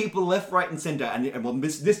killing people left, right, and center. And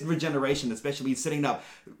this regeneration, especially, he's setting up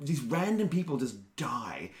these random people just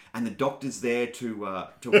die, and the Doctor's there to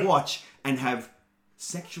watch and have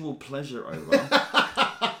sexual pleasure over.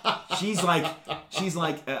 She's like.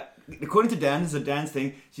 According to Dan, this is a Dan's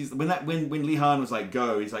thing. When Li-Han was like,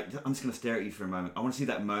 "Go," he's like, "I'm just going to stare at you for a moment. I want to see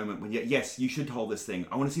that moment when yes, you should hold this thing.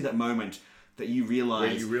 I want to see that moment that you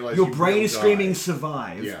realize your brain is screaming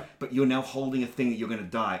survive, but you're now holding a thing that you're going to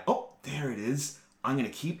die. Oh, there it is. I'm going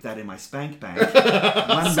to keep that in my spank bank."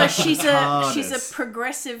 So she's a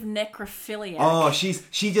progressive necrophiliac. Oh,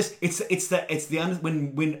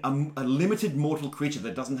 when a limited mortal creature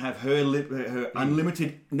that doesn't have her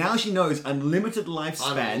unlimited, now she knows unlimited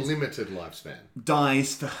lifespan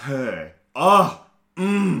dies for her. Oh,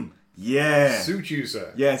 yeah. Suit you,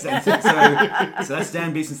 sir. Yes, and so that's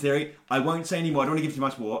Dan Beeson's theory. I won't say any more. I don't want to give too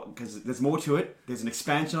much more because there's more to it. There's an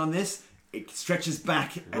expansion on this. It stretches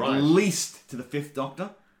back at least to the 5th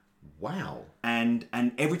Doctor. Wow. And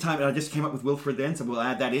every time, and I just came up with Wilfred then, so we'll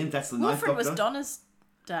add that in. That's the 9th Doctor. Wilfred was Donna's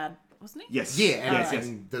dad, wasn't he? Yes. Yeah,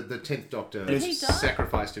 and the 10th Doctor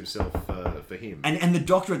sacrificed himself for him. And the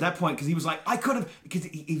Doctor at that point, because he was like, I could have, because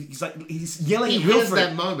he's yelling at Wilfred.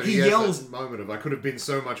 That moment. He yells that moment of, I could have been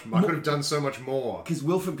so much more. I could have done so much more. Because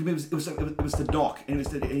Wilfred, it was the knock, and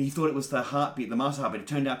he thought it was the heartbeat, the master heartbeat. It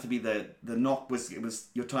turned out to be the knock was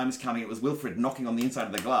your time is coming. It was Wilfred knocking on the inside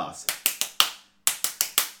of the glass.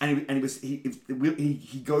 And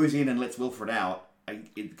he goes in and lets Wilfred out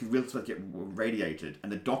because Wilfred get radiated,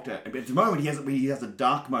 and the Doctor. At the moment, he has a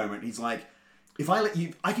dark moment. He's like, if I let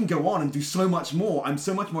you, I can go on and do so much more. I'm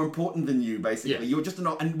so much more important than you, basically. Yeah. You're just a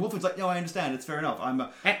knock. And Wilfred's like, no, I understand. It's fair enough. And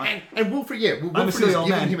Wilfred, Wilfred is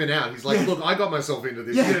giving him an out. He's like, look, I got myself into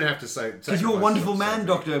this. You didn't have to say. Because you're a wonderful man,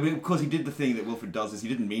 Doctor. I mean, of course, he did the thing that Wilfred does is he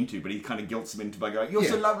didn't mean to, but he kind of guilts him into by going, you're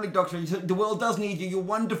so lovely, Doctor. The world does need you. You're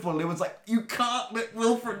wonderful. And it was like, you can't let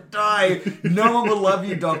Wilfred die. No one will love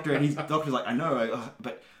you, Doctor. And Doctor's like, I know,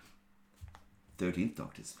 but 13th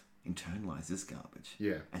Doctor's internalized this garbage.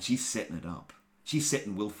 Yeah. And she's setting it up. She's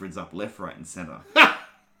setting Wilfred's up left, right, and centre,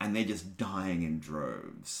 and they're just dying in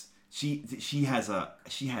droves. She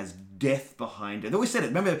has death behind her. They always said it.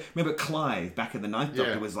 Remember Clive back in the 9th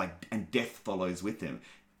Doctor was like, and death follows with him.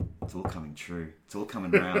 It's all coming true. It's all coming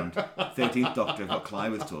round. 13th Doctor, what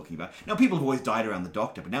Clive was talking about. Now people have always died around the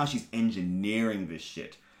Doctor, but now she's engineering this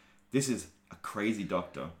shit. This is a crazy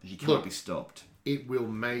Doctor. She cannot be stopped. It will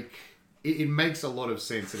make it makes a lot of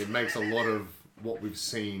sense, and it makes a lot of what we've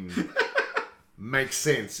seen. Makes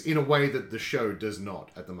sense in a way that the show does not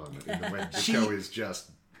at the moment. The show is just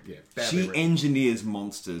badly She written. engineers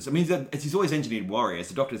monsters. I mean, she's always engineered warriors.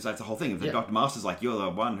 The Doctor's, that's the whole thing. The Yeah. Dr. Master's like, you're the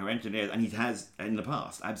one who engineers, and he has in the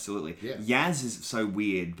past, absolutely. Yeah. Yaz is so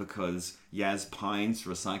weird because Yaz pines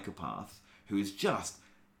for a psychopath who is just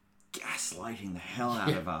gaslighting the hell out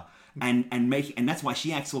of her. And that's why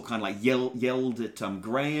she acts all kind of like yelled at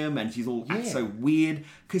Graham, and she's all acts so weird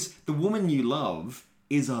because the woman you love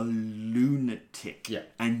is a lunatic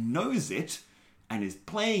and knows it and is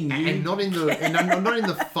playing you, and not in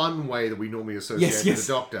the fun way that we normally associate with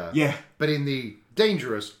the Doctor. Yeah. But in the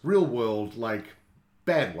dangerous, real world, like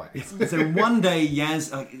bad way. So one day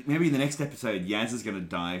Yaz, maybe in the next episode, Yaz is going to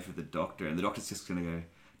die for the Doctor, and the Doctor's just going to go,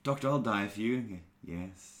 "Doctor, I'll die for you."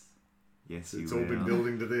 Yes. Yes, you It's will. all been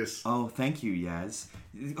building to this. Oh, thank you, Yaz.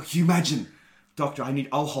 Can you imagine? Doctor,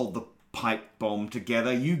 I'll hold the pipe bomb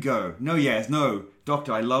together. You go. No, Yaz, no.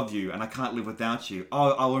 Doctor, I love you, and I can't live without you.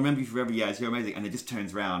 Oh, I'll remember you forever, Yaz. You're amazing. And it just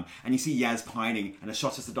turns around, and you see Yaz pining, and a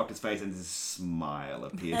shot just the Doctor's face, and this smile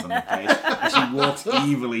appears on her face, as she walks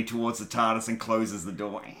evilly towards the TARDIS and closes the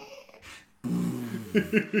door.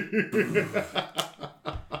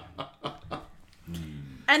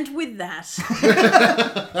 And with that,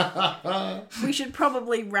 we should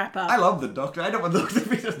probably wrap up. I love the Doctor. I don't want the Doctor to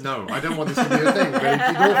be just... No, I don't want this to be a thing. But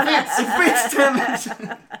it all fits. It fits, damn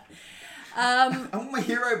it. I want my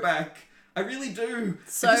hero back. I really do.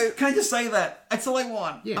 So- can I just say that? That's all I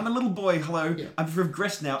want. Yeah. I'm a little boy. Hello. Yeah. I've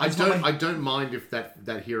regressed now. I don't mind if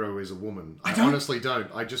that hero is a woman. I honestly don't.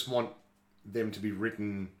 I just want them to be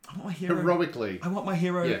written I want my hero heroically. I want my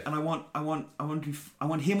hero, and I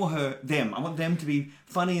want him or her, them. I want them to be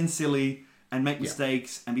funny and silly and make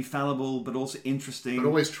mistakes and be fallible, but also interesting. But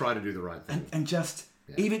always try to do the right thing. and just.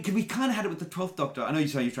 Even because we kind of had it with the 12th Doctor. I know you're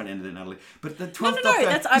trying to end it, Natalie, but the 12th Doctor.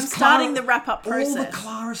 No. I'm starting the wrap-up process. All the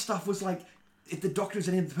Clara stuff was like, if the Doctor is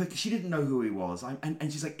any of the, she didn't know who he was, and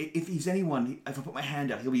she's like, if he's anyone, if I put my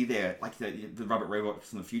hand out, he'll be there, like the Robert Robot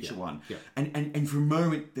from the future one. Yeah. And for a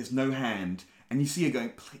moment, there's no hand. And you see her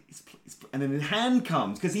going, please, please, and then the hand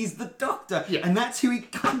comes because he's the Doctor, and that's who he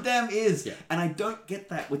goddamn is. Yeah. And I don't get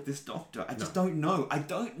that with this Doctor. I just don't know. I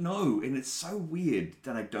don't know, and it's so weird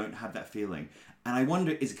that I don't have that feeling. And I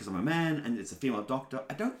wonder, is it because I'm a man and it's a female Doctor?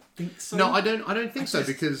 I don't think so. No, I don't think so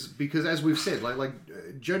because as we've said, like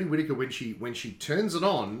Jodie Whittaker when she turns it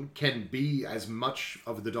on can be as much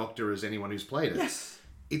of the Doctor as anyone who's played it. Yes.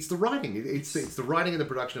 It's the writing. It's the writing and the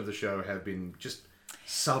production of the show have been just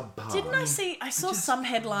subpar. Didn't I see? I saw some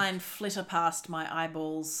headline flitter past my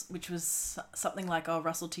eyeballs, which was something like, "Oh,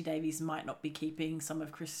 Russell T Davies might not be keeping some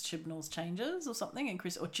of Chris Chibnall's changes or something," and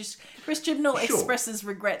Chris Chibnall expresses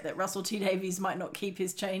regret that Russell T Davies might not keep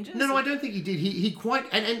his changes. No, I don't think he did. He quite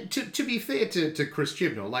and to be fair to Chris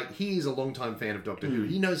Chibnall, like he is a longtime fan of Doctor Who.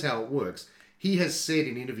 He knows how it works. He has said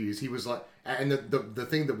in interviews, he was like, and the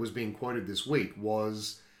thing that was being quoted this week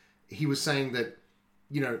was, he was saying that,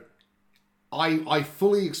 you know, I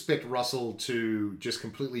fully expect Russell to just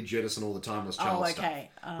completely jettison all the timeless child stuff.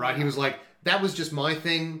 Right? He was like, that was just my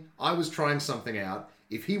thing. I was trying something out.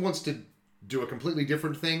 If he wants to do a completely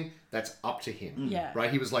different thing, that's up to him. Yeah.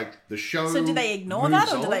 Right? He was like, the show. So do they ignore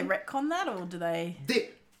that, or do they retcon that, or do they?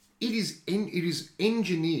 It is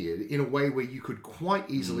engineered in a way where you could quite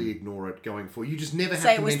easily ignore it going forward. You just never have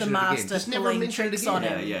Say to it was the mention it again. master Just never pulling mention it tricks again. on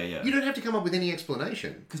him. Yeah. You don't have to come up with any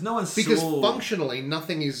explanation Because no one because functionally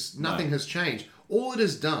nothing has changed. All it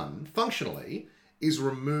has done functionally is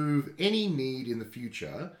remove any need in the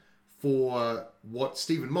future for what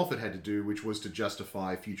Stephen Moffat had to do, which was to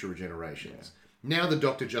justify future regenerations. Now the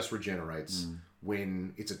Doctor just regenerates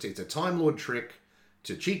when it's a Time Lord trick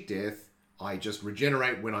to cheat death. I just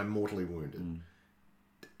regenerate when I'm mortally wounded.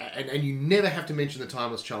 And you never have to mention the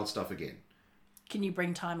Timeless Child stuff again. Can you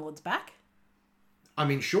bring Time Lords back? I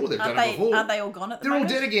mean, sure, they've done it before. Aren't they all gone at the They're all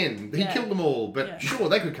moment? dead again. He killed them all. But sure,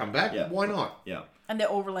 they could come back. Yeah. Why not? Yeah. And they're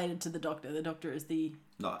all related to the Doctor. The Doctor is the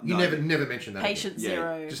You never mention that patient again.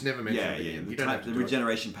 zero. Just never mention Yeah, it again. yeah. You don't have to The do it.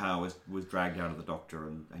 regeneration power was dragged out of the Doctor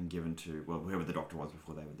and given to, well, whoever the Doctor was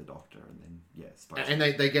before they were the Doctor, and then And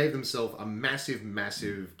they gave themselves a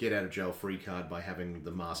massive get out of jail free card by having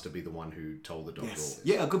the Master be the one who told the Doctor all this.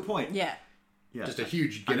 Yeah, good point. Yeah. Yeah. Just a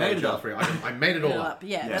huge I get made out of it jail up. free. I made it all up.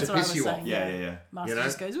 Yeah, To that's what I piss was you saying. off. Yeah. Master You know?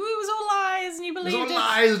 just goes, "Ooh, it was all lies, and you It believed was all it."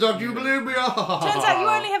 lies, Doctor. You believe me? Turns out you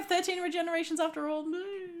only have 13 regenerations after all.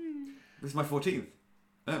 This is my 14th.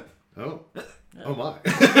 Oh. Oh my.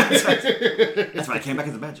 That's when I came back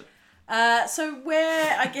as a badger. So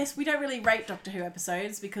I guess we don't really rate Doctor Who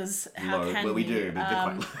episodes because how can well, we you, do, but they're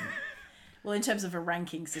quite low. well, in terms of a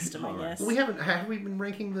ranking system, I guess. We haven't. Have we been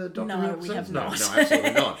ranking the Doctor Who No, episodes? we have No, not.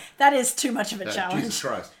 absolutely not. That is too much of a challenge. Jesus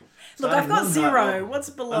Christ. Look, I've got 0. What's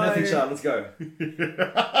below? Nothing, Chad. Let's go.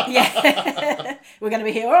 Yeah. We're going to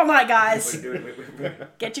be here all night, guys.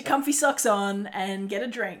 Get your comfy socks on and get a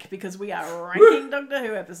drink because we are ranking Doctor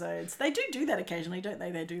Who episodes. They do that occasionally, don't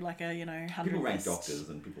they? They do like a, 100 People rank best Doctors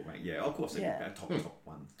and people rank... Yeah, of course. Yeah. Top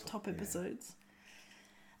one. top episodes.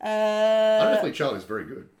 Unearthly Child is very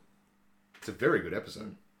good. It's a very good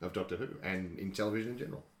episode of Doctor Who and in television in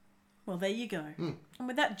general. Well, there you go. And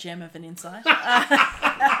with that gem of an insight, thank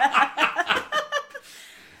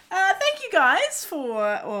you guys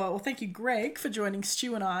or thank you, Greg, for joining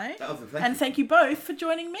Stu and I. And thank you both for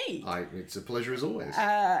joining me. It's a pleasure as always.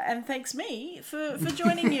 And thanks me for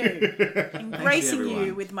joining you and gracing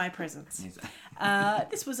you with my presence.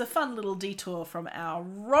 This was a fun little detour from our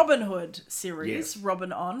Robin Hood series,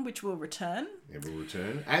 Robin On, which will return. It will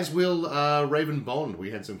return. As will Raven Bond. We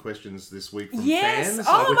had some questions this week from yes. fans.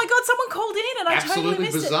 Oh my God, someone called in and I absolutely totally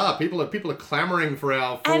missed bizarre. it. People are clamouring for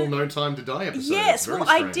our full No Time to Die episode. Yes, well,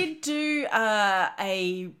 strange. I did do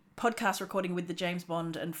a podcast recording with the James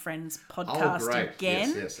Bond and Friends podcast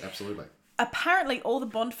again. Yes, absolutely. Apparently, all the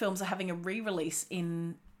Bond films are having a re-release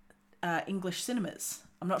in English cinemas.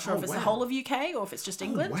 I'm not sure if it's the whole of UK or if it's just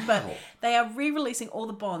England, but they are re-releasing all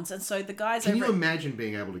the Bonds, and so the guys. Can you imagine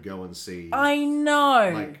being able to go and see? I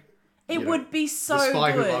know. It would be so good. The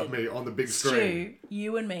Spy good. Who Loved Me on the big screen. Stu,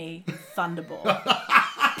 you and me, Thunderball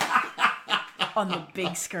on the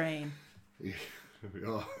big screen.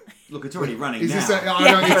 Oh. Look, it's already running Is now. this It's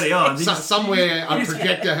already on. Somewhere a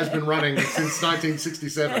projector has been running since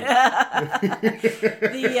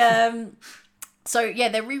 1967. So, yeah,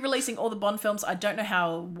 they're re-releasing all the Bond films. I don't know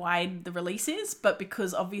how wide the release is, but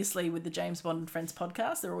because obviously with the James Bond and Friends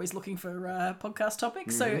podcast, they're always looking for podcast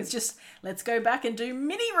topics. So it's just, let's go back and do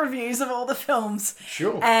mini reviews of all the films.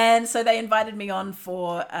 Sure. And so they invited me on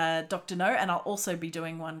for Dr. No, and I'll also be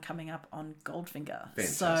doing one coming up on Goldfinger. Fantastic.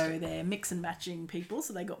 So they're mix and matching people.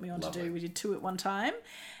 So they got me on to do, we did 2 at one time.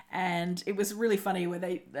 And it was really funny where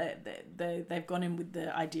they've gone in with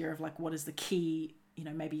the idea of like, what is the key,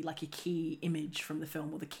 maybe like a key image from the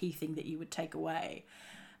film or the key thing that you would take away.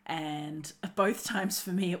 And both times for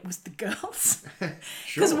me, it was the girls.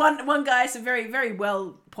 Because one guy so very, very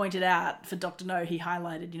well pointed out for Dr. No, he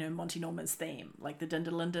highlighted, Monty Norman's theme, like the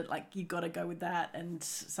Denderlinder, like you got to go with that. And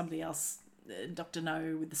somebody else, Dr.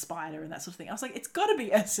 No with the spider and that sort of thing. I was like, it's got to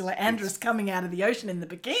be Ursula Andress coming out of the ocean in the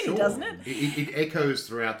bikini, doesn't it? It echoes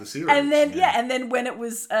throughout the series. And then, and then when it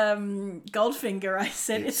was Goldfinger, I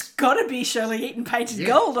said, it's got to be Shirley Eaton painted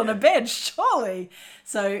gold on a bed, surely.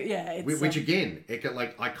 So, yeah. It's, which again,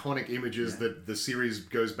 like iconic images that the series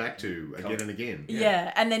goes back to again and again.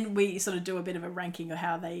 Yeah, and then we sort of do a bit of a ranking of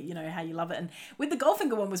how they, how you love it. And with the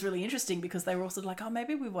Goldfinger one was really interesting because they were also like, oh,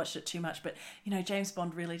 maybe we watched it too much. But, James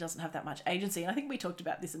Bond really doesn't have that much agency. And I think we talked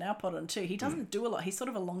about this in our pod on too. He doesn't do a lot. He's sort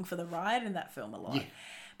of along for the ride in that film a lot. Yeah.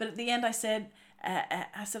 But at the end I said,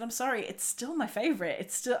 I'm sorry, it's still my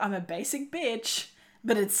favourite. I'm a basic bitch,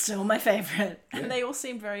 but it's still my favourite. Yeah. And they all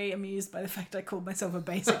seemed very amused by the fact I called myself a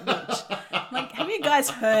basic bitch. I'm like, have you guys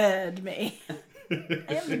heard me? I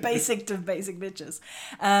am the basic of basic bitches.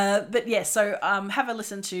 But yeah, so have a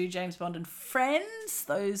listen to James Bond and Friends.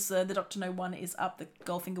 Those the Dr. No one is up. The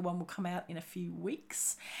Goldfinger one will come out in a few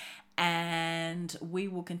weeks. And we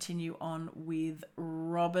will continue on with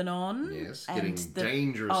Robin On. Yes, getting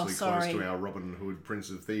dangerously close to our Robin Hood Prince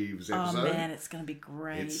of Thieves episode. Oh man, it's going to be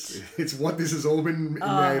great. It's what this has all been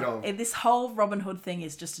made of. This whole Robin Hood thing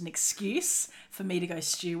is just an excuse for me to go,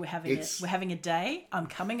 Stu, we're having a day. I'm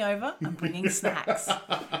coming over. I'm bringing snacks.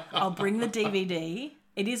 I'll bring the DVD.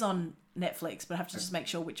 It is on Netflix, but I have to just make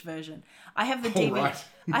sure which version. I have the DVD. Right.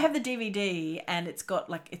 I have the DVD, and it's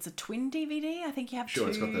got it's a twin DVD. I think you have two. Sure,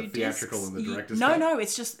 it's got the theatrical discs. and the director's No, cut? no,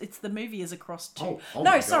 it's the movie is across two.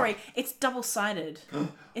 No, sorry, it's double-sided.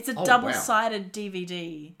 It's a double-sided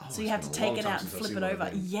DVD, so you have to take it out and flip it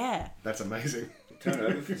over. Yeah, that's amazing. Turn it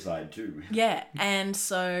over for the side too. Yeah, and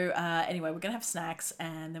so anyway, we're gonna have snacks,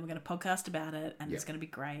 and then we're gonna podcast about it, and it's gonna be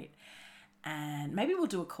great. And maybe we'll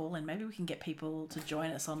do a call in. Maybe we can get people to join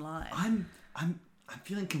us online. I'm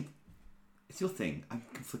feeling. It's your thing. I'm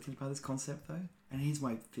conflicted by this concept though, and here's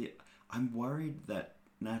my fear. I'm worried that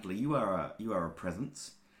Natalie, you are a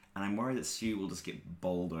presence, and I'm worried that Stu will just get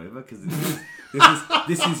bowled over because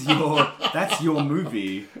that's your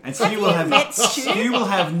movie, and Stu will have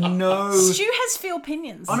no. Stu has few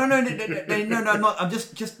opinions. Oh no, I'm not. I'm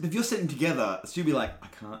just if you're sitting together, Stu will be like, I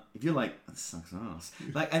can't. If you're like, that sucks ass.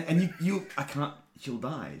 Like, and you, I can't. She'll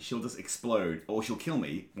die. She'll just explode, or she'll kill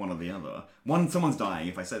me. One or the other. Someone's dying.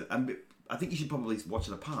 If I said, I think you should probably watch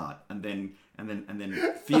it apart, and then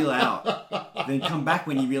feel out. Then come back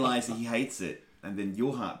when you realise that he hates it. and then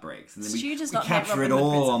your heart breaks, and then Stu we does not hate capture it Robin Hood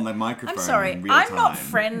all Prince. on the microphone. I'm sorry, in real I'm time. not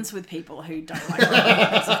friends with people who don't like Robin Hood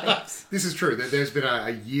Prince of Thieves. This is true. There's been a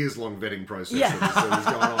years-long vetting process Yeah. that is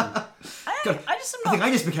going on. I just I am think not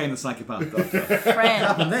I just became the psychopath doctor.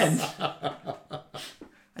 friends. And then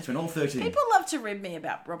I spent all 13. People love to rib me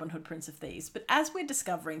about Robin Hood Prince of Thieves, but as we're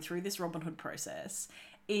discovering through this Robin Hood process,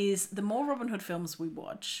 is the more Robin Hood films we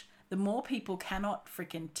watch, the more people cannot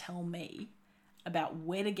freaking tell me about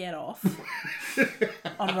where to get off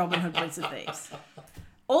on Robin Hood Prince of Thieves.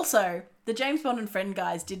 Also, the James Bond and Friend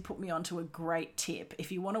guys did put me onto a great tip.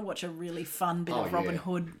 If you want to watch a really fun bit of Robin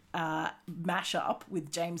Hood mashup with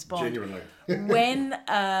James Bond. Genuinely. When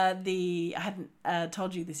I hadn't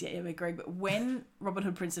told you this yet, Greg, but when Robin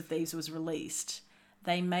Hood Prince of Thieves was released,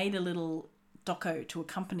 they made a little doco to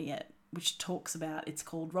accompany it, which talks about, it's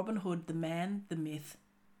called Robin Hood, the Man, the Myth,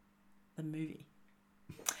 the Movie.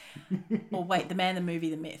 Or wait, the Man, the Movie,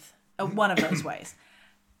 the Myth. One of those ways.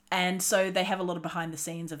 And so they have a lot of behind the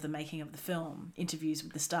scenes of the making of the film, interviews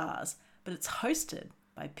with the stars, but it's hosted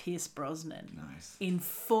by Pierce Brosnan. Nice. In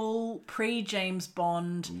full pre-James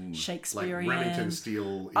Bond Shakespearean. Like Remington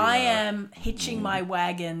Steele. I am hitching my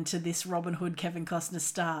wagon to this Robin Hood Kevin Costner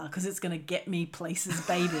star because it's going to get me places,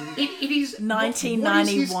 baby. It is 1991. What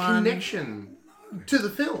is his connection to the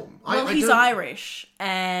film? Well, he's don't- Irish,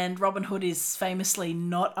 and Robin Hood is famously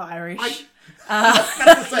not Irish.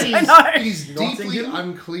 It is deeply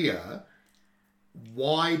unclear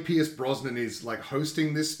why Pierce Brosnan is like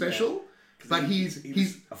hosting this special, but he's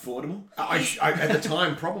affordable. At the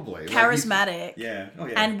time probably Charismatic. Yeah. Oh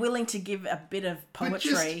yeah. And willing to give a bit of But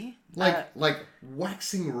just, poetry. like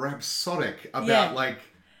waxing rhapsodic about like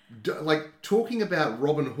talking about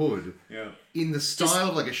Robin Hood in the style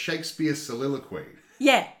of like a Shakespeare soliloquy.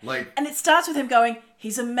 Yeah. Like, And it starts with him going,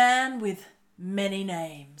 he's a man with many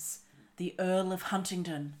names. The Earl of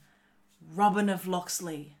Huntingdon, Robin of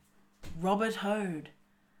Locksley, Robert Hood.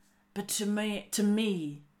 But to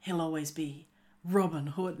me, he'll always be Robin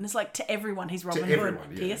Hood. And it's like, to everyone, he's Robin Hood. everyone,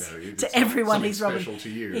 yeah, Pierce. no, it's To everyone, something he's Robin. special to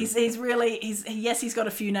you. He's really, he's got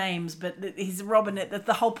a few names, but he's Robin.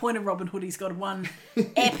 The whole point of Robin Hood, he's got one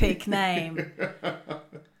epic name.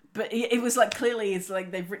 But it was like, clearly it's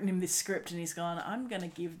like they've written him this script and he's gone, I'm going to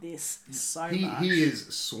give this so much. he is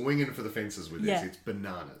swinging for the fences with this. Yeah. It's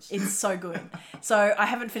bananas. It's so good. So I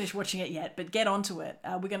haven't finished watching it yet, but get onto it.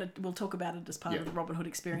 We'll talk about it as part of the Robin Hood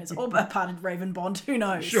experience or part of Raven Bond. Who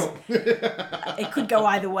knows? Sure. It could go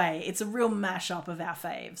either way. It's a real mashup of our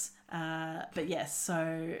faves. But yes,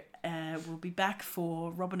 so we'll be back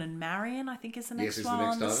for Robin and Marion, I think is the next Yes, is one the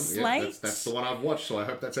on next the item. slate. Yeah, that's the one I've watched, so I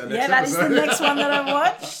hope that's our next Yeah, that is episode. the next one that I've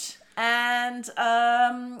watched. And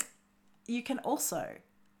you can also,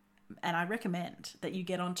 and I recommend that you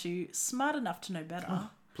get onto Smart Enough to Know Better.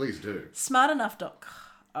 Please do.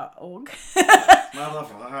 Smartenough.org. Smart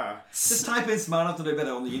enough. Just type in "smart enough to know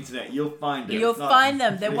better" on the internet. You'll find it. You'll It's not- find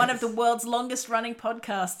them. They're one of the world's longest running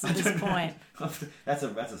podcasts at this point. That's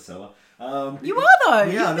a seller. You are though.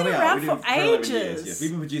 Yeah, You've been we are. around We've for been 11 years, ages. yes.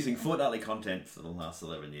 We've been producing fortnightly content for the last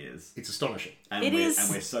 11 years. It's astonishing. And It is. And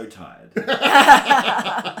we're so tired.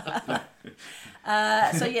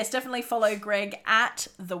 So yes, definitely follow Greg at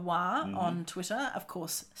The Wah on Twitter. Of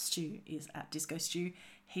course, Stu is at Disco Stu.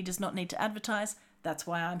 He does not need to advertise. That's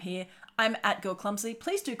why I'm here. I'm at Girl Clumsy.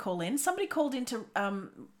 Please do call in. Somebody called in to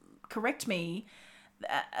correct me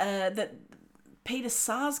that Peter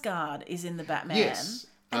Sarsgaard is in the Batman. Yes.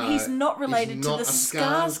 And he's not related he's to not the a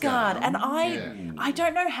Skarsgård. And I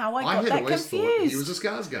don't know how I got had that always thought confused. he was a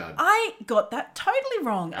Skarsgård. I got that totally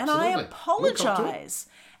wrong, Absolutely. and I We'll cop to it. apologise.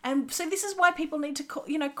 And so this is why people need to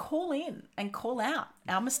call in and call out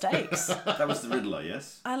our mistakes. That was the Riddler,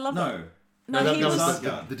 yes? I love No. it. No, that he was was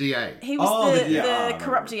the DA. he was Oh, the, the DA. the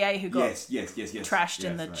corrupt DA who got Yes. trashed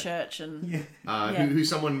in Yes, the right. church and Who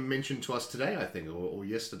someone mentioned to us today, I think, or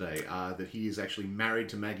yesterday, that he is actually married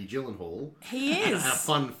to Maggie Gyllenhaal. he And is. a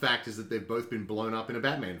fun fact is that they've both been blown up in a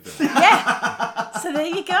Batman film, Yeah. So there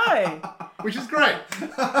you go. which is great.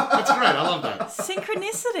 That's great. I love that.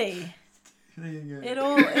 Synchronicity. There you go. It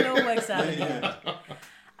all works out in the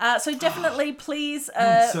end. So definitely, please,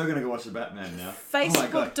 I'm so gonna go watch the Batman now.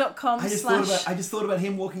 Facebook.com/ I just thought about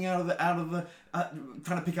him walking out of the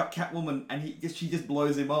trying to pick up Catwoman, and she just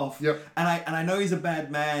blows him off. Yep. And I know he's a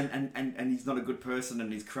bad man, and he's not a good person,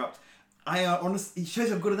 and he's corrupt. Honestly, he shows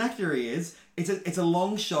how good an actor he is. It's a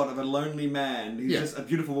long shot of a lonely man who's just a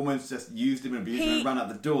beautiful woman's just used him and abused him and run out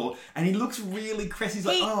the door, and he looks really crazy. He's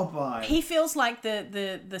like, oh, bye. He feels like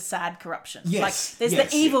the sad corruption. Yes, Like there's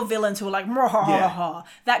yes, the evil villains who are like, Yeah.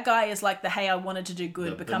 that guy is like the hey, I wanted to do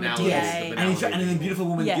good, The become a banality, DA. the and then the beautiful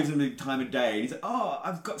woman Yeah. gives him the time of day, and he's like,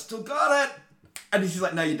 oh, still got it. And she's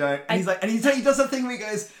like, no, you don't. And he's like, and he does that thing where he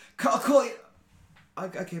goes, I'll call you.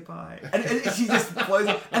 Okay, bye. And she just flows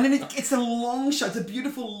off. And then it's a long shot. It's a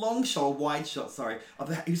beautiful long shot, a wide shot, sorry, of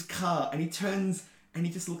his car. And he turns and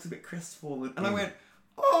he just looks a bit crestfallen. And I went,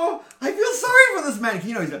 oh, I feel sorry for this man.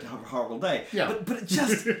 You know he's about to have a horrible day. Yeah. But it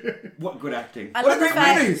just, what good acting. I What a love the great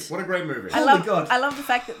fact- movie. What a great movie. God. I love the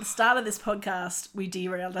fact that at the start of this podcast we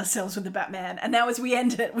derailed ourselves with the Batman, and now as we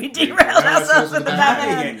end it, we derailed ourselves with the Happy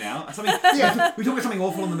Batman. again now. Something, we talk about something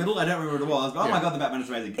awful in the middle. I don't remember what it was. But oh my god, the Batman is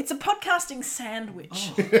amazing. It's a podcasting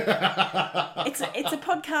sandwich. It's a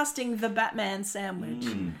podcasting the Batman sandwich.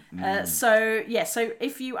 So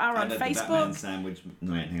if you are on The Batman Facebook, sandwich.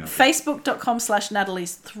 No, wait, hang on.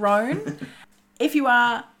 facebook.com/Natalie's Throne. If you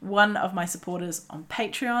are one of my supporters on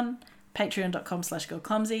Patreon,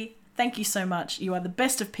 patreon.com/GoClumsy. Thank you so much. You are the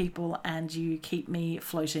best of people, and you keep me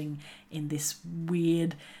floating in this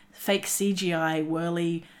weird, fake CGI,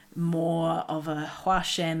 whirly, more of a Hua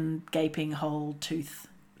Shen gaping hole tooth.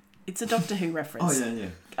 It's a Doctor Who reference. Oh, yeah.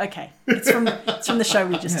 Okay. It's from the show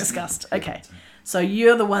we just discussed. Okay. So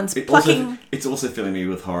you're the ones It's plucking... also filling me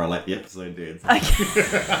with horror like the episode did. Okay.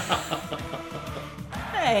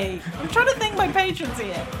 Hey, I'm trying to thank my patrons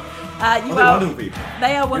here. They're wonderful people.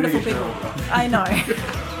 They are wonderful Really people. sure. I know.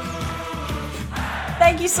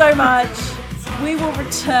 Thank you so much. We will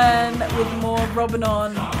return with more Robin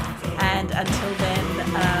On. And until then,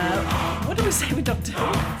 what do we say with Doctor Who?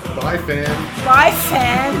 Bye, fam. Bye,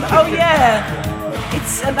 fam. Oh, yeah.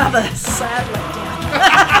 It's another sad letdown.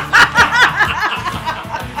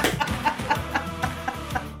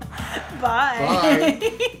 Bye.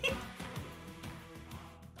 Bye.